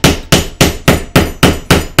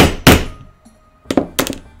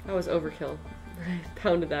 That was overkill. I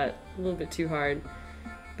pounded that a little bit too hard,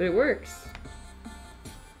 but it works.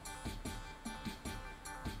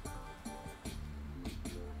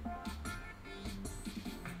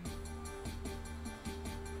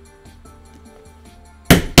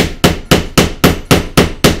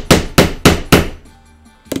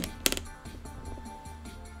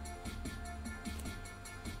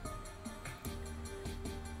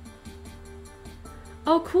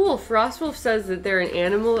 Oh, cool. Frostwolf says that they're an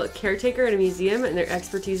animal caretaker at a museum and their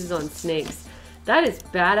expertise is on snakes. That is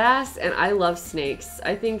badass, and I love snakes.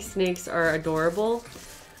 I think snakes are adorable.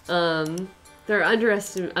 They're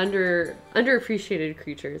underappreciated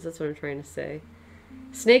creatures. That's what I'm trying to say.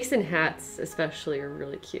 Snakes in hats, especially, are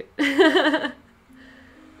really cute.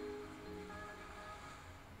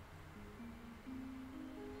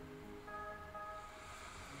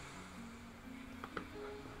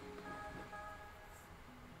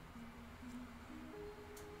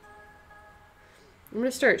 I'm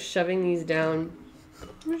gonna start shoving these down. I'm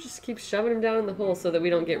gonna just keep shoving them down in the hole so that we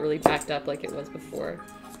don't get really backed up like it was before.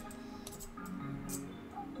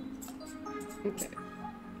 Okay.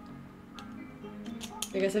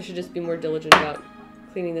 I guess I should just be more diligent about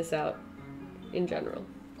cleaning this out in general.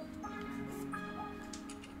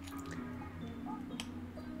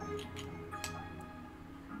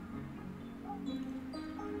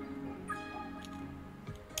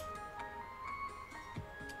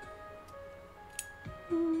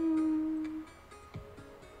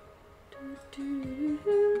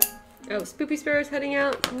 Oh, Spoopy Sparrow's heading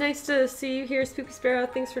out. Nice to see you here, Spoopy Sparrow.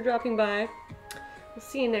 Thanks for dropping by. We'll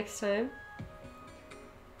see you next time.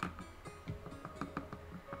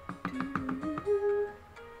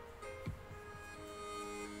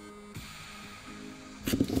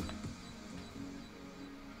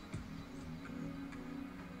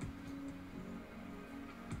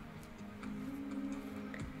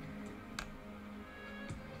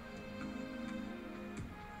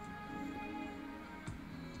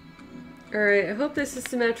 Alright, I hope this is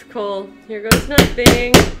symmetrical. Here goes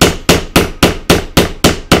nothing.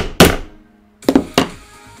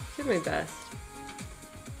 Did my best.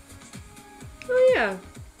 Oh yeah.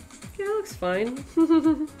 Yeah, it looks fine.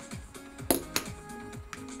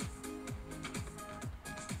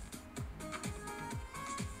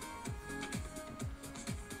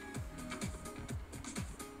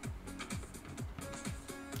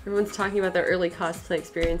 Everyone's talking about their early cosplay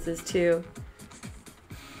experiences too.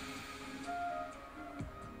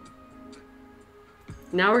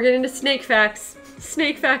 Now we're getting to snake facts.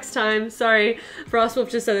 Snake facts time. Sorry,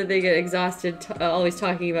 Frostwolf just said that they get exhausted always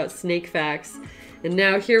talking about snake facts. And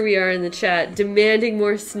now here we are in the chat demanding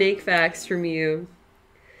more snake facts from you.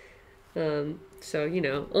 So, you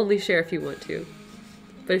know, only share if you want to.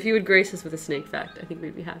 But if you would grace us with a snake fact, I think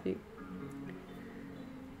we'd be happy.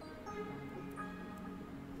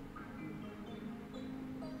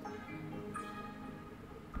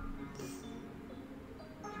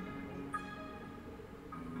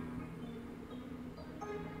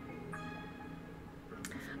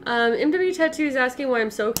 MW Tattoo is asking why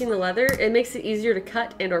I'm soaking the leather. It makes it easier to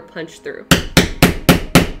cut and or punch through.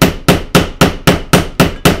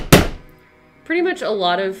 Pretty much a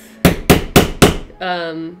lot of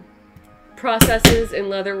processes in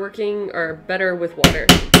leatherworking are better with water.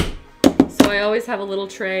 So I always have a little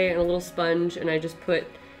tray and a little sponge, and I just put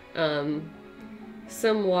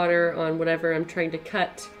some water on whatever I'm trying to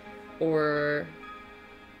cut or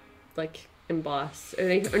like emboss.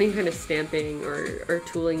 Any kind of stamping or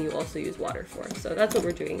tooling you also use water for. So that's what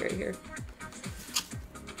we're doing right here.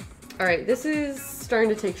 Alright, this is starting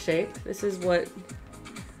to take shape. This is what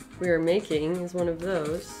we are making, is one of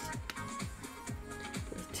those.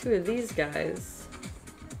 With two of these guys.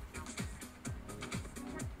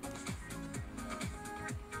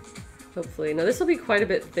 Hopefully. Now this will be quite a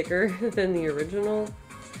bit thicker than the original,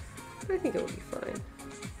 but I think it will be fine.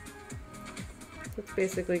 It's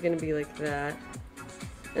basically going to be like that.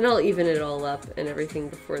 And I'll even it all up and everything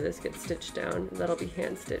before this gets stitched down. That'll be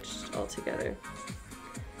hand stitched all together.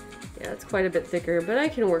 Yeah, it's quite a bit thicker, but I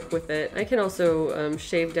can work with it. I can also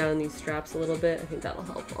shave down these straps a little bit. I think that'll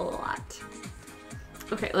help a lot.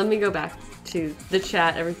 Okay, let me go back to the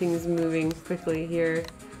chat. Everything's moving quickly here.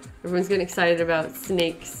 Everyone's getting excited about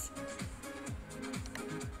snakes.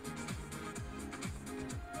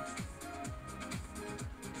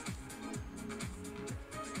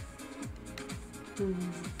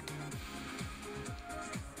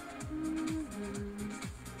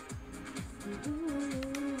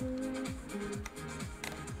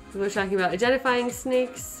 We're talking about identifying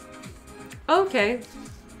snakes. Okay.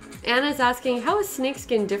 Anna's asking, how is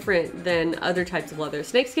snakeskin different than other types of leather?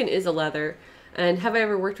 Snakeskin is a leather, and have I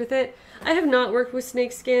ever worked with it? I have not worked with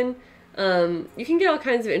snakeskin. You can get all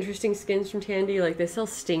kinds of interesting skins from Tandy, like they sell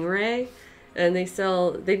stingray, and they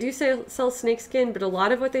do sell snakeskin, but a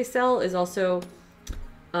lot of what they sell is also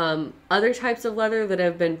other types of leather that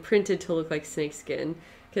have been printed to look like snakeskin,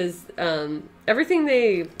 because everything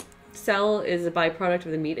they sell is a byproduct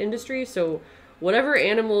of the meat industry, so whatever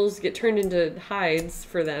animals get turned into hides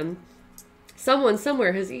for them, someone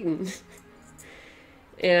somewhere has eaten.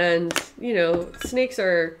 And, you know, snakes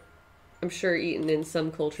are, I'm sure, eaten in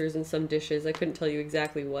some cultures and some dishes. I couldn't tell you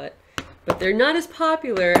exactly what, but they're not as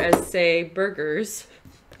popular as, say, burgers.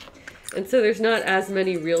 And so there's not as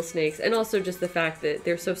many real snakes, and also just the fact that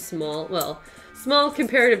they're so small, well, small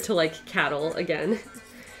comparative to, like, cattle, again.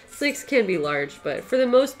 Snakes can be large, but for the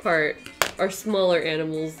most part are smaller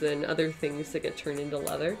animals than other things that get turned into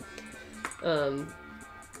leather.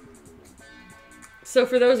 So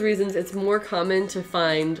for those reasons, it's more common to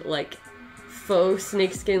find, like, faux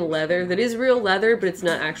snakeskin leather that is real leather, but it's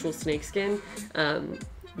not actual snakeskin, than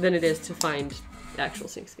it is to find actual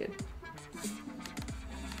snakeskin.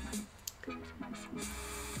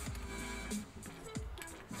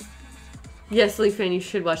 Yes, Leafan, you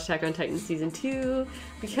should watch Attack on Titan Season 2,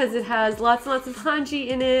 because it has lots and lots of Hanji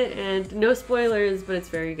in it, and no spoilers, but it's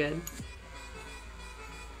very good.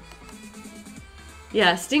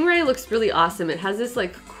 Yeah, Stingray looks really awesome. It has this,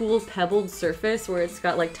 like, cool pebbled surface where it's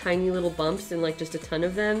got, like, tiny little bumps and, like, just a ton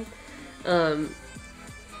of them.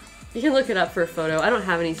 You can look it up for a photo. I don't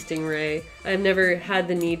have any Stingray. I've never had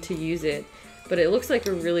the need to use it, but it looks like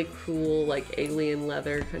a really cool, like, alien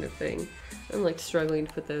leather kind of thing. I'm, like, struggling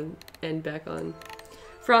to put the end back on.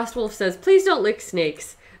 Frostwolf says, please don't lick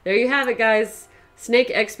snakes. There you have it, guys.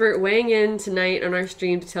 Snake expert weighing in tonight on our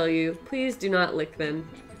stream to tell you, please do not lick them.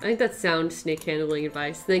 I think that's sound snake handling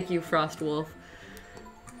advice. Thank you, Frostwolf.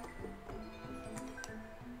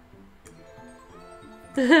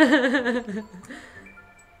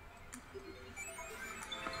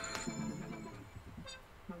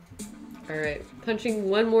 Alright, punching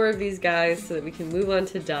one more of these guys so that we can move on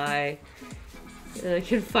to dye. And I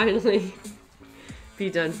can finally be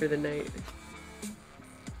done for the night.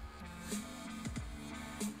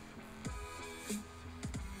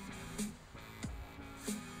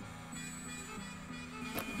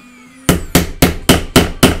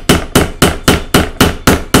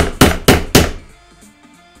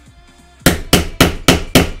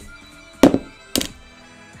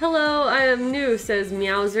 Hello, New says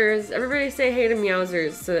Meowsers. Everybody say hey to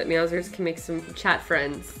Meowsers so that Meowsers can make some chat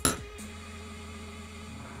friends.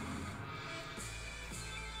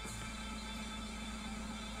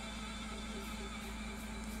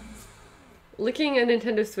 Licking a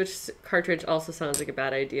Nintendo Switch cartridge also sounds like a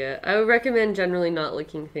bad idea. I would recommend generally not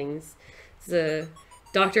licking things. It's a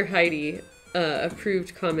Dr. Heidi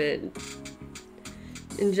approved comment.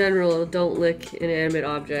 In general, don't lick inanimate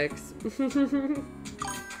objects.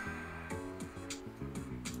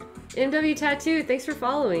 MW Tattoo, thanks for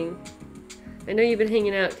following. I know you've been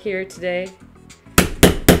hanging out here today.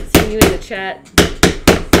 Seeing you in the chat.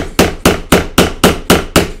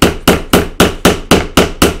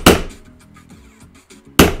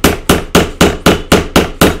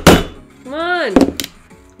 Come on! I'm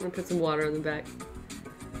gonna put some water on the back.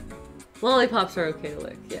 Lollipops are okay to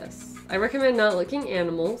lick, yes. I recommend not licking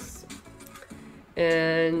animals.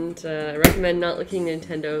 And I recommend not licking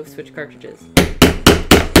Nintendo Switch cartridges.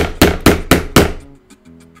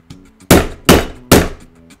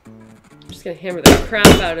 I'm just gonna hammer the crap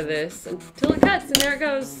out of this until it cuts, and there it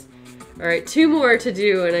goes. Alright, 2 more to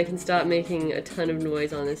do and I can stop making a ton of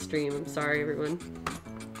noise on this stream. I'm sorry, everyone.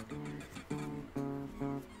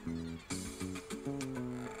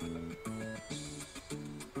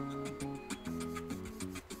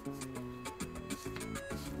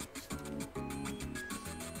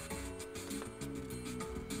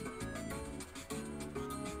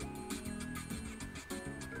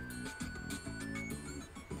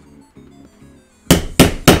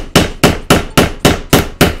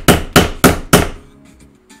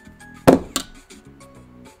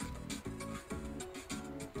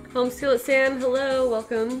 Home Skillet Sam, hello,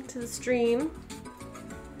 welcome to the stream.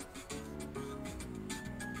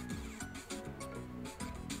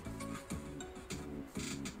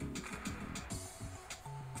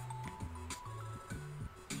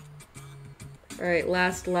 Alright,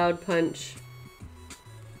 last loud punch.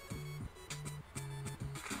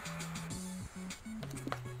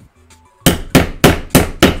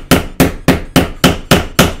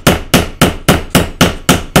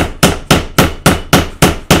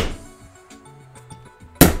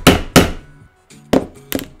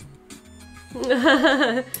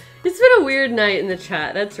 It's been a weird night in the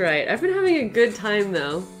chat, that's right. I've been having a good time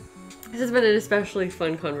though. This has been an especially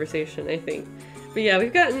fun conversation, I think. But yeah,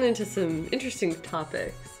 we've gotten into some interesting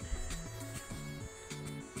topics.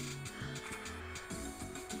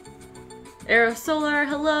 Aerosolar,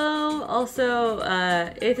 hello! Also,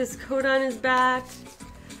 Aethys Kodan is back.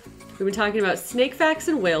 We've been talking about snake facts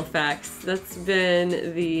and whale facts. That's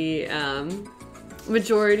been the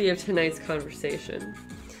majority of tonight's conversation.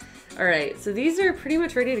 Alright, so these are pretty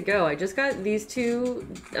much ready to go. I just got these 2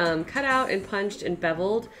 cut out and punched and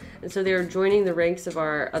beveled, and so they are joining the ranks of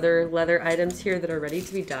our other leather items here that are ready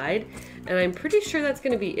to be dyed. And I'm pretty sure that's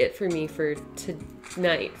going to be it for me for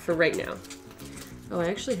tonight, for right now. Oh, I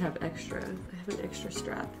actually have extra. I have an extra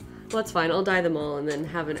strap. Well, that's fine. I'll dye them all and then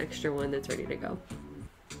have an extra one that's ready to go.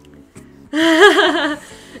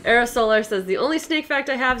 Aerosolar says, the only snake fact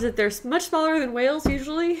I have is that they're much smaller than whales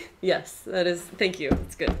usually. Yes, that is, thank you.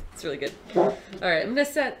 It's good. It's really good. Alright, I'm going to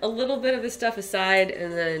set a little bit of this stuff aside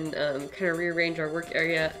and then kind of rearrange our work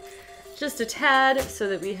area just a tad so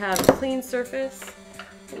that we have a clean surface.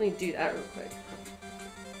 Let me do that real quick.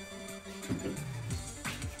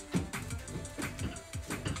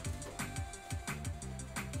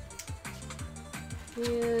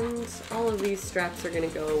 And all of these straps are going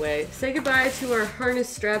to go away. Say goodbye to our harness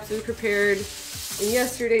straps we prepared in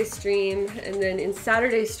yesterday's stream, and then in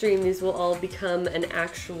Saturday's stream these will all become an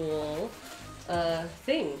actual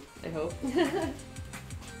thing, I hope. An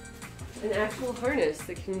actual harness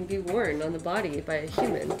that can be worn on the body by a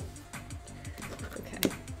human. Okay.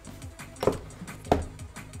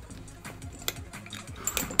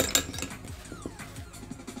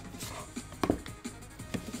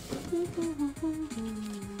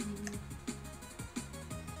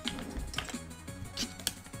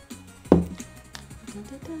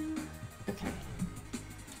 Okay.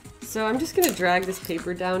 So I'm just gonna drag this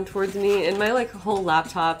paper down towards me, and my like whole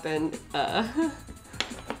laptop and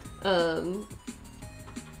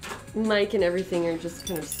mic and everything are just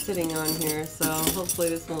kind of sitting on here, so hopefully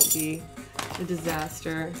this won't be a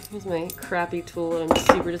disaster. Here's my crappy tool that I'm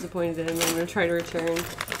super disappointed in, and I'm gonna try to return.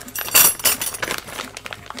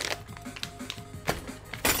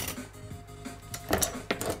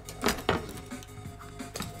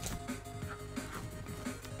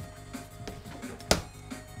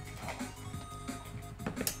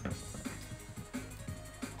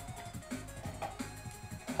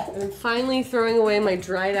 I'm finally throwing away my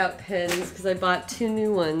dried out pens because I bought 2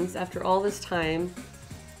 new ones after all this time.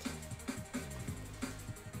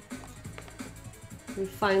 we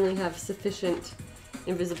finally have sufficient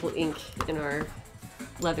invisible ink in our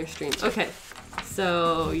leather stream. Okay,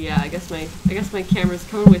 so yeah, I guess my camera's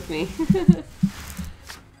coming with me.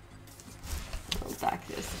 I'll back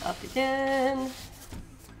this up again.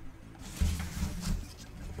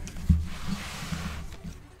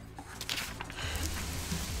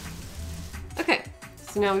 Okay,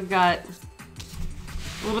 so now we've got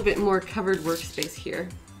a little bit more covered workspace here,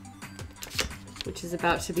 which is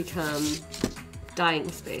about to become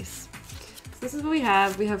dyeing space. So this is what we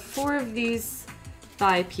have. We have 4 of these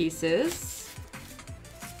thigh pieces.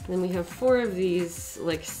 And then we have 4 of these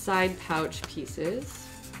like side pouch pieces.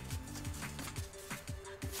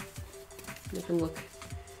 Make them look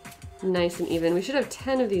nice and even. We should have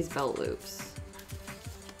 10 of these belt loops.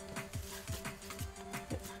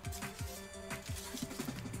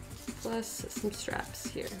 Plus some straps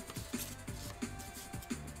here.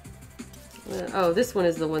 Oh, this one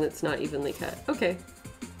is the one that's not evenly cut. Okay.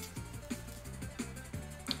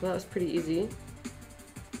 Well, that was pretty easy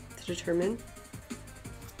to determine.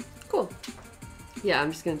 Cool. Yeah,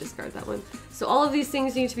 I'm just gonna discard that one. So all of these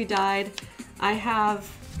things need to be dyed. I have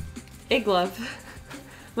a glove.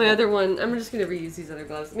 My other one, I'm just gonna reuse these other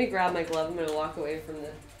gloves. Let me grab my glove. I'm gonna walk away from the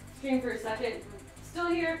stream for a second. Still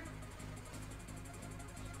here.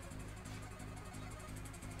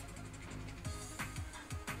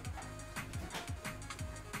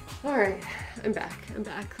 Alright, I'm back.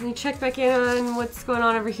 Let me check back in on what's going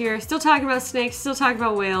on over here. Still talking about snakes, still talking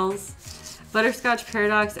about whales. Butterscotch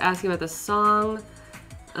Paradox asking about the song.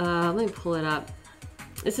 Let me pull it up.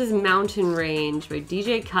 This is Mountain Range by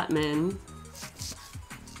DJ Cutman.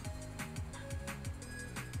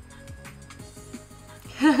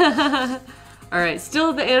 Alright,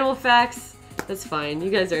 still the animal facts. That's fine.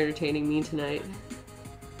 You guys are entertaining me tonight.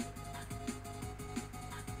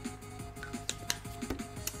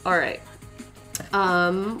 Alright,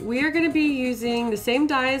 we are going to be using the same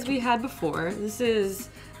dye as we had before. This is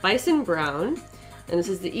Bison Brown, and this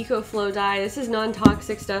is the EcoFlow dye. This is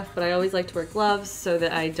non-toxic stuff, but I always like to wear gloves so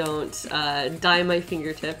that I don't dye my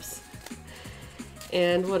fingertips.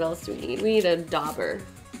 And what else do we need? We need a dauber.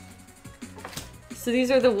 So these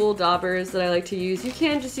are the wool daubers that I like to use. You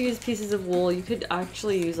can just use pieces of wool. You could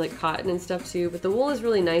actually use like cotton and stuff too, but the wool is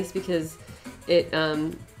really nice because it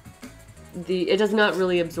does not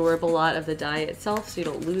really absorb a lot of the dye itself, so you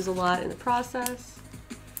don't lose a lot in the process.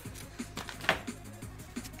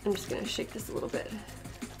 I'm just gonna shake this a little bit.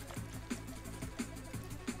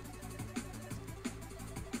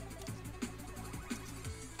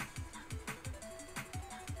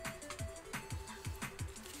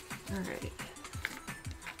 All right.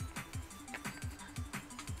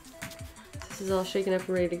 This is all shaken up and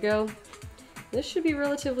ready to go. This should be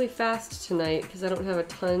relatively fast tonight because I don't have a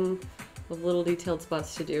ton of little detailed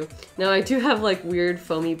spots to do. Now I do have like weird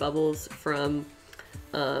foamy bubbles from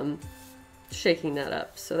shaking that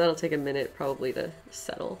up, so that'll take a minute probably to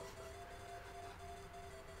settle.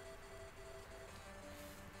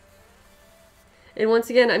 And once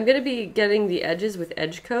again, I'm going to be getting the edges with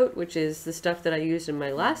Edge Coat, which is the stuff that I used in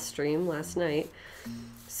my last stream last night.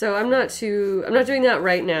 So I'm not doing that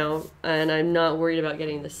right now, and I'm not worried about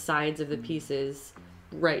getting the sides of the pieces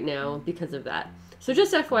right now because of that. So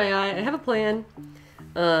just FYI, I have a plan.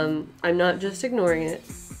 I'm not just ignoring it,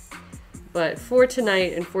 but for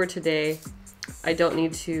tonight and for today, I don't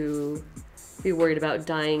need to be worried about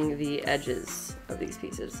dyeing the edges of these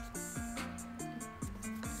pieces.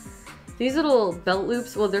 These little belt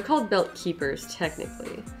loops, well, they're called belt keepers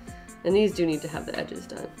technically, and these do need to have the edges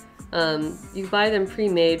done. You buy them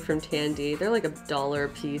pre-made from Tandy. They're like $1 a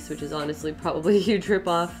piece, which is honestly probably a huge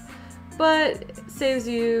ripoff, but it saves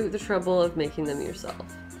you the trouble of making them yourself.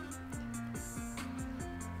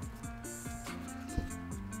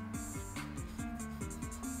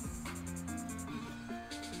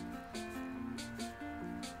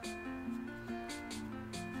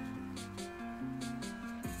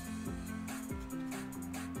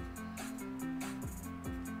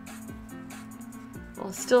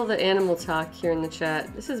 Well, still the animal talk here in the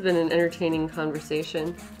chat. This has been an entertaining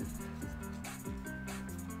conversation.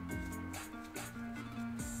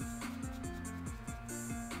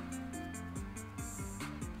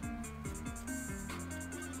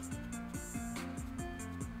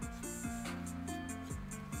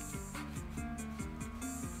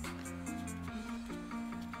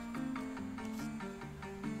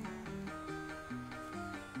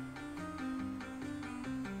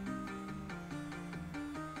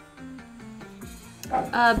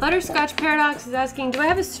 Butterscotch Paradox is asking, do I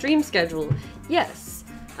have a stream schedule? Yes.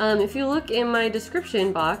 If you look in my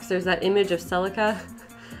description box, there's that image of Celica.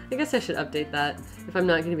 I guess I should update that if I'm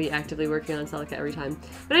not going to be actively working on Celica every time.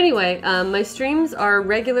 But anyway, my streams are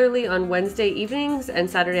regularly on Wednesday evenings and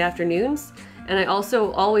Saturday afternoons. And I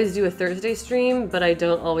also always do a Thursday stream, but I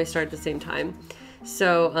don't always start at the same time.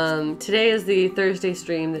 So today is the Thursday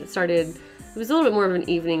stream that started. It was a little bit more of an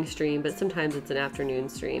evening stream, but sometimes it's an afternoon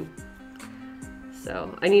stream.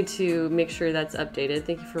 So I need to make sure that's updated.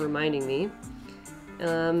 Thank you for reminding me.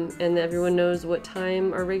 And that everyone knows what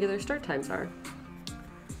time our regular start times are.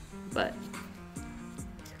 But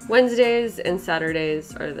Wednesdays and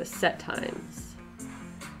Saturdays are the set times.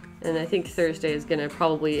 And I think Thursday is going to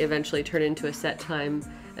probably eventually turn into a set time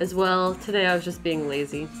as well. Today I was just being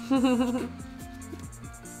lazy.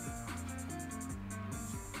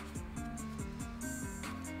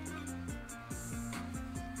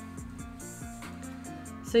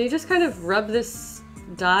 So you just kind of rub this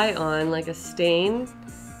dye on like a stain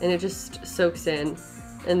and it just soaks in.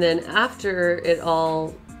 And then after it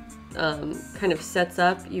all kind of sets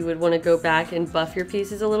up, you would want to go back and buff your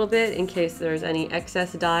pieces a little bit in case there's any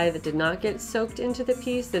excess dye that did not get soaked into the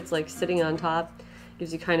piece that's like sitting on top.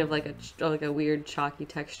 Gives you kind of like a weird chalky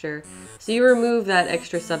texture. So you remove that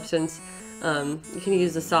extra substance. You can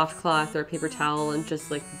use a soft cloth or a paper towel and just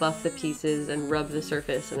like buff the pieces and rub the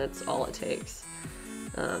surface, and that's all it takes.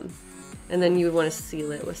 And then you would want to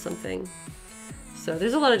seal it with something. So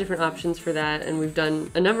there's a lot of different options for that, and we've done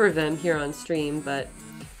a number of them here on stream, but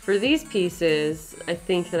for these pieces, I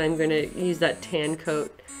think that I'm going to use that tan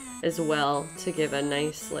coat as well to give a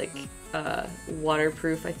nice, like,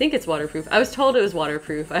 waterproof. I think it's waterproof. I was told it was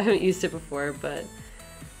waterproof. I haven't used it before, but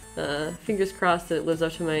fingers crossed that it lives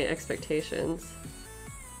up to my expectations.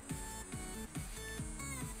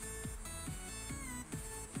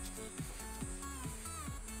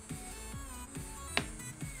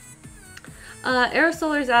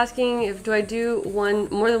 Aerosolar is asking do I do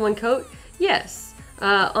more than one coat? Yes.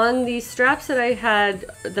 On the straps that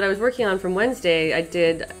I was working on from Wednesday, I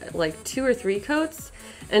did like 2 or 3 coats.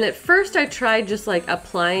 And at first I tried just like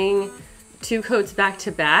applying 2 coats back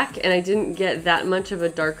to back, and I didn't get that much of a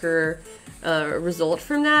darker result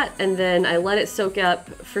from that. And then I let it soak up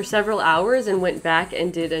for several hours and went back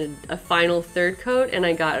and did a final 3rd coat, and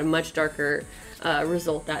I got a much darker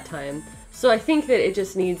result that time. So I think that it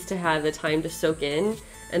just needs to have the time to soak in,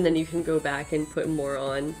 and then you can go back and put more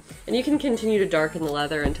on. And you can continue to darken the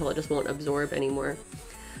leather until it just won't absorb anymore.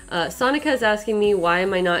 Sonica is asking me why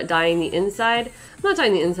am I not dyeing the inside. I'm not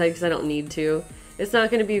dyeing the inside because I don't need to. It's not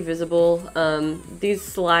going to be visible. These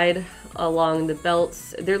slide along the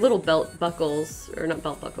belts. They're little belt buckles, or not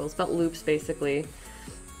belt buckles, belt loops basically.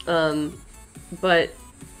 But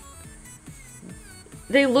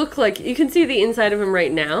they look like, you can see the inside of them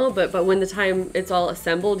right now, but when the time it's all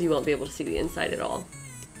assembled, you won't be able to see the inside at all.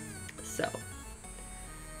 So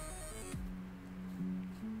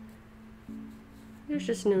there's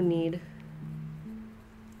just no need.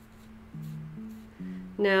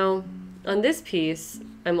 Now, on this piece,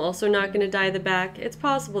 I'm also not going to dye the back. It's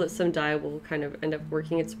possible that some dye will kind of end up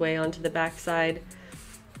working its way onto the back side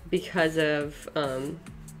because of,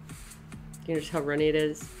 just how runny it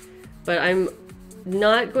is. But I'm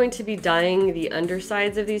not going to be dyeing the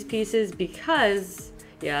undersides of these pieces because,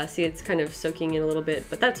 yeah, see, it's kind of soaking in a little bit,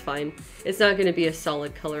 but that's fine. It's not going to be a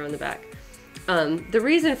solid color on the back. The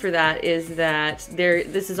reason for that is that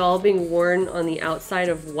this is all being worn on the outside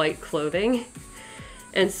of white clothing.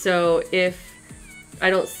 And so if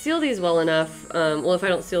I don't seal these well enough, well, if I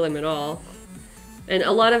don't seal them at all, and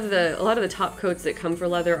a lot of the top coats that come for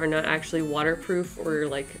leather are not actually waterproof, or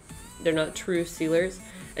like they're not true sealers.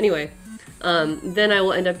 Anyway, then I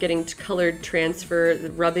will end up getting colored transfer,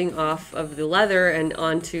 rubbing off of the leather and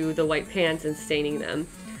onto the white pants and staining them.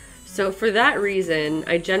 So for that reason,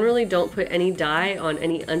 I generally don't put any dye on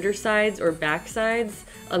any undersides or backsides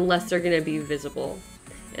unless they're going to be visible.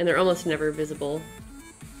 And they're almost never visible.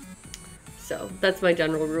 So that's my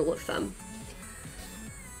general rule of thumb.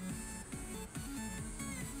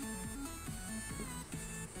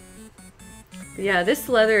 But yeah, this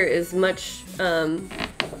leather is much,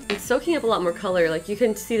 it's soaking up a lot more color. Like you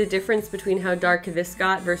can see the difference between how dark this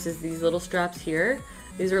got versus these little straps here.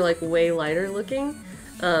 These are like way lighter looking.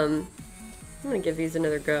 I'm gonna give these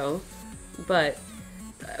another go. But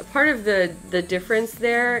part of the difference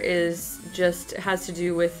there is just has to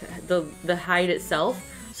do with the hide itself.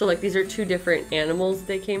 So like these are 2 different animals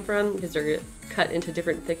they came from because they're cut into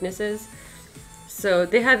different thicknesses. So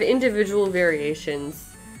they have individual variations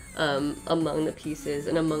among the pieces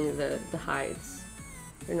and among the hides.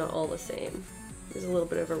 They're not all the same. There's a little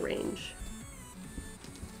bit of a range.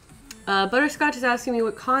 Butterscotch is asking me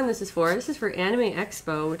what con this is for. This is for Anime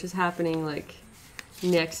Expo, which is happening like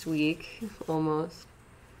next week, almost.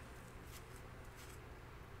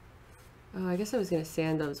 Oh, I guess I was gonna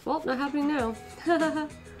sand those. Well, not happening now.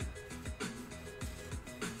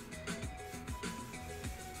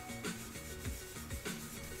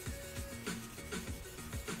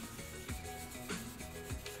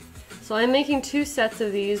 So I'm making 2 sets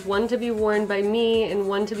of these, one to be worn by me and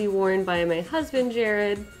one to be worn by my husband,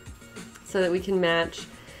 Jared, so that we can match.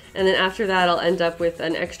 And then after that, I'll end up with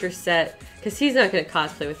an extra set, because he's not going to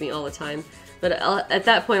cosplay with me all the time. But at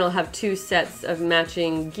that point, I'll have 2 sets of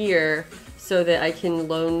matching gear so that I can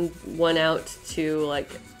loan one out to like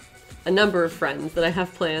a number of friends that I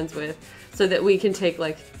have plans with, so that we can take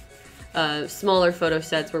like smaller photo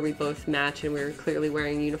sets where we both match and we're clearly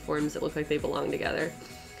wearing uniforms that look like they belong together.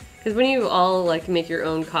 Because when you all like make your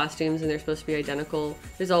own costumes and they're supposed to be identical,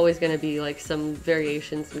 there's always going to be like some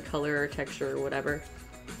variations in color or texture or whatever.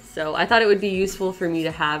 So I thought it would be useful for me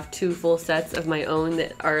to have 2 full sets of my own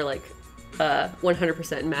that are like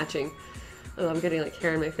 100% matching. Oh, I'm getting like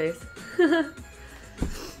hair in my face.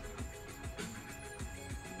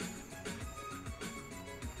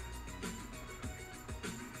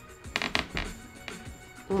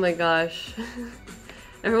 Oh my gosh.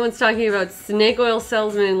 Everyone's talking about snake oil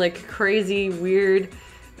salesmen and like crazy, weird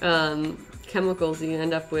chemicals you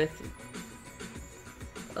end up with.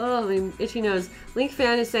 Oh, my itchy nose. Link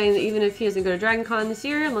Fan is saying that even if he doesn't go to Dragon Con this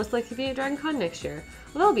year, he'll most likely be at Dragon Con next year.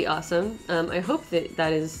 Well, that'll be awesome. I hope that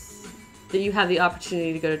you have the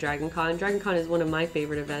opportunity to go to Dragon Con. Dragon Con is one of my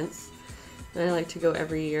favorite events, and I like to go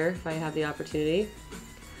every year if I have the opportunity.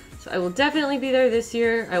 So I will definitely be there this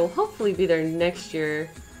year. I will hopefully be there next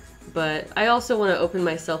year. But I also want to open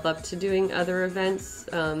myself up to doing other events,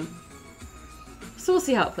 so we'll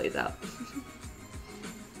see how it plays out.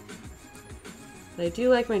 But I do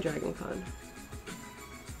like my Dragon Con.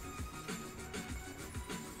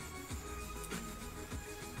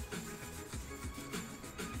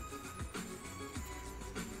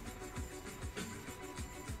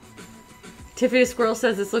 Tiffany Squirrel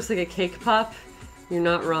says this looks like a cake pop. You're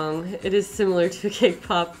not wrong. It is similar to a cake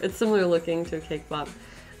pop. It's similar looking to a cake pop.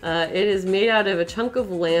 It is made out of a chunk of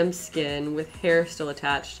lamb skin with hair still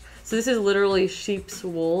attached. So this is literally sheep's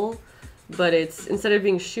wool, but it's, instead of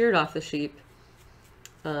being sheared off the sheep,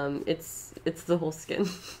 it's the whole skin.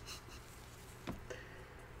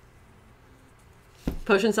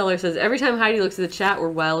 Potion Seller says, every time Heidi looks at the chat, we're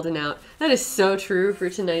wilding out. That is so true for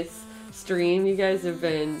tonight's stream. You guys have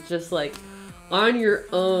been just like on your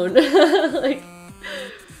own. Like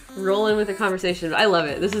rolling with the conversation. I love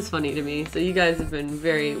it. This is funny to me. So you guys have been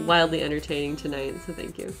very wildly entertaining tonight, so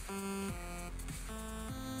thank you.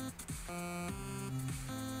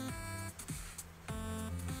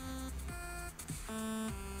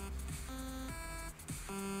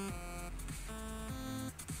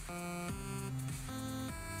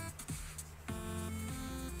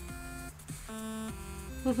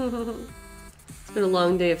 It's been a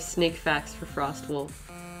long day of snake facts for Frostwolf.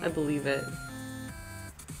 I believe it.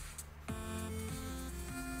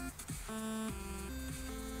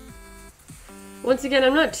 Once again,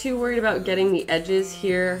 I'm not too worried about getting the edges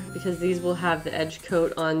here because these will have the edge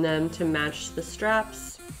coat on them to match the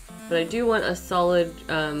straps. But I do want a solid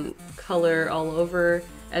color all over,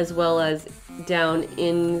 as well as down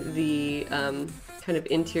in the kind of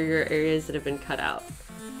interior areas that have been cut out.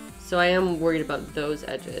 So I am worried about those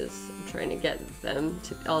edges. I'm trying to get them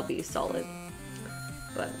to all be solid.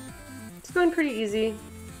 But it's going pretty easy.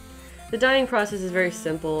 The dyeing process is very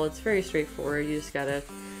simple. It's very straightforward. You just gotta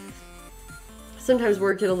sometimes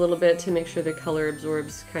work it a little bit to make sure the color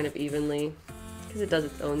absorbs kind of evenly, because it does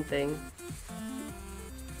its own thing.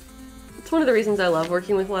 It's one of the reasons I love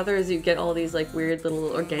working with leather, is you get all these like weird little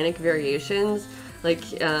organic variations,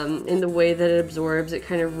 like in the way that it absorbs. It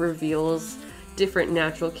kind of reveals different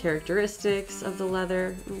natural characteristics of the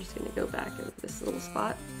leather. I'm just going to go back in this little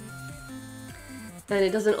spot. And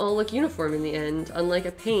it doesn't all look uniform in the end. Unlike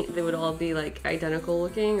a paint, they would all be like identical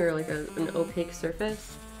looking, or like an opaque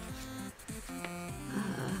surface.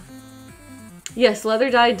 Yes, leather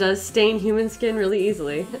dye does stain human skin really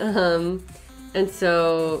easily. And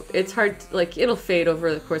so it's hard to, like, it'll fade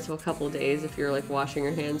over the course of a couple of days if you're like washing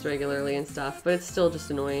your hands regularly and stuff, but it's still just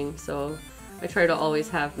annoying. So I try to always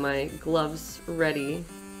have my gloves ready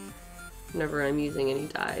whenever I'm using any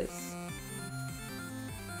dyes.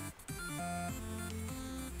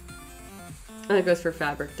 And it goes for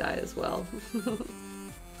fabric dye as well.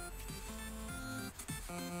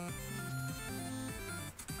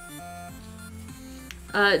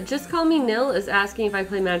 Just Call Me Nil is asking if I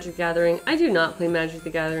play Magic the Gathering. I do not play Magic the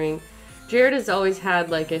Gathering. Jared has always had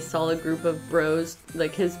like a solid group of bros,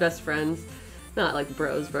 like his best friends. Not like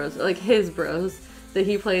bros, like his bros that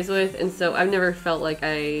he plays with, and so I've never felt like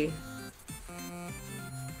I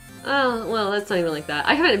Oh, well, that's not even like that.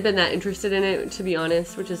 I haven't been that interested in it, to be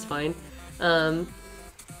honest, which is fine.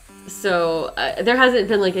 So there hasn't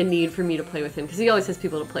been like a need for me to play with him because he always has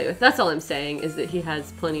people to play with. That's all I'm saying, is that he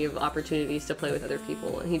has plenty of opportunities to play with other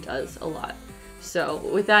people, and he does a lot. So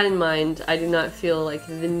with that in mind, I do not feel like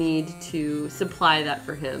the need to supply that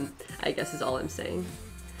for him, I guess is all I'm saying.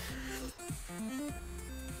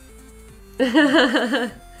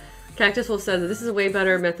 Cactus Wolf says that this is a way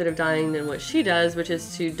better method of dyeing than what she does, which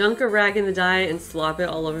is to dunk a rag in the dye and slop it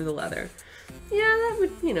all over the leather. Yeah, that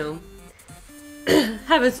would, you know,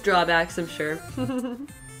 have its drawbacks, I'm sure.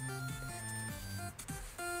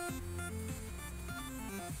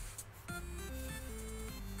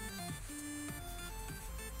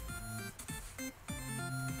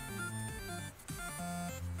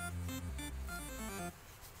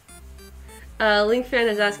 Link Fan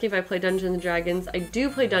is asking if I play Dungeons & Dragons. I do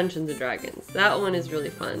play Dungeons & Dragons. That one is really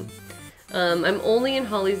fun. I'm only in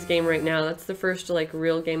Holly's game right now. That's the first like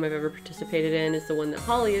real game I've ever participated in. It's the one that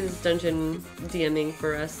Holly is dungeon DMing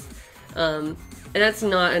for us. And that's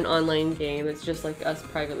not an online game. It's just like us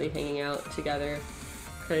privately hanging out together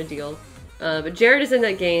kind of deal. But Jared is in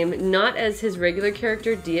that game, not as his regular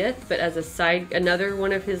character, Dieth, but as a side, another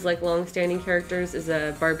one of his like long-standing characters is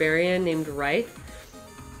a barbarian named Rythe.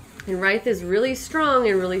 And Rythe is really strong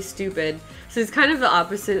and really stupid. So he's kind of the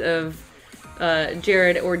opposite of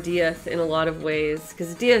Jared or Dieth in a lot of ways,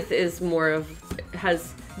 because Dieth is more of,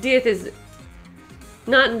 Dieth is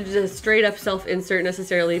not just straight up self-insert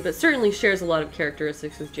necessarily, but certainly shares a lot of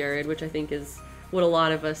characteristics with Jared, which I think is what a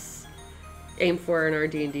lot of us aim for in our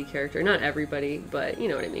D&D character. Not everybody, but you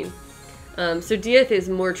know what I mean. So Dieth is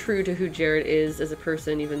more true to who Jared is as a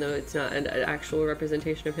person, even though it's not an actual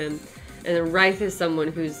representation of him. And then Rythe is someone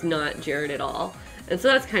who's not Jared at all. And so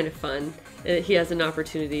that's kind of fun. He has an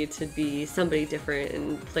opportunity to be somebody different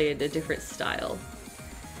and play a different style.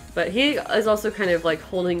 But he is also kind of like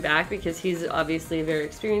holding back because he's obviously a very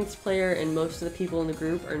experienced player and most of the people in the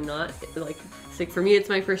group are not. Like for me it's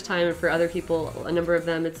my first time, and for other people, a number of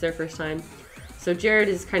them, it's their first time. So Jared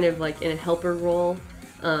is kind of like in a helper role.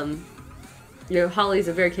 You know, Holly's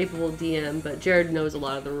a very capable DM, but Jared knows a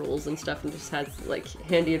lot of the rules and stuff and just has like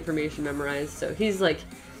handy information memorized. So he's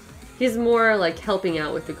more like helping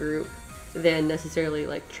out with the group than necessarily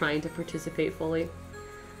like trying to participate fully.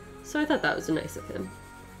 So I thought that was nice of him.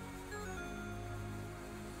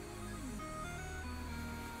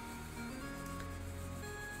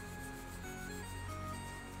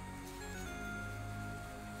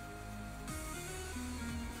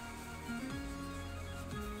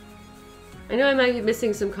 I know I might be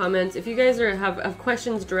missing some comments. If you guys have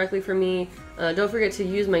questions directly for me, don't forget to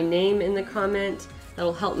use my name in the comment.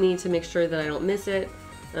 That'll help me to make sure that I don't miss it,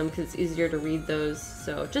 because it's easier to read those.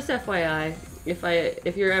 So just FYI,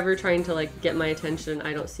 if you're ever trying to like get my attention and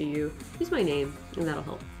I don't see you, use my name and that'll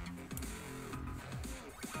help.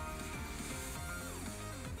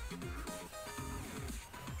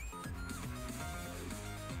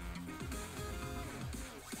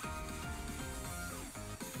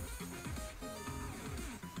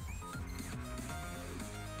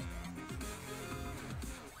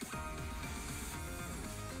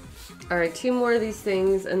 Alright, 2 more of these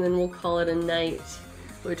things and then we'll call it a night.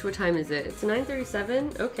 What time is it? It's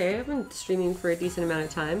 9:37? Okay, I've been streaming for a decent amount of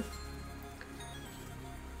time.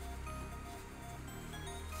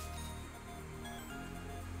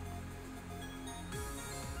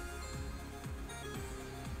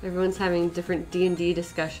 Everyone's having different D&D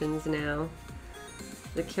discussions now.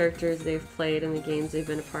 The characters they've played and the games they've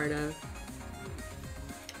been a part of.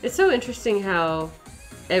 It's so interesting how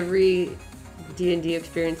every D&D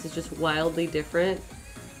experience is just wildly different.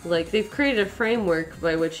 Like, they've created a framework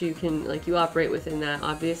by which you can, like, you operate within that,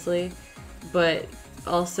 obviously. But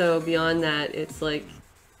also, beyond that, it's, like,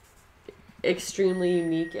 extremely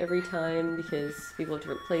unique every time because people have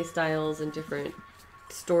different play styles and different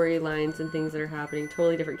storylines and things that are happening,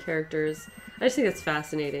 totally different characters. I just think that's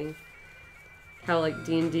fascinating. How, like,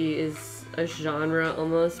 D&D is a genre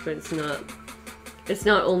almost, but it's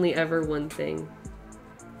not only ever one thing.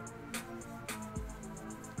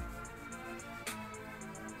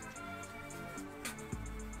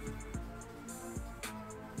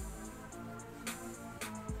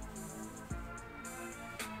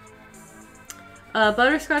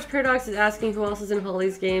 Butterscotch Paradox is asking who else is in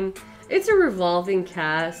Holly's game. It's a revolving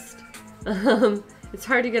cast. It's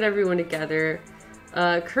hard to get everyone together.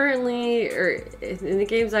 Currently, or in the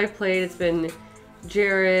games I've played, it's been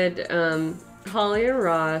Jared, Holly and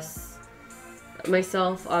Ross,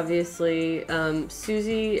 myself, obviously.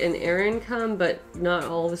 Susie and Aaron come, but not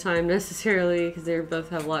all the time necessarily, because they both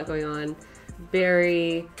have a lot going on.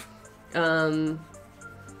 Barry,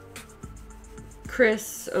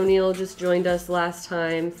 Chris O'Neill just joined us last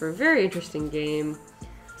time for a very interesting game.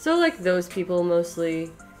 So like those people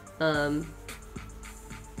mostly. And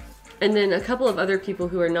then a couple of other people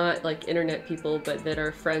who are not like internet people, but that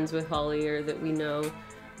are friends with Holly or that we know.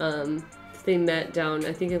 They met down,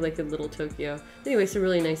 I think, in like in Little Tokyo. Anyway, some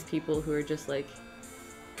really nice people who are just like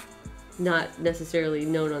not necessarily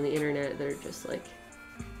known on the internet. That are just like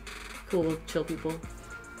cool, chill people.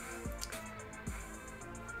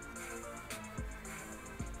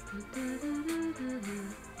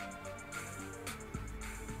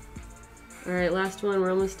 Alright, last one. We're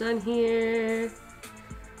almost done here.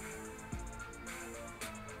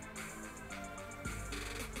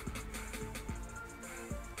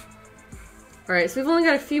 Alright, so we've only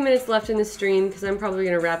got a few minutes left in the stream because I'm probably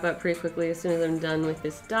going to wrap up pretty quickly as soon as I'm done with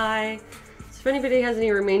this die. So if anybody has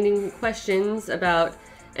any remaining questions about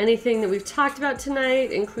anything that we've talked about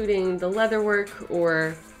tonight, including the leatherwork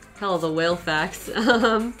or, hell, the whale facts,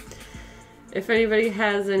 if anybody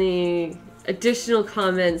has any additional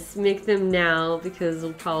comments, make them now because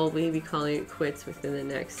we'll probably be calling it quits within the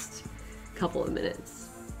next couple of minutes.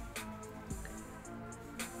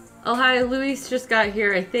 Oh, hi, Luis just got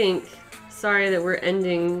here, I think. Sorry that we're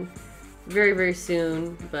ending very, very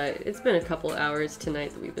soon, but it's been a couple hours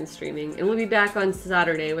tonight that we've been streaming, and we'll be back on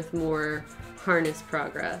Saturday with more harness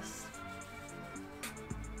progress.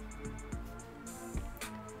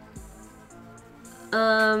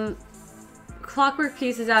 Clockwork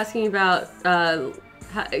Piece is asking about, have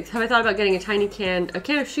I thought about getting a can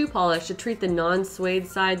of shoe polish to treat the non-suede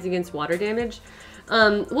sides against water damage?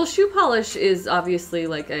 Well, shoe polish is obviously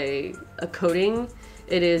like a coating.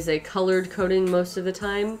 It is a colored coating most of the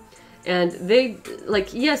time. And they,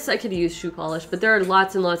 like, yes, I could use shoe polish, but there are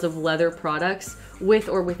lots and lots of leather products with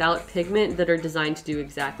or without pigment that are designed to do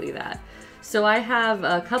exactly that. So I have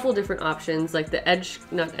a couple different options, like the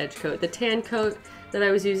the tan coat that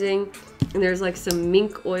I was using. And there's like some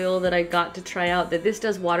mink oil that I got to try out that this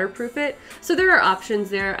does waterproof it. So there are options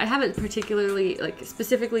there. I haven't particularly, like,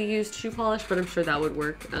 specifically used shoe polish, but I'm sure that would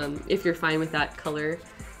work if you're fine with that color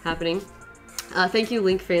happening. Thank you,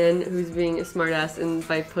 LinkFan, who's being a smartass and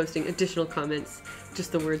by posting additional comments.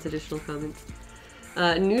 Just the words additional comments.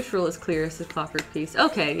 Neutral is clear, says Clockwork Piece.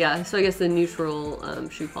 Okay, yeah, so I guess the neutral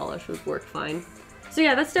shoe polish would work fine. So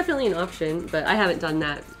yeah, that's definitely an option, but I haven't done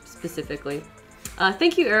that specifically.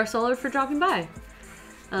 Thank you, Aerosolar, for dropping by.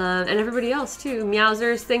 And everybody else, too.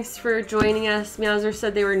 Meowsers, thanks for joining us. Meowser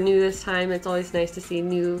said they were new this time. It's always nice to see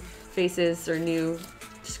new faces or new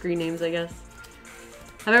screen names, I guess.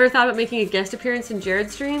 Have I ever thought about making a guest appearance in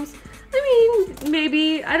Jared's streams? I mean,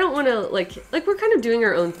 maybe. I don't want to, like we're kind of doing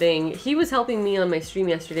our own thing. He was helping me on my stream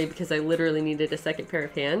yesterday because I literally needed a second pair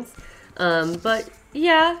of hands. But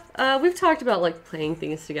yeah, we've talked about, like, playing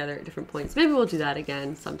things together at different points. Maybe we'll do that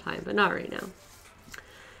again sometime, but not right now.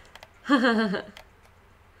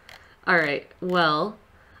 Alright, well,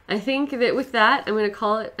 I think that with that, I'm going to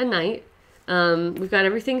call it a night. We've got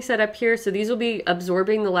everything set up here, so these will be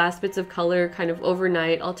absorbing the last bits of color kind of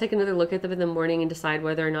overnight. I'll take another look at them in the morning and decide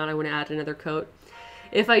whether or not I want to add another coat.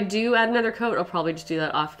 If I do add another coat, I'll probably just do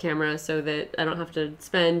that off camera so that I don't have to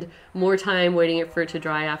spend more time waiting for it to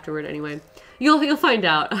dry afterward anyway. You'll find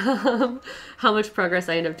out how much progress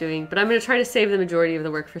I end up doing, but I'm going to try to save the majority of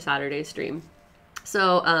the work for Saturday's stream.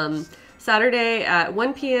 So, Saturday at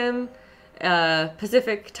 1 p.m.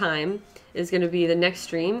 Pacific time is going to be the next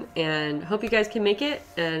stream, and hope you guys can make it,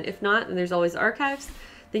 and if not, then there's always archives.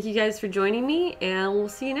 Thank you guys for joining me, and we'll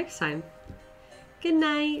see you next time. Good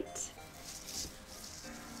night.